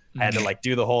table. I had to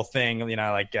do the whole thing,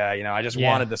 I just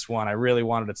wanted this one. I really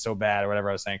wanted it so bad or whatever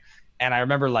I was saying. And I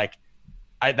remember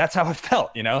that's how it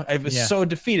felt, it was so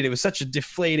defeated. It was such a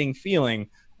deflating feeling.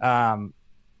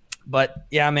 But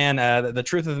yeah, man, the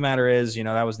truth of the matter is,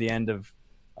 that was the end of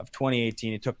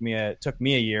 2018. It took me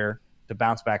a year to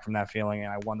bounce back from that feeling.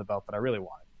 And I won the belt that I really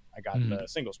wanted. I got the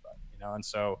singles belt, and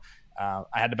so I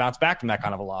had to bounce back from that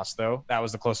kind of a loss, though. That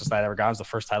was the closest I'd ever got. It was the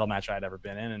first title match I'd ever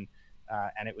been in.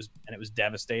 And it was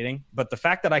devastating. But the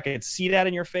fact that I could see that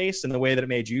in your face and the way that it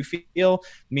made you feel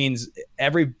means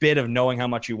every bit of knowing how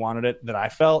much you wanted it that I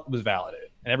felt was validated.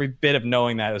 And every bit of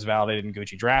knowing that was validated in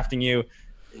Gucci drafting you,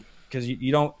 because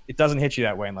it doesn't hit you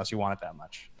that way unless you want it that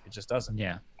much. It just doesn't.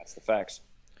 Yeah. That's the facts.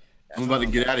 I'm about to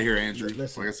get out of here, Andrew.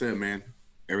 Like I said, man,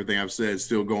 everything I've said is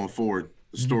still going forward.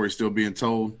 The story's still being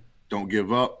told. Don't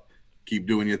give up. Keep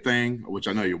doing your thing, which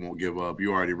I know you won't give up.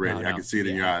 You're already ready. I can see it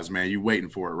in your eyes, man. You're waiting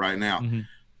for it right now.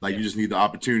 You just need the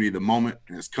opportunity, the moment,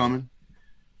 and it's coming.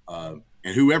 And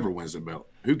whoever wins the belt,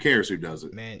 who cares who does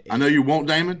it? Man, I know you want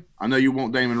Damon. I know you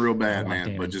want Damon real bad,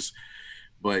 man. Damon.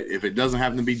 But if it doesn't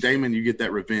happen to be Damon, you get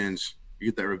that revenge. You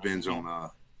get that revenge on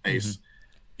Ace.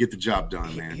 Get the job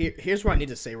done, man. Here's what I need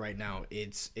to say right now.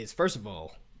 It's first of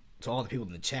all, to all the people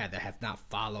in the chat that have not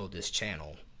followed this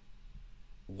channel,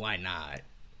 why not?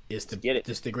 It's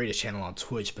the greatest channel on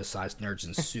Twitch besides Nerds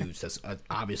in Suits. That's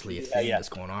obviously a thing that's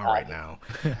going on right now.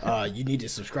 You need to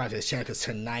subscribe to this channel because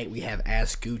tonight we have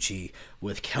Ask Gucci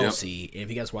with Kelsey. And if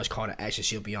you guys watch Call to Action,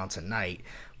 she'll be on tonight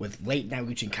with Late Night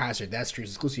Gucci and Kaiser. That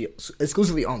streams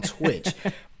exclusively on Twitch.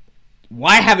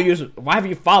 Why have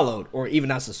you followed or even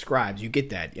not subscribed? You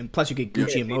get that, and plus you get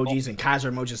Gucci emojis and Kaiser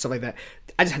emojis and stuff like that.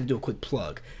 I just had to do a quick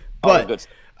plug, but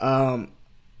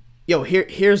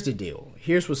here's the deal.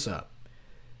 Here's what's up.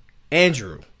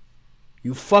 Andrew,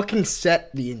 you fucking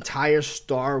set the entire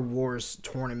Star Wars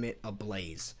tournament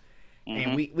ablaze.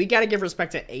 And we got to give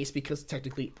respect to Ace because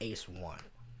technically Ace won.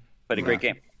 Played a great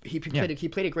game. He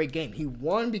played a great game. He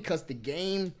won because the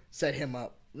game set him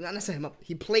up. Not set him up.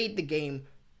 He played the game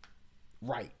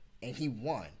right, and he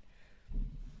won.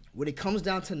 When it comes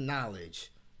down to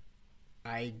knowledge,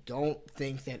 I don't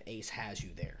think that Ace has you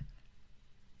there.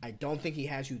 I don't think he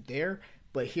has you there,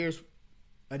 but here's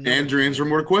And you're answering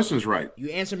more questions right. You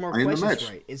answer more questions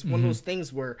right. It's one of those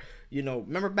things where,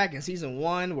 remember back in season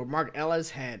 1 where Mark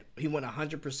Ellis he went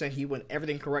 100%, he went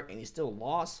everything correct, and he still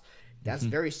lost. That's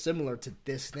very similar to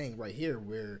this thing right here,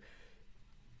 where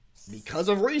because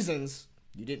of reasons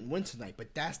you didn't win tonight.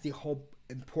 But that's the whole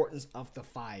importance of the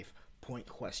 5-point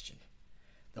question.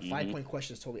 The 5-point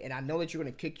question is totally, and I know that you're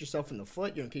going to kick yourself in the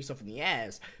foot, you're going to kick yourself in the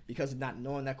ass because of not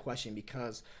knowing that question,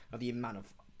 because of the amount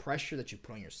of pressure that you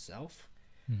put on yourself,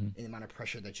 and the amount of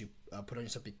pressure that you put on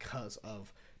yourself because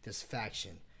of this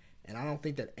faction. And I don't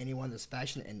think that anyone in this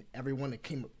faction and everyone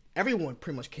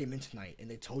pretty much came in tonight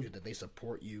and they told you that they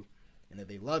support you and that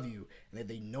they love you and that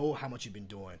they know how much you've been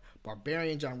doing.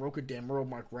 Barbarian, John Roker, Dan Murrow,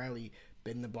 Mark Riley,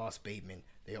 Ben the Boss Bateman,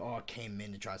 they all came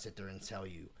in to try to sit there and tell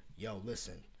you, yo,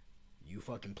 listen, you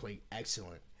fucking played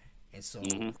excellent. And so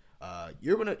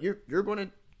you're gonna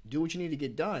do what you need to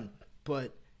get done.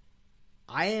 But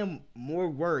I am more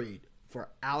worried for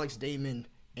Alex Damon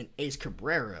and Ace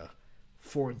Cabrera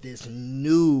for this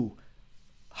new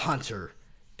hunter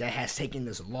that has taken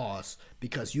this loss,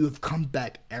 because you have come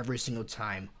back every single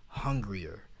time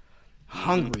hungrier,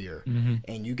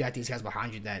 and you got these guys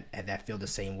behind you that feel the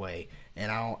same way. And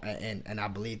I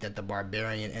believe that the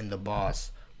Barbarian and the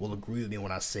Boss will agree with me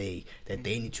when I say that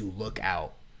they need to look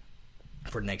out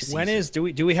for next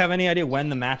season. Do we have any idea when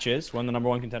the match is? When the number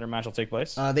 1 contender match will take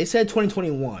place? They said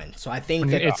 2021, so I think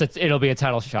that it'll be a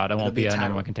title shot. It won't be a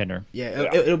number 1 contender.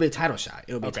 Yeah, it'll be a title shot.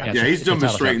 It'll be a title shot. He's jumping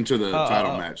straight into the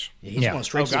title match. Yeah, he's going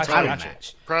straight to the title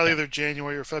match. Probably either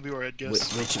January or February, I'd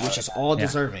guess. Which is all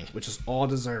deserving.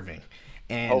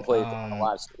 And hopefully,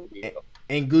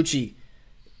 and Gucci,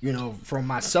 for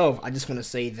myself, I just want to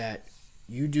say that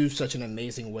you do such an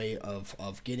amazing way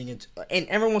of getting into, and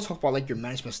everyone's talking about like your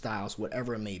management styles,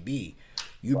 whatever it may be.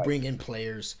 You bring in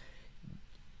players,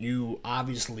 you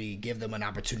obviously give them an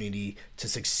opportunity to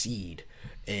succeed,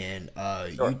 and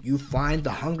you find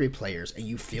the hungry players and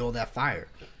you feel that fire.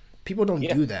 People don't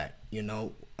do that,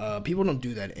 people don't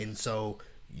do that, and so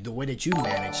the way that you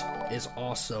manage is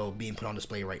also being put on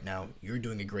display right now. You're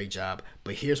doing a great job,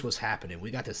 but here's what's happening.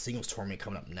 We got the singles tournament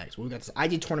coming up next. We got this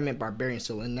IG tournament, Barbarian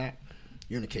still in that.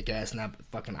 You're gonna kick ass in that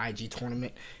fucking IG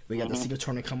tournament. We got the single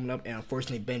tournament coming up, and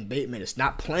unfortunately Ben Bateman is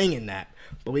not playing in that.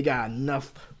 But we got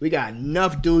enough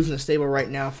dudes in the stable right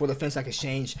now for the Finstock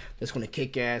Exchange that's gonna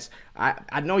kick ass.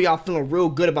 I know y'all feeling real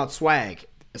good about swag.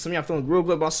 If some of y'all feeling real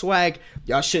good about swag,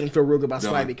 y'all shouldn't feel real good about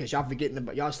swag, because y'all forgetting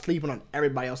about, y'all sleeping on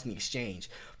everybody else in the exchange.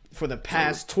 For the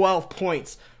past 12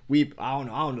 points, I don't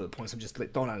know the points. I'm just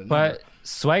throwing out a number. But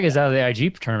swag is out of the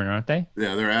IG tournament, aren't they?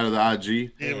 Yeah, they're out of the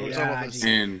IG.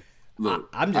 And look,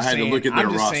 I'm just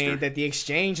saying that the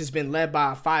exchange has been led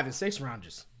by 5 and 6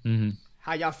 rounders.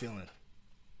 How y'all feeling?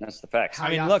 That's the facts.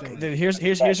 Here's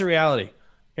a reality.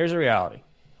 Here's a reality.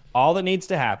 All that needs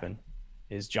to happen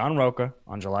is John Roca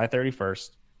on July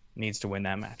 31st needs to win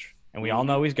that match, and we all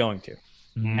know he's going to.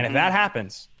 And if that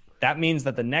happens, that means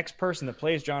that the next person that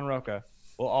plays John Roca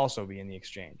will also be in the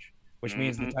exchange, which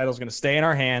means the title's going to stay in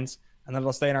our hands, and then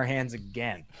it'll stay in our hands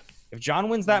again. If John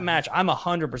wins that match, I'm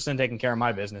 100% taking care of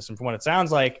my business. And from what it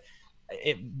sounds like,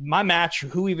 my match,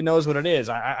 who even knows what it is?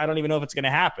 I don't even know if it's going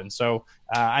to happen. So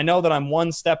I know that I'm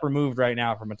one step removed right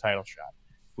now from a title shot.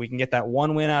 If we can get that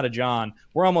one win out of John,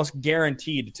 we're almost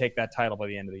guaranteed to take that title by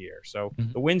the end of the year. So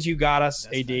the wins you got us,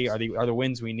 that's AD, are the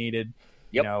wins we needed.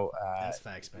 Yep. That's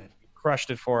facts, man.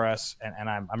 Crushed it for us, and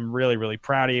I'm really, really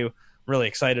proud of you. Really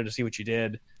excited to see what you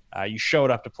did. You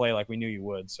showed up to play like we knew you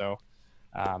would. So.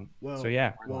 I'm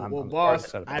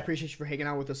Boss, I appreciate you for hanging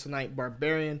out with us tonight.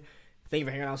 Barbarian, thank you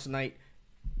for hanging out with us tonight.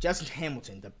 Justin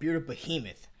Hamilton, the bearded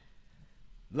behemoth,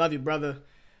 love you, brother.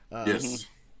 Yes.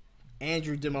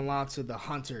 Andrew Dimalanta, the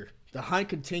hunter. The hunt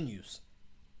continues.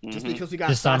 Just because we got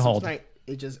just on hold tonight,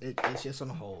 it's just on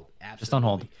hold. Absolutely. Just on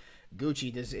hold.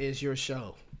 Gucci, this is your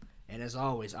show, and as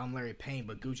always, I'm Larry Payne.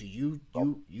 But Gucci, you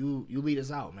lead us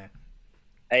out, man.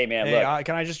 Hey, man, look.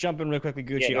 Can I just jump in real quickly,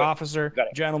 Gucci? Officer,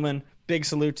 gentlemen, big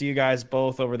salute to you guys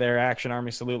both over there. Action Army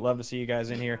salute. Love to see you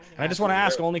guys in here. And I just want to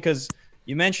ask, only because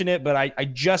you mentioned it, but I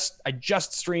just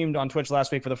streamed on Twitch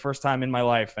last week for the first time in my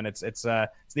life, and it's the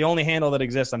only handle that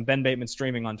exists. I'm Ben Bateman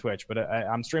streaming on Twitch, but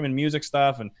I'm streaming music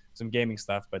stuff and some gaming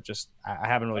stuff, but just I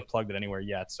haven't really plugged it anywhere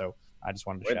yet, so I just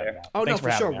wanted to shout it out. Oh, Thanks no,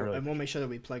 for sure. me, and we'll make sure that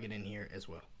we plug it in here as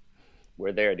well.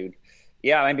 We're there, dude.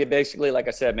 Yeah, I mean, basically, like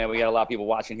I said, man, we got a lot of people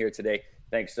watching here today.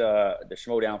 Thanks the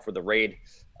Schmodown for the raid.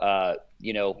 Like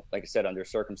I said, under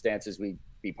circumstances, we'd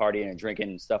be partying and drinking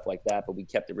and stuff like that, but we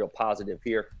kept it real positive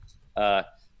here. Like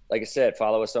I said,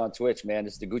 follow us on Twitch, man.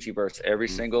 This is the Gucciverse every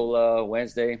single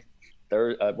Wednesday,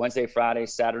 Friday,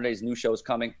 Saturdays, new shows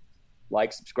coming.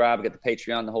 Like, subscribe, get the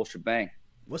Patreon, the whole shebang.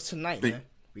 What's tonight, man?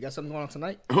 We got something going on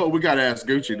tonight? Oh, we got to ask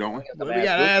Gucci, don't we? We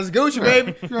got to ask Gucci,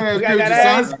 baby. We got that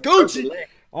ask Gucci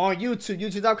on YouTube,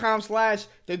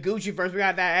 youtube.com/the Gucciverse. We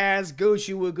got that ask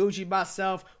Gucci with Gucci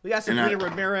myself. We got Sabrina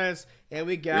Ramirez, and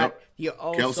we got the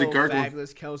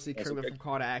fabulous Kelsey Kirkland from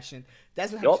Call to Action.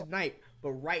 That's what happened tonight.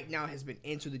 But right now has been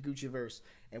into the Gucciverse,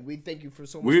 and we thank you for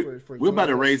so much for we're about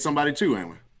to raid somebody too, ain't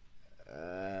we?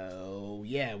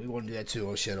 Yeah, we want to do that too.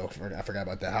 Oh shit! I forgot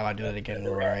about that. How do I do that again?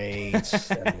 Raid. I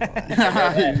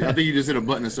think you just hit a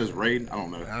button that says raid. I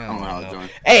don't know. I don't know how it's done.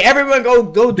 Hey, everyone,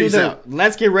 go do the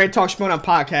Let's Get Ready to Talk Schmodown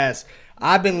podcast.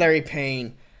 I've been Larry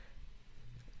Payne.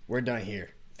 We're done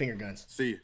here. Finger guns. See you.